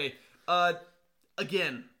 anyway.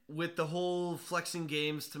 Again, with the whole flexing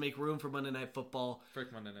games to make room for Monday Night Football.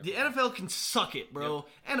 Frick Monday Night The Football. NFL can suck it, bro. Yep.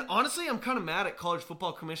 And honestly, I'm kind of mad at college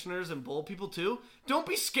football commissioners and bowl people too. Don't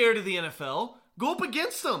be scared of the NFL. Go up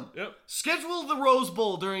against them. Yep. Schedule the Rose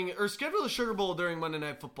Bowl schedule the Sugar Bowl during Monday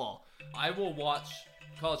Night Football. I will watch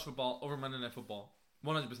college football over Monday Night Football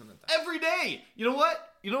 100% of the time. Every day. You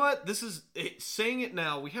know what? This is saying it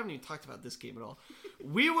now. We haven't even talked about this game at all.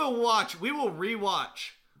 We will rewatch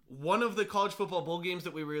one of the college football bowl games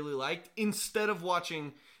that we really liked instead of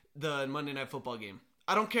watching the Monday Night Football game.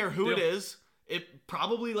 I don't care who it is. It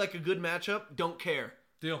probably a good matchup. Don't care.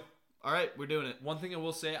 Deal. All right, we're doing it. One thing I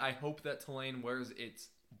will say, I hope that Tulane wears its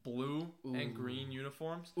blue and green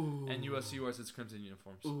uniforms, and USC wears its crimson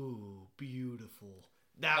uniforms. Ooh, beautiful.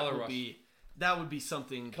 That would be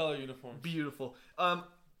something. Color uniforms. Beautiful. I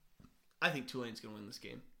think Tulane's going to win this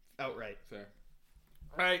game. Outright. Fair.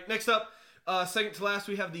 All right, next up. Second to last,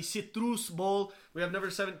 we have the Citrus Bowl. We have number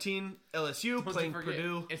 17 LSU playing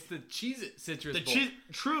Purdue. It's the Cheez-It Citrus Bowl.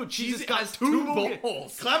 Cheez-It got two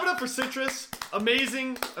bowls. Clap it up for Citrus.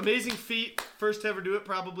 Amazing feat. First to ever do it,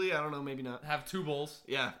 probably. I don't know, maybe not. Have 2 bowls.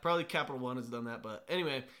 Yeah, probably Capital One has done that. But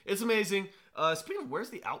anyway, it's amazing. Speaking of, where's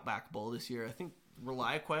the Outback Bowl this year? I think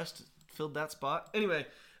ReliaQuest filled that spot. Anyway,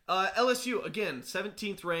 LSU, again,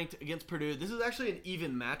 17th ranked against Purdue. This is actually an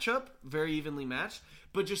even matchup, very evenly matched,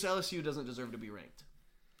 but just LSU doesn't deserve to be ranked.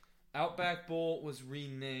 Outback Bowl was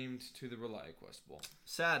renamed to the ReliaQuest Bowl.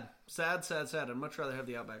 Sad. I'd much rather have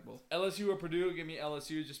the Outback Bowl. LSU or Purdue? Give me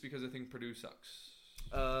LSU just because I think Purdue sucks.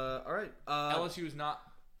 All right. LSU is not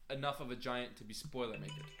enough of a giant to be spoiler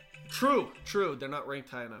maker. True. They're not ranked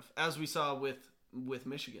high enough, as we saw with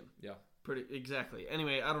Michigan. Yeah. Pretty exactly.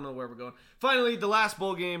 Anyway, I don't know where we're going. Finally, the last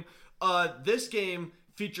bowl game. This game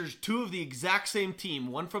features 2 of the exact same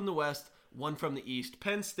team, one from the West, one from the East.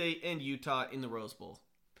 Penn State and Utah in the Rose Bowl.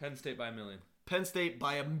 Penn State by a million. Penn State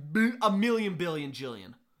by a million billion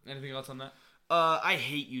jillion. Anything else on that? I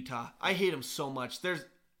hate Utah. I hate them so much.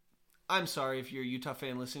 I'm sorry if you're a Utah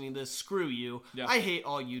fan listening to this. Screw you. Yeah. I hate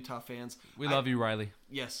all Utah fans. We love you, Riley.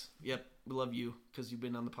 Yes. Yep. We love you because you've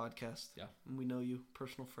been on the podcast. Yeah. And we know you.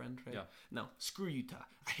 Personal friend, right? Yeah. No. Screw Utah.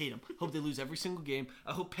 I hate them. Hope they lose every single game.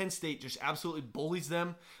 I hope Penn State just absolutely bullies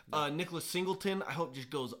them. Yeah. Nicholas Singleton, I hope just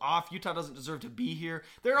goes off. Utah doesn't deserve to be here.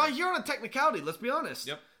 They're all here on a technicality. Let's be honest.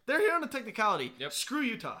 Yep. They're here on a technicality. Yep. Screw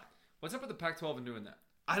Utah. What's up with the Pac-12 and doing that?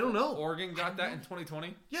 I don't know. Oregon got that in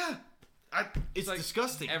 2020? Yeah. It's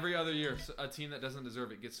disgusting. Every other year, a team that doesn't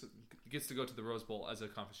deserve it gets to go to the Rose Bowl as a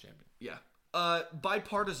conference champion. Yeah.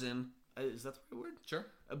 Bipartisan. Is that the right word? Sure.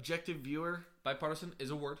 Objective viewer. Bipartisan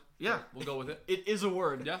is a word. Yeah. We'll go with it. It is a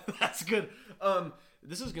word. Yeah. That's good.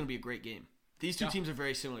 This is going to be a great game. These two teams are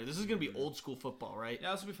very similar. This is going to be old school football, right?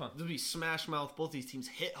 Yeah, this will be fun. This will be smash mouth. Both these teams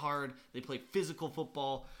hit hard. They play physical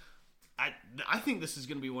football. I think this is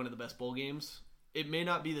going to be one of the best bowl games. It may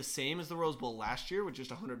not be the same as the Rose Bowl last year with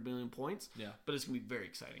just 100 million points. Yeah. But it's going to be very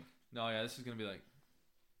exciting. No, yeah, this is going to be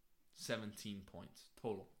 17 points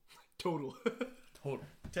total. Total.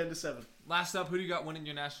 10-7. Last up, who do you got winning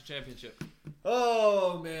your national championship?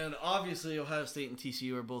 Oh, man. Obviously, Ohio State and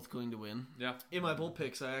TCU are both going to win. Yeah. In my bowl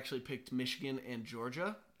picks, I actually picked Michigan and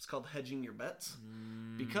Georgia. It's called hedging your bets.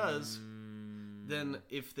 Because then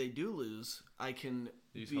if they do lose, I can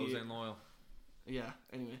Jose and Loyal. Yeah,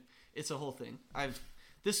 anyway. It's a whole thing.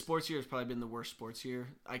 This sports year has probably been the worst sports year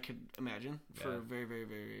I could imagine for a very, very,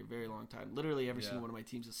 very, very long time. Literally every single one of my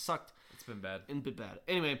teams has sucked. It's been bad. And been bad.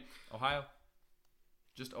 Anyway. Ohio.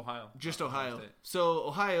 Just Ohio. Just Ohio. So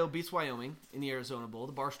Ohio beats Wyoming in the Arizona Bowl,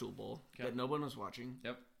 the Barstool Bowl, that no one was watching.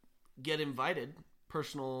 Yep. Get invited,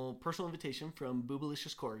 personal invitation from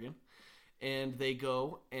Boobalicious Corrigan, and they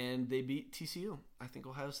go and they beat TCU. I think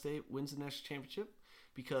Ohio State wins the national championship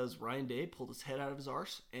because Ryan Day pulled his head out of his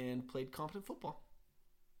arse and played competent football.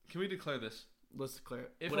 Can we declare this? Let's declare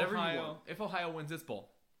it. If Whatever you want. Ohio wins its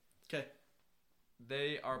bowl, Okay.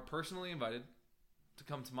 they are personally invited to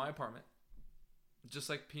come to my apartment, just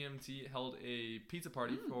like PMT held a pizza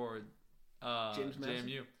party for James Madison.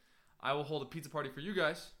 JMU. I will hold a pizza party for you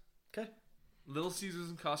guys. Okay. Little Caesars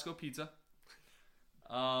and Costco pizza.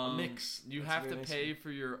 A mix. You That's have to very nice of pay you.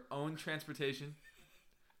 for your own transportation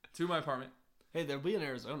to my apartment. Hey, they'll be in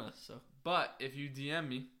Arizona, so. But if you DM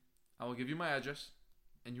me, I will give you my address,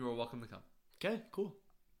 and you are welcome to come. Okay, cool.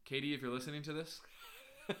 Katie, if you're listening to this,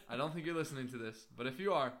 I don't think you're listening to this, but if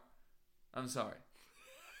you are, I'm sorry.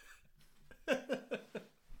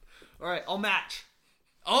 All right, I'll match.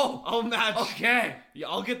 Oh! I'll match. Okay! Yeah,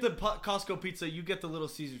 I'll get the Costco pizza. You get the Little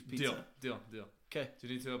Caesars pizza. Deal. Okay. Do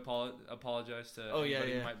you need to apologize to Oh, yeah,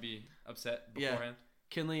 anybody yeah. who might be upset Yeah. beforehand?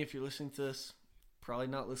 Kinley, if you're listening to this, probably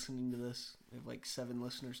not listening to this. We have like 7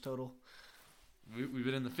 listeners total. We've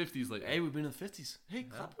been in the 50s lately. Hey, we've been in the 50s. Hey,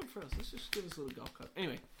 clap up for us. Let's just give us a little golf clap.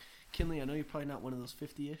 Anyway, Kinley, I know you're probably not one of those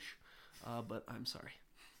 50-ish, but I'm sorry.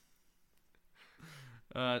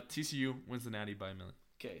 TCU wins the Natty by a million.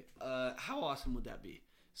 Okay, how awesome would that be?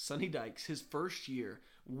 Sonny Dykes, his first year,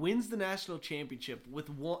 wins the national championship with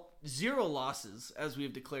 0 losses, as we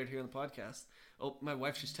have declared here on the podcast. Oh, my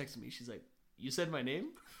wife just texted me. She's like, "You said my name?"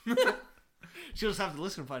 She'll just have to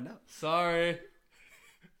listen and find out. Sorry.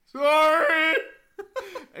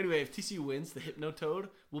 Anyway, if TCU wins, the Hypnotoad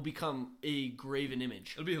will become a graven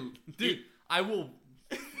image. It'll be, dude. I will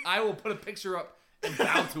put a picture up and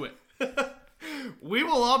bow to it. We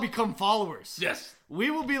will all become followers. Yes. We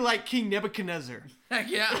will be like King Nebuchadnezzar Heck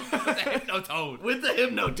yeah. The Hypnotoad. with the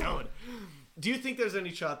Hypnotoad. Do you think there's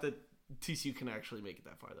any shot that TCU can actually make it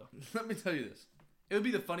that far, though? Let me tell you this. It would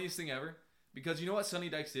be the funniest thing ever, because you know what Sonny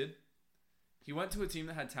Dykes did? He went to a team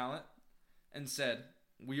that had talent and said,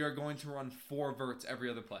 "We are going to run 4 verts every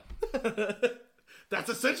other play." That's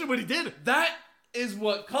essentially what he did. That is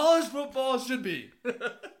what college football should be.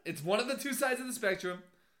 It's one of the 2 sides of the spectrum.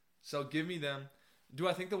 So give me them. Do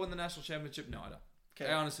I think they'll win the national championship? No, I don't. Okay.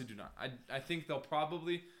 I honestly do not. I think they'll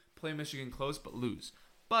probably play Michigan close but lose.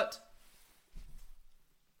 But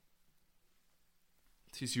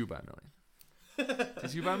TCU by a million.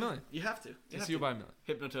 TCU by a million. You have to. TCU by a million.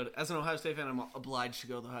 Hypnotoad. As an Ohio State fan, I'm obliged to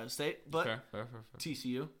go with Ohio State. But Fair.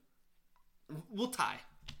 TCU, we'll tie.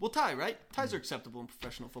 We'll tie, right? Ties are acceptable in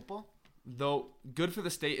professional football. Though good for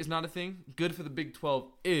the state is not a thing. Good for the Big 12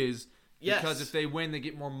 is. Yes. Because if they win, they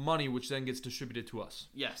get more money, which then gets distributed to us.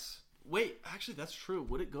 Yes. Wait, actually, that's true.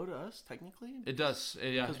 Would it go to us, technically? It does.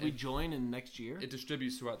 Yeah. Because we join in next year? It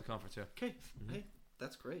distributes throughout the conference, yeah. Okay. Hey,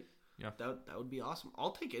 that's great. Yeah. That would be awesome.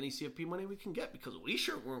 I'll take any CFP money we can get because we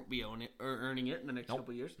sure won't be earning it in the next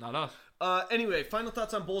couple of years. Not us. Anyway, final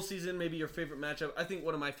thoughts on bowl season. Maybe your favorite matchup. I think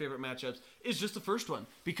one of my favorite matchups is just the first one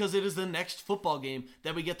because it is the next football game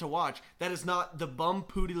that we get to watch. That is not the bum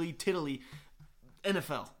poodly tiddly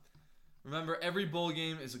NFL. Remember, every bowl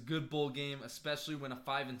game is a good bowl game, especially when a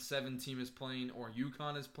 5-7 team is playing or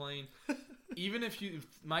UConn is playing. Even if you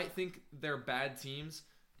might think they're bad teams,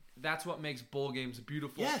 that's what makes bowl games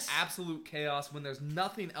beautiful. Yes. Absolute chaos when there's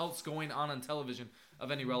nothing else going on television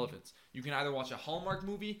of any relevance. You can either watch a Hallmark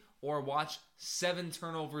movie or watch 7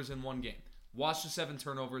 turnovers in one game. Watch the 7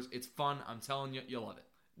 turnovers. It's fun. I'm telling you, you'll love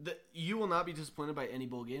it. You will not be disappointed by any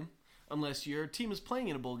bowl game unless your team is playing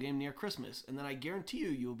in a bowl game near Christmas, and then I guarantee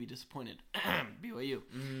you will be disappointed. BYU.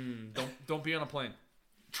 Don't be on a plane.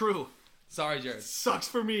 True. Sorry, Jared. Sucks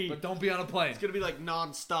for me. But don't be on a plane. It's going to be like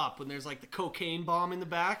non-stop when there's like the cocaine bomb in the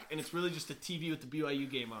back, and it's really just a TV with the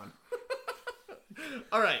BYU game on.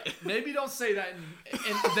 All right. Maybe don't say that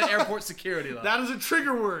in the airport security, though. That is a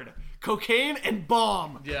trigger word. Cocaine and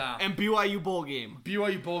bomb. Yeah. And BYU bowl game.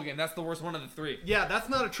 BYU bowl game. That's the worst one of the 3. Yeah, that's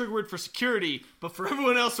not a trigger word for security, but for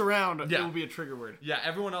everyone else around, Yeah. it will be a trigger word. Yeah,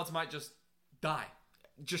 everyone else might just die.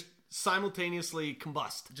 Just simultaneously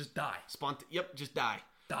combust. Just die. Yep, just die.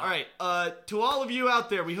 Die. All right, to all of you out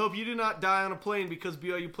there, we hope you do not die on a plane because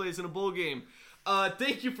BYU plays in a bowl game.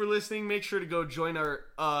 Thank you for listening. Make sure to go join our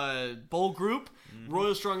bowl group,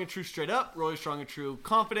 Royal Strong and True Straight Up, Royal Strong and True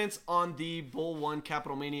Confidence on the Bowl One,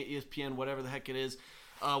 Capital Mania, ESPN, whatever the heck it is,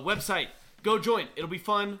 website. Go join. It'll be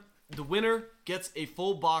fun. The winner gets a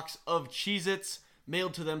full box of Cheez-Its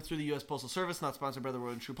mailed to them through the U.S. Postal Service, not sponsored by the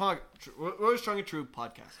Royal Strong and True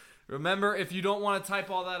podcast. Remember, if you don't want to type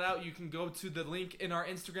all that out, you can go to the link in our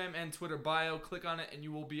Instagram and Twitter bio, click on it, and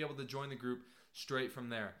you will be able to join the group straight from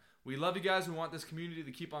there. We love you guys. We want this community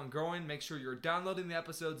to keep on growing. Make sure you're downloading the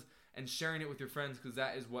episodes and sharing it with your friends because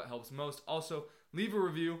that is what helps most. Also, leave a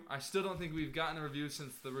review. I still don't think we've gotten a review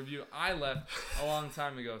since the review I left a long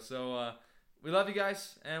time ago. So, we love you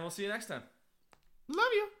guys, and we'll see you next time.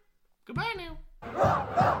 Love you. Goodbye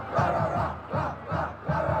now.